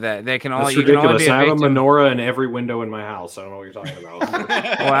 You know that they can only. That's ridiculous. You can only be a I have a victim. menorah in every window in my house. I don't know what you're talking about.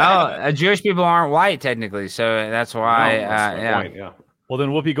 Well, Jewish people aren't white technically, so that's why. That's my point, yeah. Well,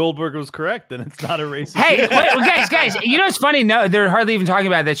 then Whoopi Goldberg was correct. Then it's not a racist. Hey, guys, you know what's funny? No, they're hardly even talking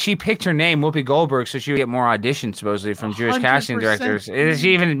about that. She picked her name, Whoopi Goldberg, so she would get more auditions supposedly from Jewish casting 100%. directors.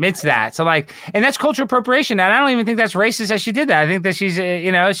 She even admits that. So like, and that's cultural appropriation. And I don't even think that's racist that she did that. I think that she's,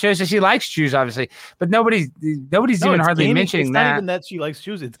 it shows that she likes Jews, obviously. But nobody's even hardly mentioning it's that. not even that she likes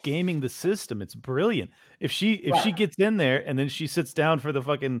Jews. It's gaming the system. It's brilliant. If she gets in there and then she sits down for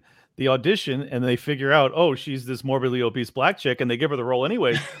the audition and they figure out, oh, she's this morbidly obese black chick and they give her the role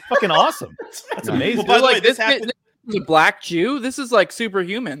anyway, fucking awesome. That's amazing. Well, by the way, this is a black Jew. This is like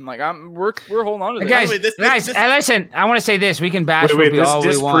superhuman. Like we're holding on to this. Guys, listen. I want to say this. We can bash Wait, Whoopi all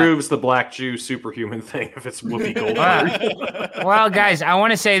this we want. disproves the black Jew superhuman thing if it's Whoopi Goldberg. Well, guys, I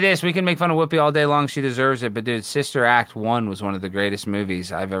want to say this. We can make fun of Whoopi all day long. She deserves it. But dude, Sister Act 1 was one of the greatest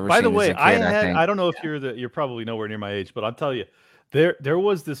movies I've ever seen. By the way, as a kid, I think. I don't know if you're probably nowhere near my age, but I'll tell you, there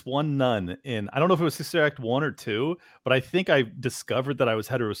was this one nun in, I don't know if it was Sister Act 1 or 2, but I think I discovered that I was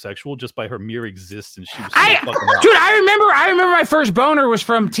heterosexual just by her mere existence. She was so fucking hot. Dude, I remember my first boner was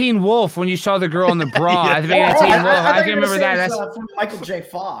from Teen Wolf when you saw the girl in the bra at the beginning of Teen Wolf. I can remember that. That's from Michael J.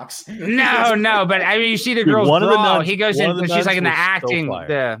 Fox. No, but I mean, you see the girl's bra. He goes in, she's like in the acting,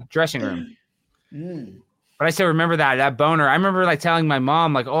 the dressing room. But I still remember that boner. I remember like telling my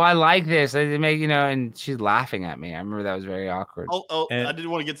mom, like, "Oh, I like this." They make, and she's laughing at me. I remember that was very awkward. I did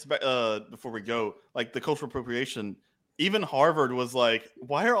want to get back before we go, like the cultural appropriation. Even Harvard was like,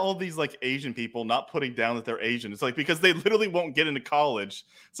 "Why are all these like Asian people not putting down that they're Asian?" It's like because they literally won't get into college,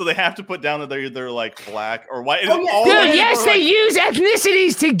 so they have to put down that they're either like black or white. Dude, yes, they use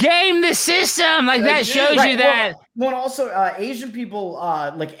ethnicities to game the system. Like that shows you that. Well, also Asian people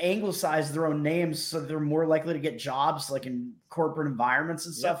like anglicize their own names, so they're more likely to get jobs like in corporate environments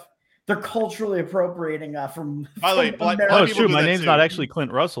and stuff. They're culturally appropriating from. By the way, oh, it's true. My name's not actually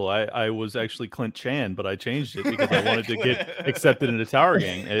Clint Russell. I was actually Clint Chan, but I changed it because I wanted to get accepted into Tower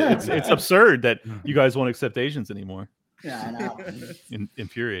Gang. It's absurd that you guys won't accept Asians anymore. Yeah, I know.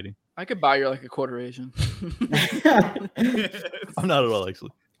 Infuriating. I could buy you like a quarter Asian. I'm not at all,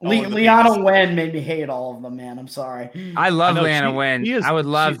 actually. Leanna Wen made me hate all of them, man. I'm sorry. I love Leanna Wen. I would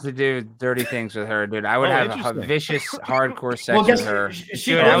love to do dirty things with her, dude. I would have a vicious, hardcore sex with her.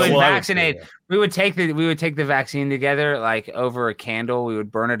 Dude, I would vaccinate. We would take the vaccine together, like over a candle. We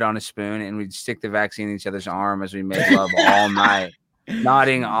would burn it on a spoon, and we'd stick the vaccine in each other's arm as we made love all night,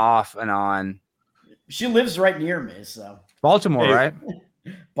 nodding off and on. She lives right near me, so Baltimore, right?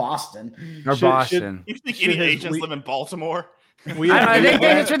 Boston or Boston. You think any Asians live in Baltimore? I think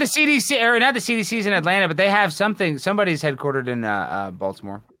it's for the CDC, or not the CDC's in Atlanta, but they have something. Somebody's headquartered in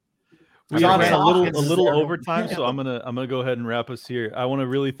Baltimore. We ran a little overtime, so I'm gonna go ahead and wrap us here. I want to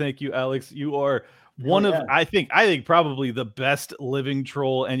really thank you, Alex. You are one of I think probably the best living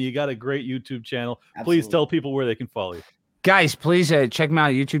troll, and you got a great YouTube channel. Absolutely. Please tell people where they can follow you. Guys, please check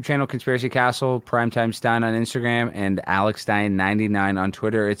my YouTube channel, Conspiracy Castle, Primetime Stein on Instagram, and Alex Stein 99 on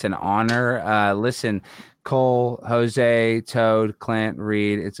Twitter. It's an honor. Listen, Cole, Jose, Toad, Clint,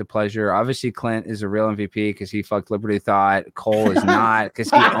 Reed, it's a pleasure. Obviously, Clint is a real MVP because he fucked Liberty Thought. Cole is not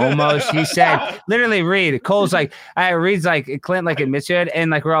because he said, literally, Reed. Cole's like, Reed's like, Clint like admits it, and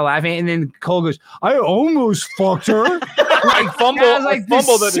like we're all laughing, and then Cole goes, I almost fucked her. Like fumbled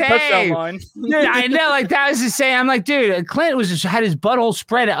the touchdown line. Dude, I know, like that was the same. I'm like, dude, Clint had his butthole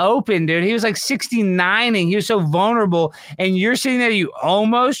spread open, dude. He was like 69ing. He was so vulnerable, and you're sitting there, you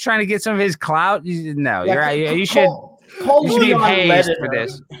almost trying to get some of his clout. No, you're right. You should be paid for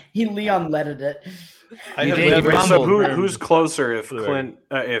this. He Leon Ledded it. So who's closer if Clint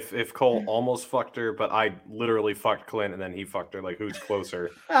if Cole almost fucked her, but I literally fucked Clint and then he fucked her? Like who's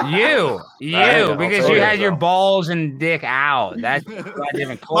closer? You because you had your balls and dick out. That's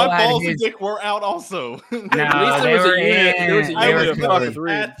different. Cole my balls and dick were out also. No, they were in. I was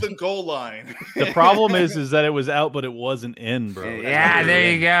at the goal line. The problem is that it was out, but it wasn't in, bro. Yeah,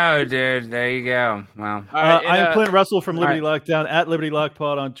 there you go, dude. There you go. Well, I'm Clint Russell from Liberty Lockdown at Liberty Lock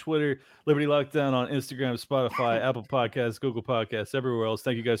Pod on Twitter. Liberty Lockdown on Instagram, Spotify, Apple Podcasts, Google Podcasts, everywhere else.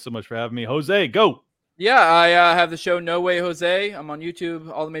 Thank you guys so much for having me. Jose, go. Yeah, I have the show No Way Jose. I'm on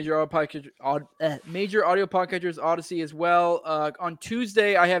YouTube, all the major audio podcatchers, Odyssey as well. On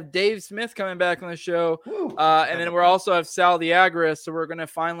Tuesday, I have Dave Smith coming back on the show, and then we also have Sal the Agorist. So we're going to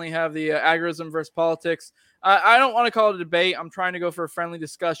finally have the agorism versus politics. I don't want to call it a debate. I'm trying to go for a friendly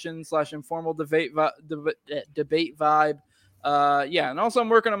discussion / informal debate vibe. And also I'm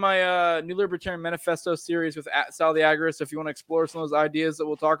working on my New Libertarian Manifesto series with Sal the Agorist. So if you want to explore some of those ideas that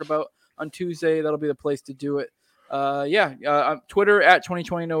we'll talk about on Tuesday, that'll be the place to do it. On Twitter at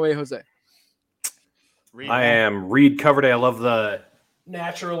 2020 No Way Jose. I am Reed Coverdale. I love the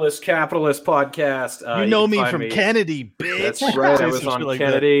Naturalist Capitalist podcast. You know me from Kennedy, bitch. That's right. I was on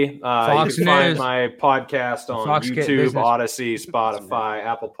Kennedy. You can find my podcast on YouTube, Odyssey, Spotify,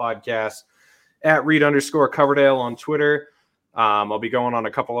 Apple Podcasts, at Reed_Coverdale on Twitter. I'll be going on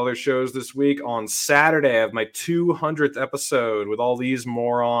a couple other shows this week. On Saturday, I have my 200th episode with all these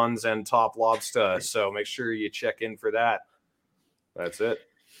morons and Top Lobster. So make sure you check in for that. That's it.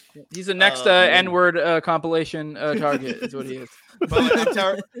 He's the next N-word compilation target is what he is.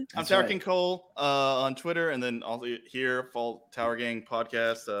 I'm Tower King Cole on Twitter, and then also here, Tower Gang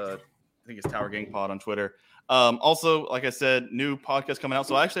Podcast. I think it's Tower Gang Pod on Twitter. Also, like I said, new podcast coming out.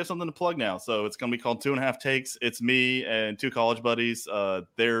 So I actually have something to plug now. So it's going to be called 2.5 Takes. It's me and 2 college buddies.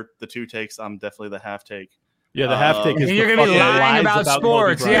 They're the 2 takes. I'm definitely the half take. Yeah, the half take is you're going to be lying about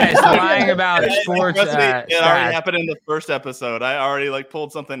sports. Yeah, it's lying about sports. It already happened in the first episode. I already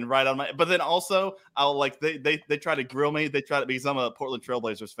pulled something right on my. But then also, I'll they try to grill me. They try to because I'm a Portland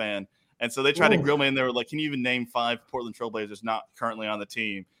Trailblazers fan, and so they try to grill me. And they were like, "Can you even name 5 Portland Trailblazers not currently on the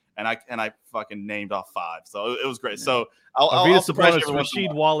team?" And I fucking named off 5. So it was great. So I'll surprise you.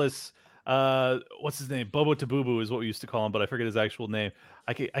 Rasheed Wallace. What's his name? Bobo Tabubu is what we used to call him, but I forget his actual name.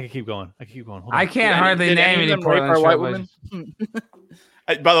 I can keep going. Hold on. I can't hardly name any Portland white women.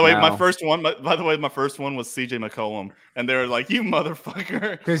 By the way, my first one was CJ McCollum, and they were like, "You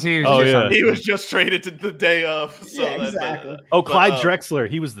motherfucker," because he was just traded to the day of. So exactly. Clyde Drexler,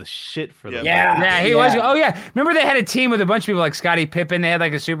 he was the shit for them. Yeah, he was. Oh yeah, remember they had a team with a bunch of people like Scottie Pippen. They had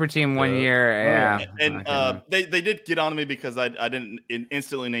like a super team one year. Yeah, and they did get on to me because I didn't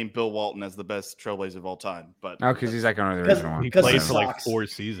instantly name Bill Walton as the best Trailblazer of all time. But because he's like one of the original ones. He played for like 4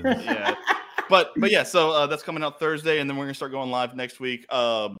 seasons. Yeah. But yeah, so that's coming out Thursday, and then we're gonna start going live next week.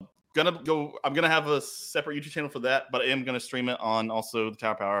 I'm gonna have a separate YouTube channel for that, but I am gonna stream it on also the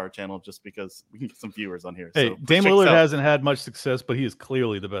Tower Power Hour channel just because we can get some viewers on here. Hey, so Dame Lillard hasn't had much success, but he is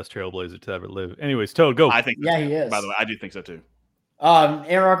clearly the best Trailblazer to ever live. Anyways, Toad, go. I think he is. By the way, I do think so too.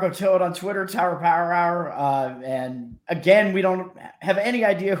 Anarcho Toad on Twitter, Tower Power Hour, and again, we don't have any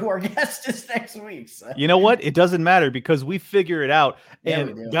idea who our guest is next week. So. You know what? It doesn't matter because we figure it out.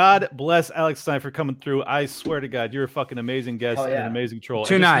 And God bless Alex Stein for coming through. I swear to God, you're a fucking amazing guest and an amazing troll.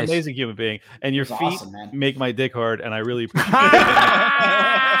 Too nice. An amazing human being. And your feet make my dick hard, and I really appreciate it.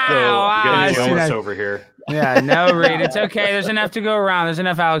 Getting over here. Yeah, no, Reed. It's okay. There's enough to go around. There's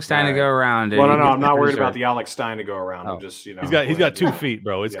enough Alex Stein to go around. Dude. Well, no, I'm not worried about the Alex Stein to go around. I'm just, he's got 2 feet,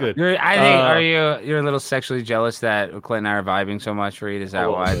 bro. It's good. I think you're a little sexually jealous that Clint and I are vibing so much, Reed? Is that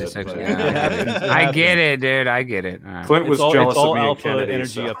why? I get it, dude. I get it. Right. Clint was jealous of me and Kennedy.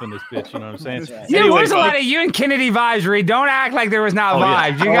 Energy up in this bitch. You know what I'm saying? There was a lot of you and Kennedy vibes, Reed. Don't act like there was not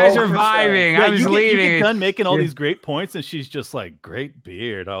vibes. You guys are vibing. I was leaving. You get done making all these great points, and she's just like, great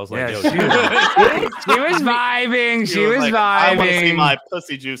beard. I was like, yo, she was vibing. She was vibing. I want to see my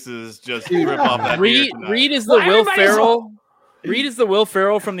pussy juices just rip off that beard. Reed is the Will Ferrell. Reed is the Will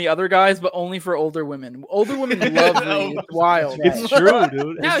Ferrell from the other guys, but only for older women. Older women love Reed. It's wild. It's true,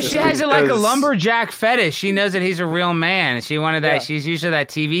 dude. No, she has it like a lumberjack fetish. She knows that he's a real man. She wanted that. Yeah. She's used to that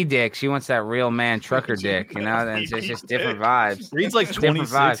TV dick. She wants that real man trucker dick. You know, it's just different vibes. Reed's like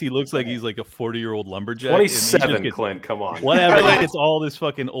 26. He looks like he's like a 40-year-old lumberjack. 27, Clint. Come on. Whatever. It's all this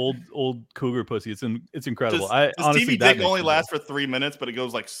fucking old cougar pussy. It's incredible. Honestly, TV dick only lasts for 3 minutes, but it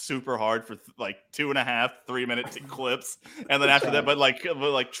goes like super hard for like 2.5, 3 minute clips, and then after that, but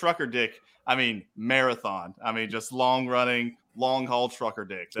like trucker dick, I mean marathon. I mean just long running, long haul trucker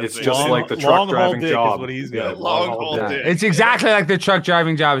dick. It's just like the truck driving job. Is what he's got. Long haul dick. It's exactly like the truck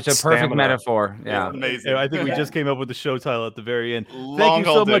driving job. It's a perfect metaphor. Yeah, amazing. I think we just came up with the show title at the very end. Thank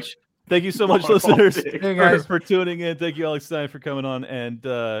you so much. Thank you so much, listeners, for tuning in. Thank you, Alex Stein, for coming on,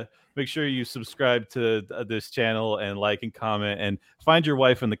 and make sure you subscribe to this channel and like and comment, and find your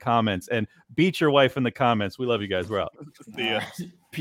wife in the comments and beat your wife in the comments. We love you guys. We're out. See ya.